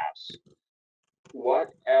desktop apps.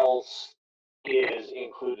 What else is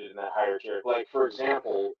included in that higher tier? Like, for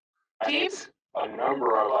example, I think a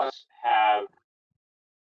number of us have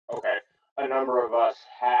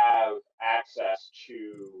access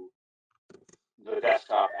to the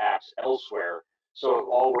desktop apps elsewhere. So if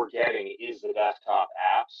all we're getting is the desktop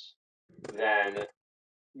apps, then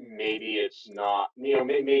maybe it's not,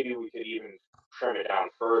 maybe we could even trim it down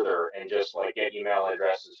further and just like get email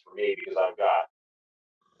addresses for me because I've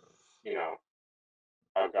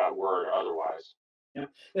got Word otherwise. Yeah,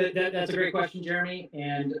 that's a great question, Jeremy.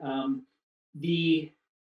 And the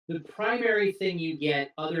primary thing you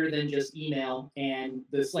get, other than just email and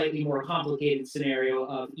the slightly more complicated scenario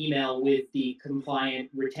of email with the compliant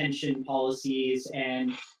retention policies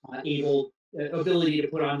and ability to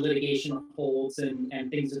put on litigation holds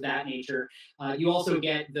and things of that nature, you also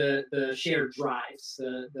get the shared drives,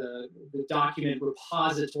 the document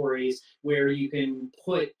repositories where you can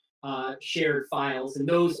put shared files, and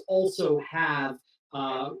those also have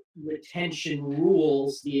retention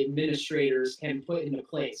rules the administrators can put into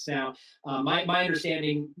place. Now, my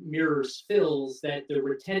understanding mirrors Phil's that the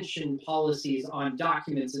retention policies on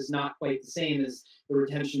documents is not quite the same as the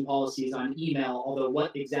retention policies on email, although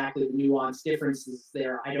what exactly the nuanced difference is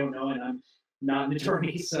there, I don't know, and I'm not an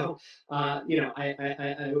attorney, so I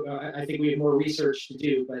think we have more research to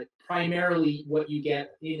do, but primarily what you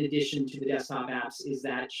get in addition to the desktop apps is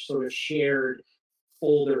that sort of shared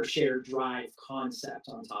folder, shared drive concept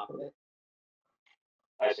on top of it.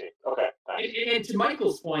 I see. Okay. Thanks. And to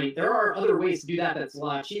Michael's point, there are other ways to do that that's a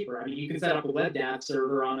lot cheaper. I mean, you can set up a WebDAV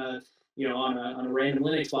server on a on a random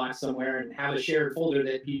Linux box somewhere and have a shared folder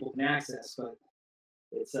that people can access, but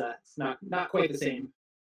it's not quite the same.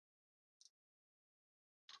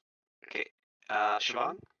 Okay,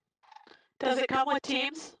 Siobhan? Does it come with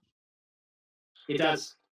Teams? It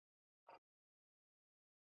does.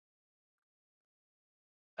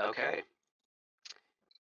 Okay.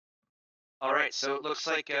 All right, so it looks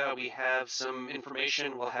like we have some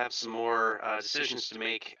information. We'll have some more decisions to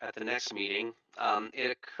make at the next meeting.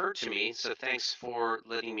 It occurred to me, so thanks for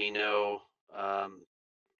letting me know,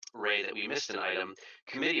 Ray, that we missed an item.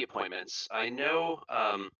 Committee appointments. I know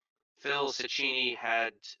Phil Ciccini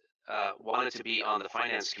had wanted to be on the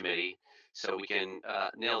Finance Committee, so we can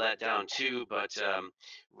nail that down too. But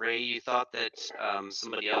Ray, you thought that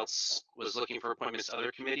somebody else was looking for appointments to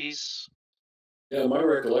other committees? Yeah, my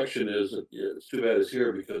recollection is that it's too bad it's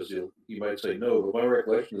here because he might say no. But my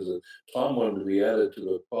recollection is that Tom wanted to be added to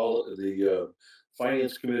the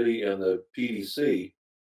Finance Committee and the PDC,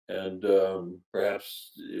 and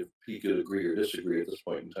perhaps if he could agree or disagree at this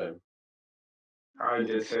point in time. I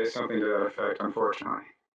did say something to that effect, unfortunately.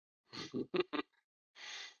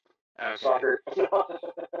 Okay. Soccer.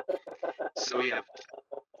 So we have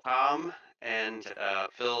Tom and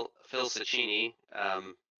Phil Ciccini,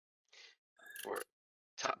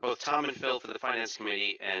 both Tom and Phil for the Finance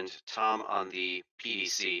Committee and Tom on the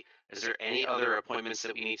PDC. Is there any other appointments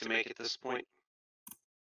that we need to make at this point?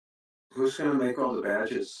 Who's going to make all the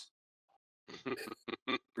badges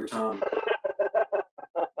for Tom?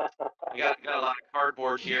 We got a lot of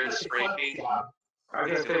cardboard here and spray paint. I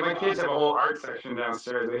was gonna say my kids have a whole art section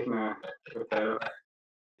downstairs. They can put that up.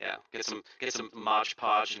 Yeah, get some Mod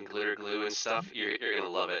Podge and glitter glue and stuff. You're gonna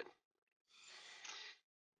love it.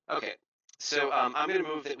 Okay, so I'm gonna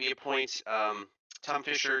move that we appoint Tom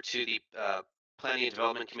Fisher to the Planning and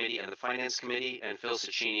Development Committee and the Finance Committee, and Phil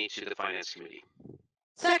Ciccini to the Finance Committee.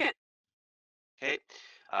 Second. Okay,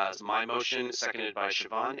 it's my motion, seconded by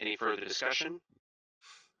Siobhan. Any further discussion?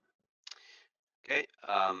 Okay,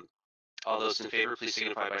 all those in favor, please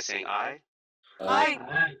signify by saying aye. Aye.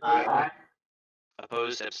 Aye.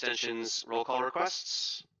 Opposed, abstentions, roll call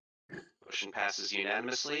requests. Motion passes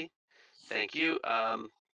unanimously. Thank you.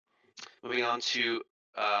 Moving on to,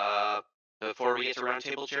 before we get to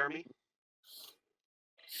roundtable, Jeremy?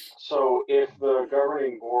 So if the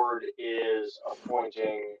governing board is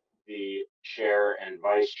appointing the chair and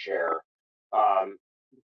vice chair,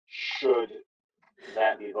 should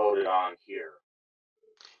that be voted on here?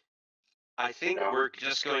 I think we're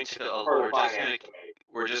just going to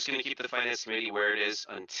we're just going to keep the Finance Committee where it is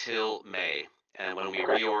until May, and when we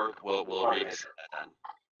reorg, we'll revisit that then.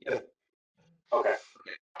 Yeah. Okay.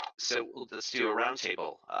 So let's do a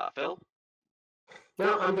roundtable. Phil?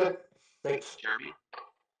 No, I'm good. Thanks. Jeremy?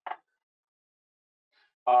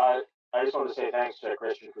 I just want to say thanks to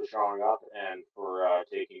Christian for showing up and for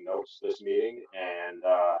taking notes this meeting, and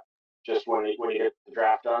just when you get the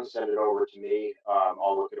draft done, send it over to me.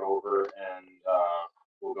 I'll look it over and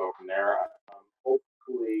we'll go from there.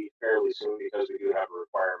 Hopefully fairly soon, because we do have a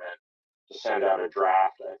requirement to send out a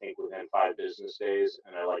draft, I think within 5 business days,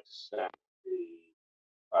 and I like to send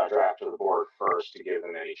the draft to the board first to give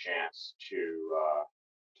them any chance to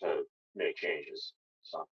make changes.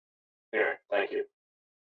 So anyway, thank you.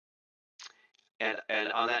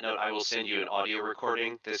 And on that note, I will send you an audio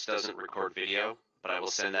recording. This doesn't record video, but I will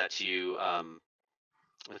send that to you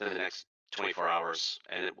within the next 24 hours.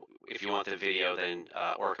 And if you want the video, then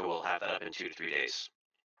Orca will have that up in 2 to 3 days.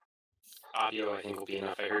 Audio, I think, will be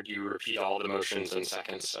enough. I heard you repeat all the motions in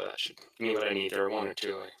seconds, so that should give me what I need. There are 1 or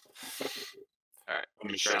 2. All right, I'm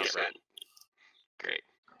just trying to get ready. Great.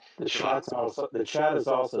 The chat is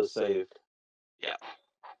also saved. Yeah.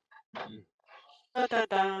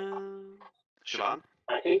 Siobhan?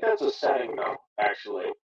 I think that's a setting, though, actually.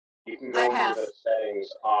 You can go into the settings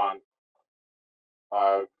on,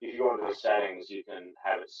 if you go into the settings, you can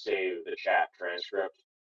have it save the chat transcript.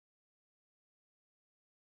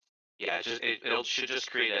 Yeah, it should just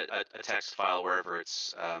create a text file wherever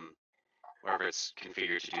it's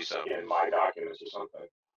configured to do so. In My Documents or something.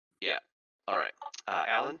 Yeah. All right.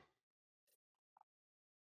 Alan?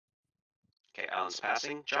 Okay, Alan's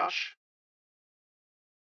passing. Josh?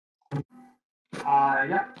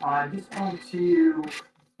 Yeah, I just wanted to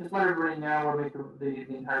just let everybody know, or make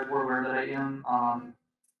the entire board aware that I am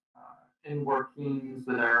in workings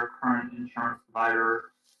with our current insurance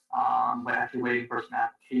provider, but actually waiting for some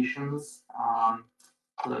applications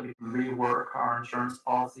so that we can rework our insurance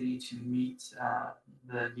policy to meet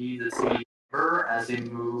the needs of CVF as they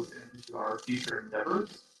move into our future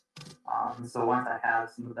endeavors. So once I have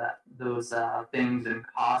some of those things and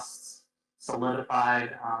costs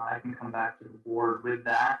solidified, I can come back to the board with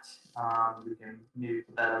that. We can maybe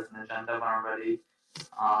put that as an agenda when I'm ready.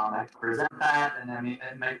 I can present that, and then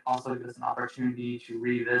it might also give us an opportunity to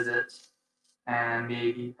revisit and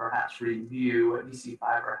maybe perhaps review what DC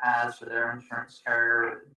Fiber has for their insurance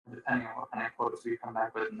carrier, depending on what kind of quotes we come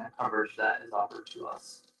back with and the coverage that is offered to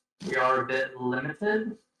us. We are a bit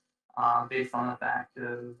limited based on the fact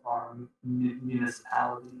of our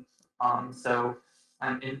municipality. So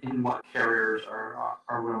in what carriers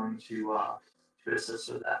are willing to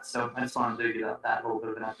assist with that. So I just wanted to give that little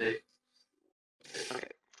bit of an update. Okay.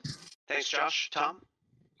 Thanks, Josh. Tom?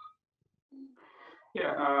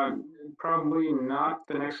 Yeah, probably not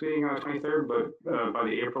the next meeting on the 23rd, but by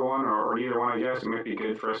the April one or either one, I guess, it might be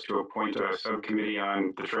good for us to appoint a subcommittee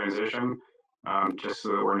on the transition, just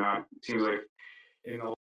so that we're not, it seems like in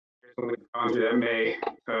the we've gone through that May,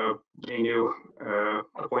 getting new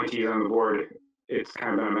appointees on the board, it's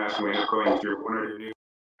kind of been a mess. We end up going through 1 or 2 new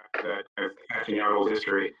hatching out old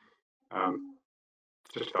history.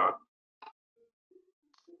 Just a thought.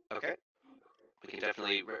 Okay. We can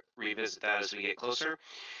definitely revisit that as we get closer.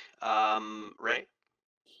 Ray?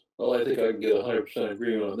 Well, I think I can get 100%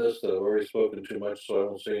 agreement on this, though. I've already spoken too much, so I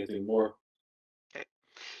won't say anything more. Okay.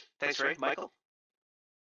 Thanks, Ray. Michael?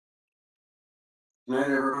 Good night,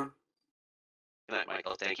 everyone. Good night,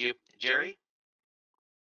 Michael. Thank you. Jerry?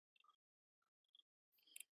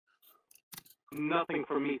 Nothing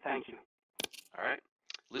from me, thank you. All right.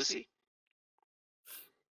 Lucy?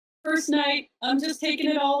 First night, I'm just taking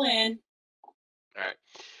it all in. All right.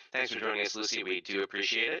 Thanks for joining us, Lucy. We do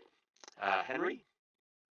appreciate it. Henry?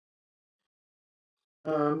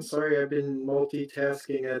 I'm sorry, I've been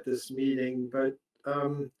multitasking at this meeting, but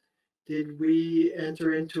did we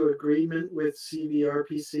enter into agreement with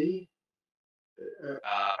CVRPC?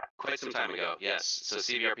 Quite some time ago, yes. So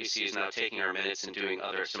CVRPC is now taking our minutes and doing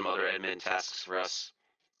some other admin tasks for us.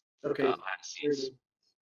 Okay. Behind the scenes.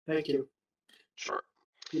 Thank you. Sure.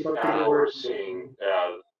 Keep up the Now good we're work. seeing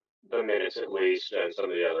the minutes at least and some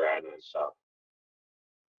of the other admin stuff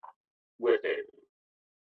with David.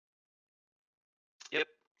 Yep.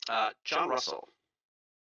 John Russell.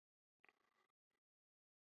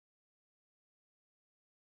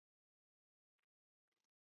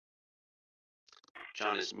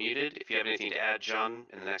 John is muted. If you have anything to add, John,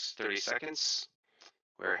 in the next 30 seconds,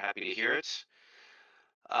 we're happy to hear it.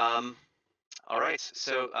 All right.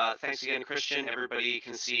 So thanks again, Christian. Everybody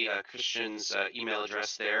can see Christian's email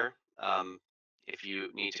address there. If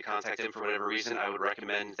you need to contact him for whatever reason, I would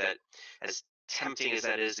recommend that, as tempting as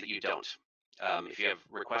that is, that you don't. If you have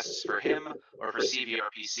requests for him or for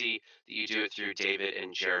CVRPC, that you do it through David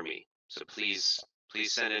and Jeremy. So please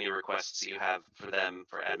send any requests that you have for them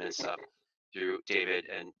for admin stuff through David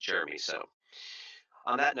and Jeremy. So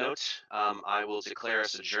on that note, I will declare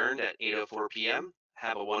us adjourned at 8:04 p.m.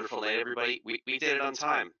 Have a wonderful night, everybody. We did it on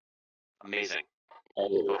time. Amazing.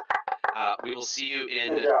 Cool. We will see you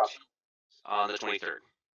in on the 23rd.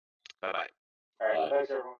 Bye-bye. All right,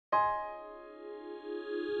 thanks everyone.